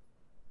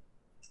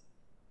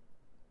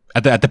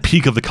at the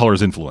peak of the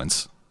color's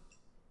influence.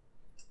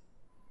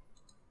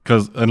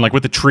 And like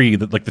with the tree,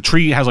 the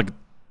tree has like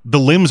the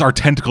limbs are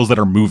tentacles that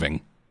are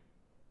moving.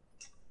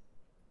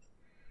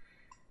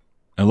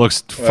 It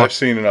looks. I've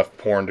seen enough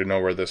porn to know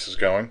where this is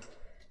going.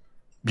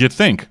 You'd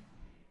think,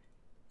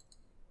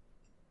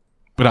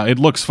 but it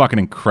looks fucking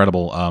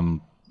incredible.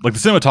 Like the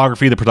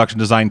cinematography, the production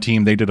design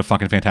team, they did a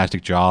fucking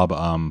fantastic job.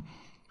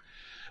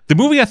 The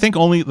movie,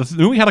 the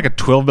movie had like a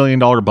 $12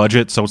 million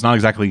budget, so it's not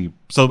exactly.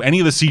 So any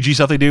of the CG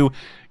stuff they do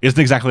isn't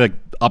exactly like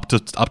up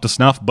to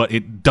snuff, but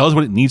it does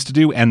what it needs to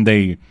do, and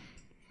for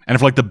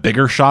like the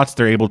bigger shots,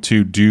 they're able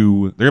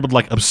to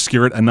like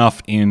obscure it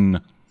enough in.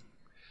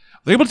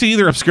 They're able to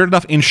either obscure it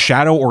enough in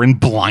shadow or in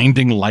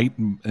blinding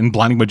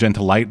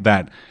magenta light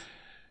that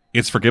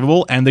it's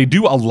forgivable, and they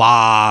do a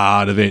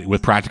lot of it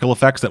with practical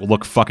effects that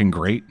look fucking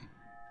great.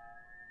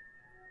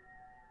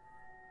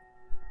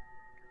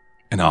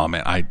 And oh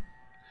man,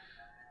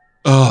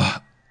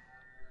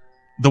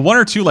 the one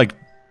or two like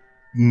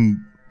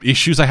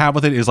issues I have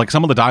with it is like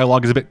some of the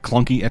dialogue is a bit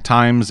clunky at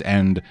times,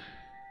 and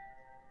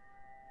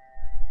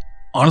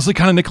honestly,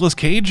 kind of Nicolas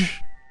Cage.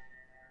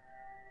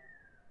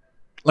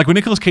 Like when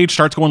Nicolas Cage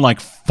starts going like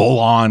full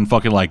on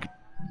fucking like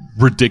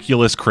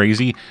ridiculous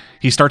crazy,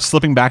 he starts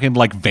slipping back into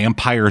like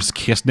Vampire's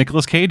Kiss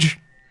Nicolas Cage.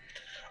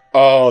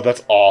 Oh,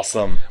 that's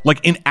awesome.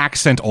 Like in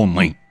accent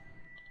only.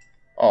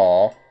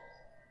 Aw.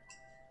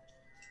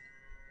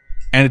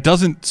 And it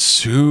doesn't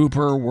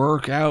super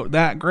work out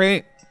that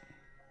great.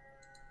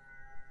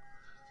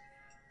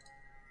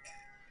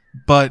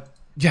 But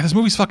yeah, this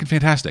movie's fucking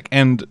fantastic.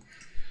 And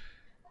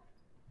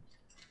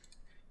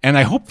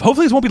I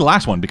hopefully this won't be the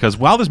last one, because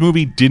while this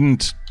movie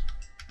didn't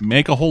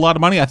make a whole lot of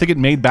money, I think it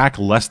made back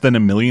less than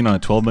 $1 million on a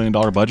 $12 million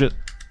budget.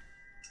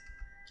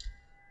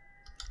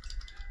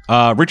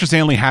 Richard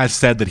Stanley has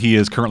said that he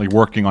is currently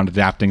working on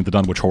adapting the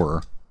Dunwich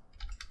Horror,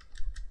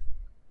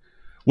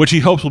 which he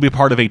hopes will be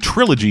part of a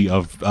trilogy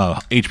of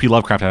H.P.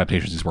 Lovecraft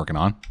adaptations he's working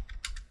on.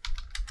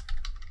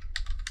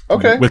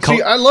 Okay.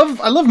 See, I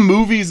love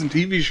movies and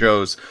TV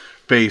shows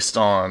based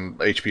on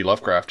H.P.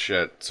 Lovecraft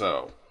shit,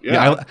 so...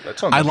 Yeah, that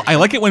sounds I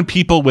like it when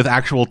people with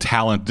actual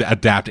talent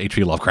adapt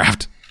H.P.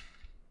 Lovecraft.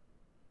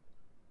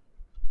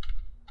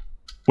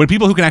 When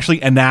people who can actually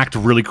enact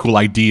really cool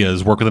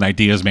ideas work with an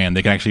ideas man,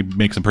 they can actually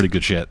make some pretty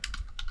good shit.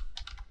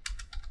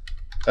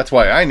 That's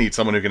why I need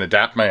someone who can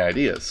adapt my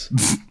ideas.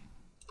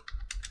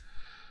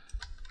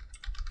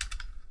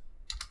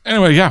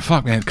 Anyway, yeah,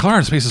 fuck, man. Color Out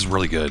of Space is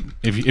really good.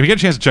 If you get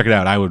a chance to check it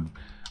out, I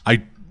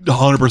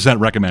 100%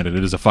 recommend it.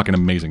 It is a fucking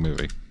amazing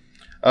movie.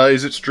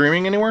 Is it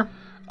streaming anywhere?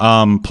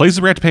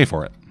 Places where you have to pay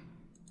for it.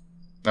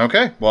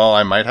 Okay, well,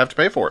 I might have to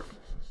pay for it.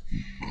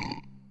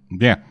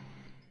 Yeah.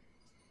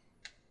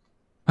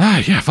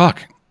 Yeah,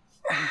 fuck.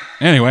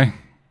 Anyway.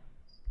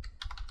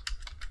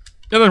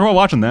 Yeah, that's what we're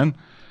watching then.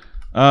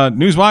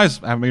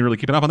 News-wise, I haven't been really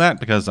keeping up on that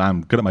because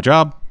I'm good at my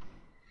job.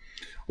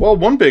 Well,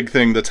 one big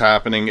thing that's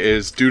happening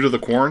is due to the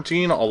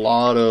quarantine, a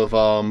lot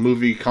of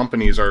movie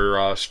companies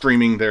are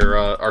starting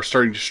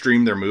to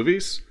stream their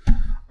movies.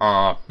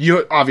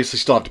 You obviously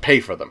still have to pay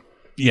for them.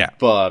 Yeah.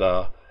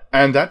 But,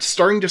 and that's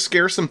starting to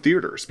scare some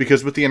theaters,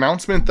 because with the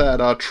announcement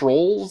that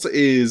Trolls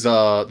is,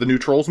 the new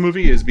Trolls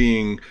movie is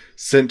being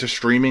sent to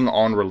streaming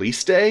on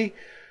release day,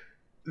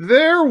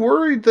 they're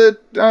worried that,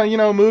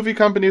 movie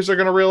companies are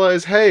going to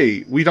realize,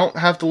 hey, we don't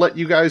have to let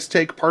you guys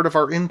take part of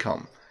our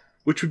income,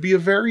 which would be a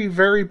very,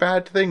 very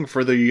bad thing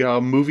for the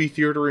movie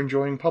theater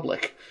enjoying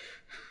public.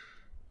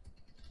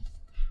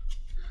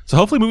 So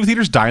hopefully movie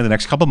theaters die in the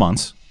next couple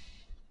months.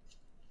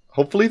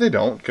 Hopefully they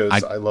don't,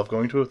 because I love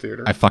going to a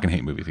theater. I fucking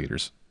hate movie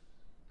theaters.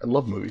 I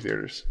love movie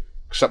theaters,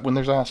 except when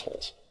there's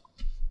assholes.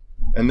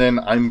 And then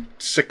I'm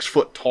 6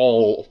 foot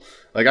tall.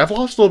 Like, I've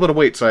lost a little bit of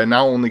weight, so I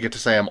now only get to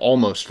say I'm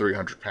almost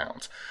 300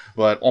 pounds.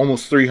 But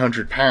almost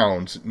 300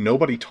 pounds,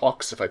 nobody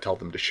talks if I tell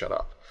them to shut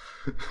up.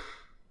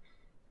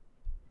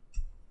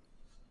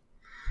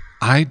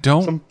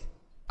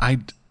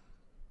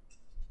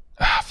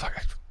 Fuck.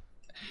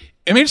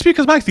 It may just be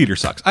because my theater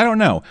sucks. I don't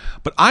know,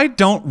 but I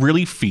don't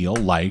really feel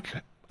like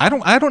I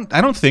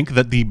don't think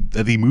that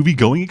the movie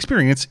going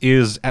experience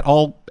is at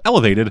all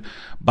elevated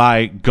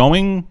by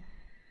going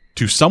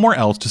to somewhere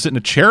else to sit in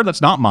a chair that's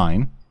not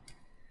mine,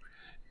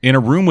 in a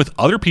room with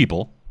other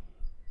people,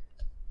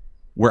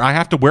 where I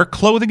have to wear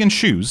clothing and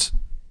shoes,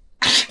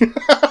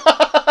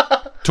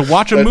 to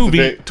watch a That's the movie,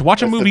 big- to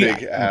watch a that's the movie,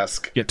 big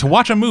ask. yeah, to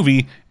watch a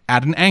movie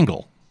at an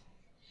angle.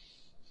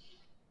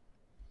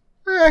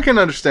 I can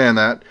understand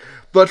that.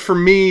 But for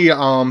me,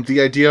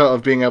 the idea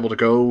of being able to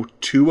go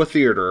to a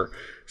theater,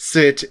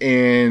 sit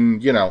in,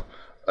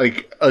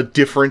 like a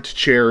different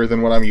chair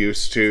than what I'm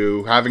used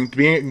to,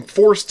 being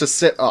forced to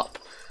sit up.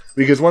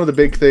 Because one of the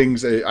big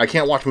things, I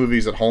can't watch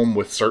movies at home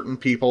with certain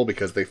people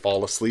because they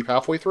fall asleep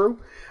halfway through.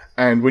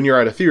 And when you're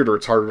at a theater,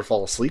 it's harder to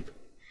fall asleep,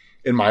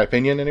 in my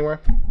opinion, anyway.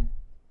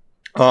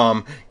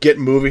 Get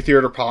movie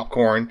theater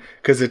popcorn,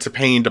 because it's a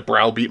pain to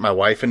browbeat my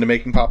wife into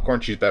making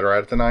popcorn. She's better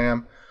at it than I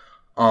am.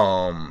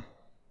 And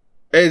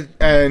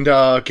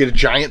get a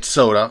giant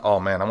soda. Oh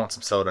man, I want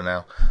some soda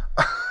now.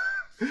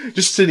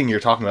 Just sitting here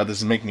talking about this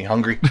is making me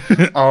hungry.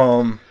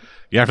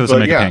 Yeah, after this, I'm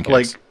making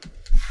pancakes.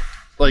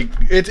 Like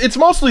it's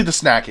mostly the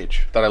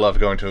snackage that I love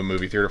going to a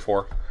movie theater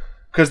for.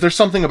 Because there's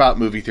something about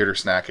movie theater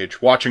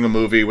snackage. Watching a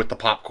movie with the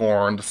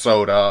popcorn, the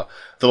soda,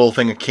 the little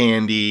thing of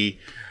candy,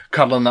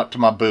 cuddling up to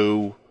my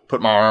boo,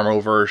 put my arm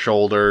over her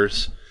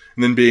shoulders,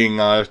 and then being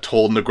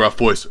told in a gruff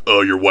voice,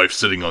 "Oh, your wife's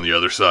sitting on the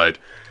other side."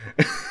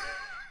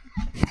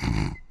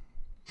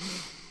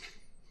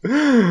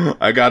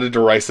 I got a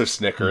derisive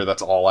snicker.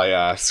 That's all I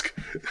ask.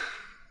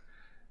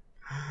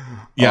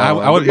 Yeah,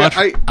 I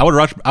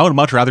would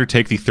much rather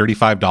take the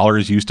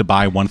 $35 used to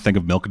buy one thing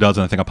of Milk Duds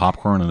and a thing of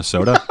popcorn and a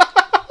soda.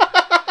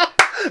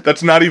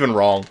 That's not even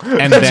wrong.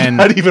 And That's then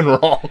not even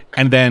wrong.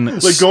 And then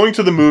like going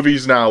to the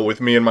movies now with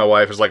me and my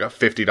wife is like a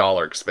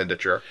 $50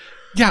 expenditure.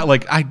 Yeah,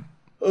 like like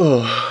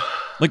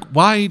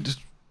why?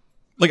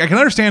 Like I can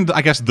understand,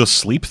 I guess, the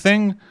sleep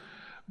thing,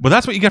 but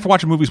that's what you get for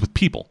watching movies with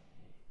people.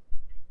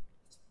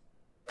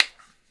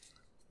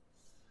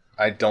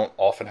 I don't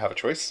often have a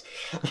choice.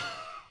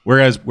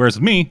 Whereas with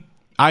me,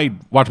 I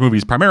watch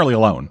movies primarily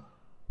alone.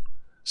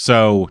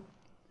 So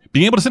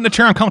being able to sit in a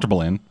chair I'm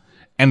comfortable in,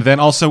 and then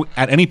also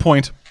at any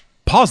point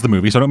pause the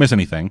movie so I don't miss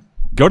anything,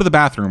 go to the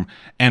bathroom,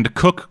 and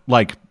cook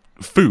like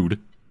food.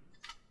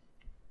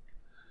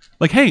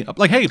 Like hey,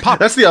 pop.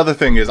 That's the other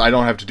thing is I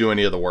don't have to do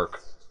any of the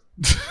work.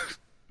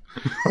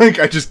 Like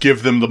I just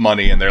give them the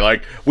money and they're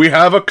like, we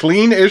have a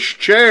clean-ish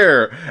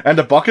chair and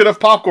a bucket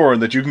of popcorn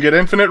that you can get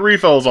infinite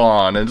refills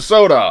on and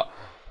soda.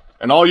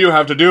 And all you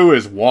have to do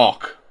is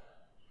walk.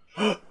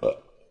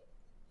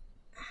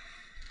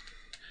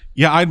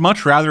 Yeah, I'd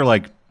much rather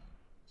like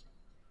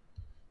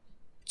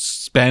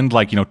spend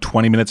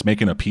 20 minutes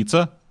making a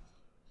pizza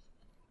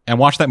and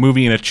watch that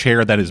movie in a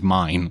chair that is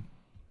mine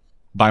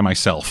by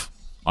myself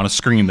on a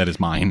screen that is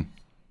mine.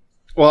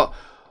 Well,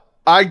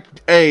 I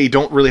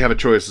don't really have a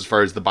choice as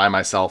far as the by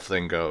myself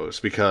thing goes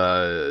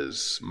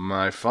because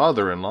my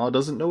father-in-law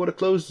doesn't know what a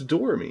closed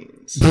door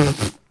means.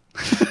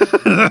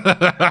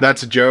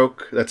 That's a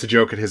joke. That's a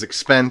joke at his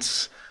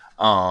expense.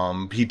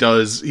 He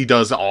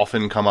does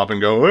often come up and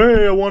go,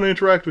 "Hey, I want to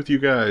interact with you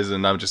guys,"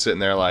 and I'm just sitting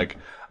there like,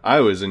 I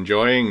was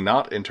enjoying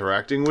not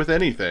interacting with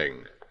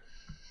anything.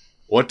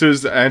 What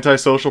does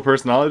antisocial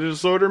personality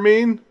disorder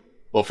mean?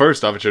 Well,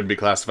 first off, it shouldn't be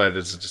classified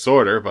as a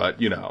disorder, but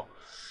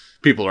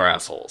people are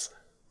assholes.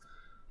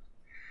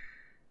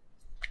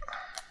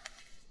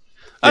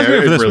 It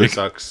really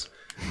sucks.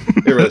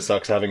 It really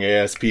sucks having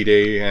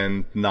ASPD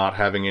and not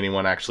having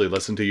anyone actually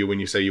listen to you when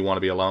you say you want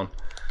to be alone.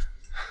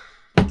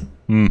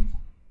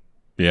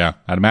 Yeah,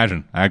 I'd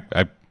imagine. Yeah,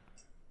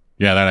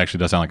 that actually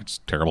does sound like it's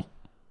terrible.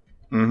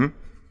 Mm-hmm.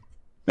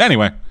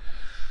 Anyway,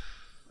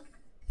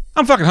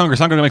 I'm fucking hungry,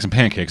 so I'm going to make some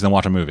pancakes and then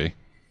watch a movie.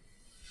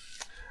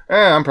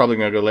 I'm probably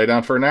going to go lay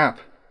down for a nap.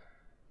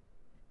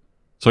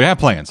 So we have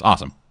plans.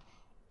 Awesome.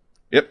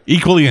 Yep.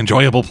 Equally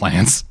enjoyable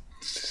plans.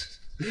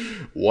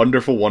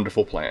 Wonderful,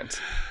 wonderful plans.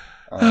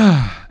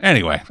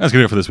 Anyway, that's going to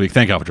do it for this week.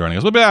 Thank you all for joining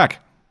us. We'll be back.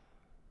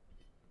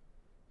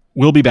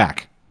 We'll be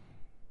back.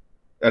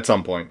 At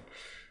some point.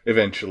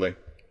 Eventually.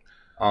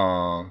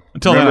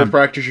 Until remember then, to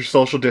practice your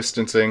social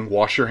distancing.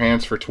 Wash your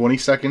hands for 20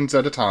 seconds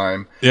at a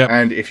time. Yep.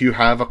 And if you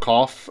have a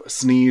cough,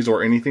 sneeze,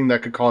 or anything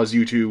that could cause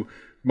you to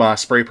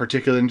spray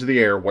particulate into the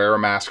air, wear a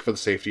mask for the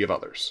safety of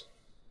others.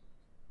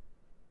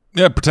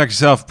 Yeah, protect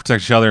yourself,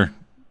 protect each other.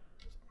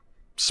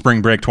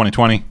 Spring break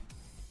 2020.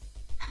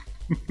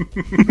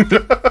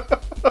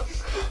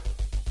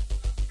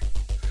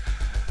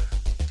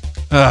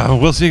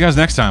 We'll see you guys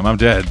next time. I'm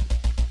Dead.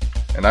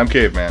 And I'm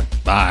Caveman.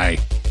 Bye.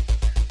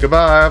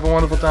 Goodbye. Have a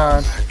wonderful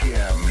time.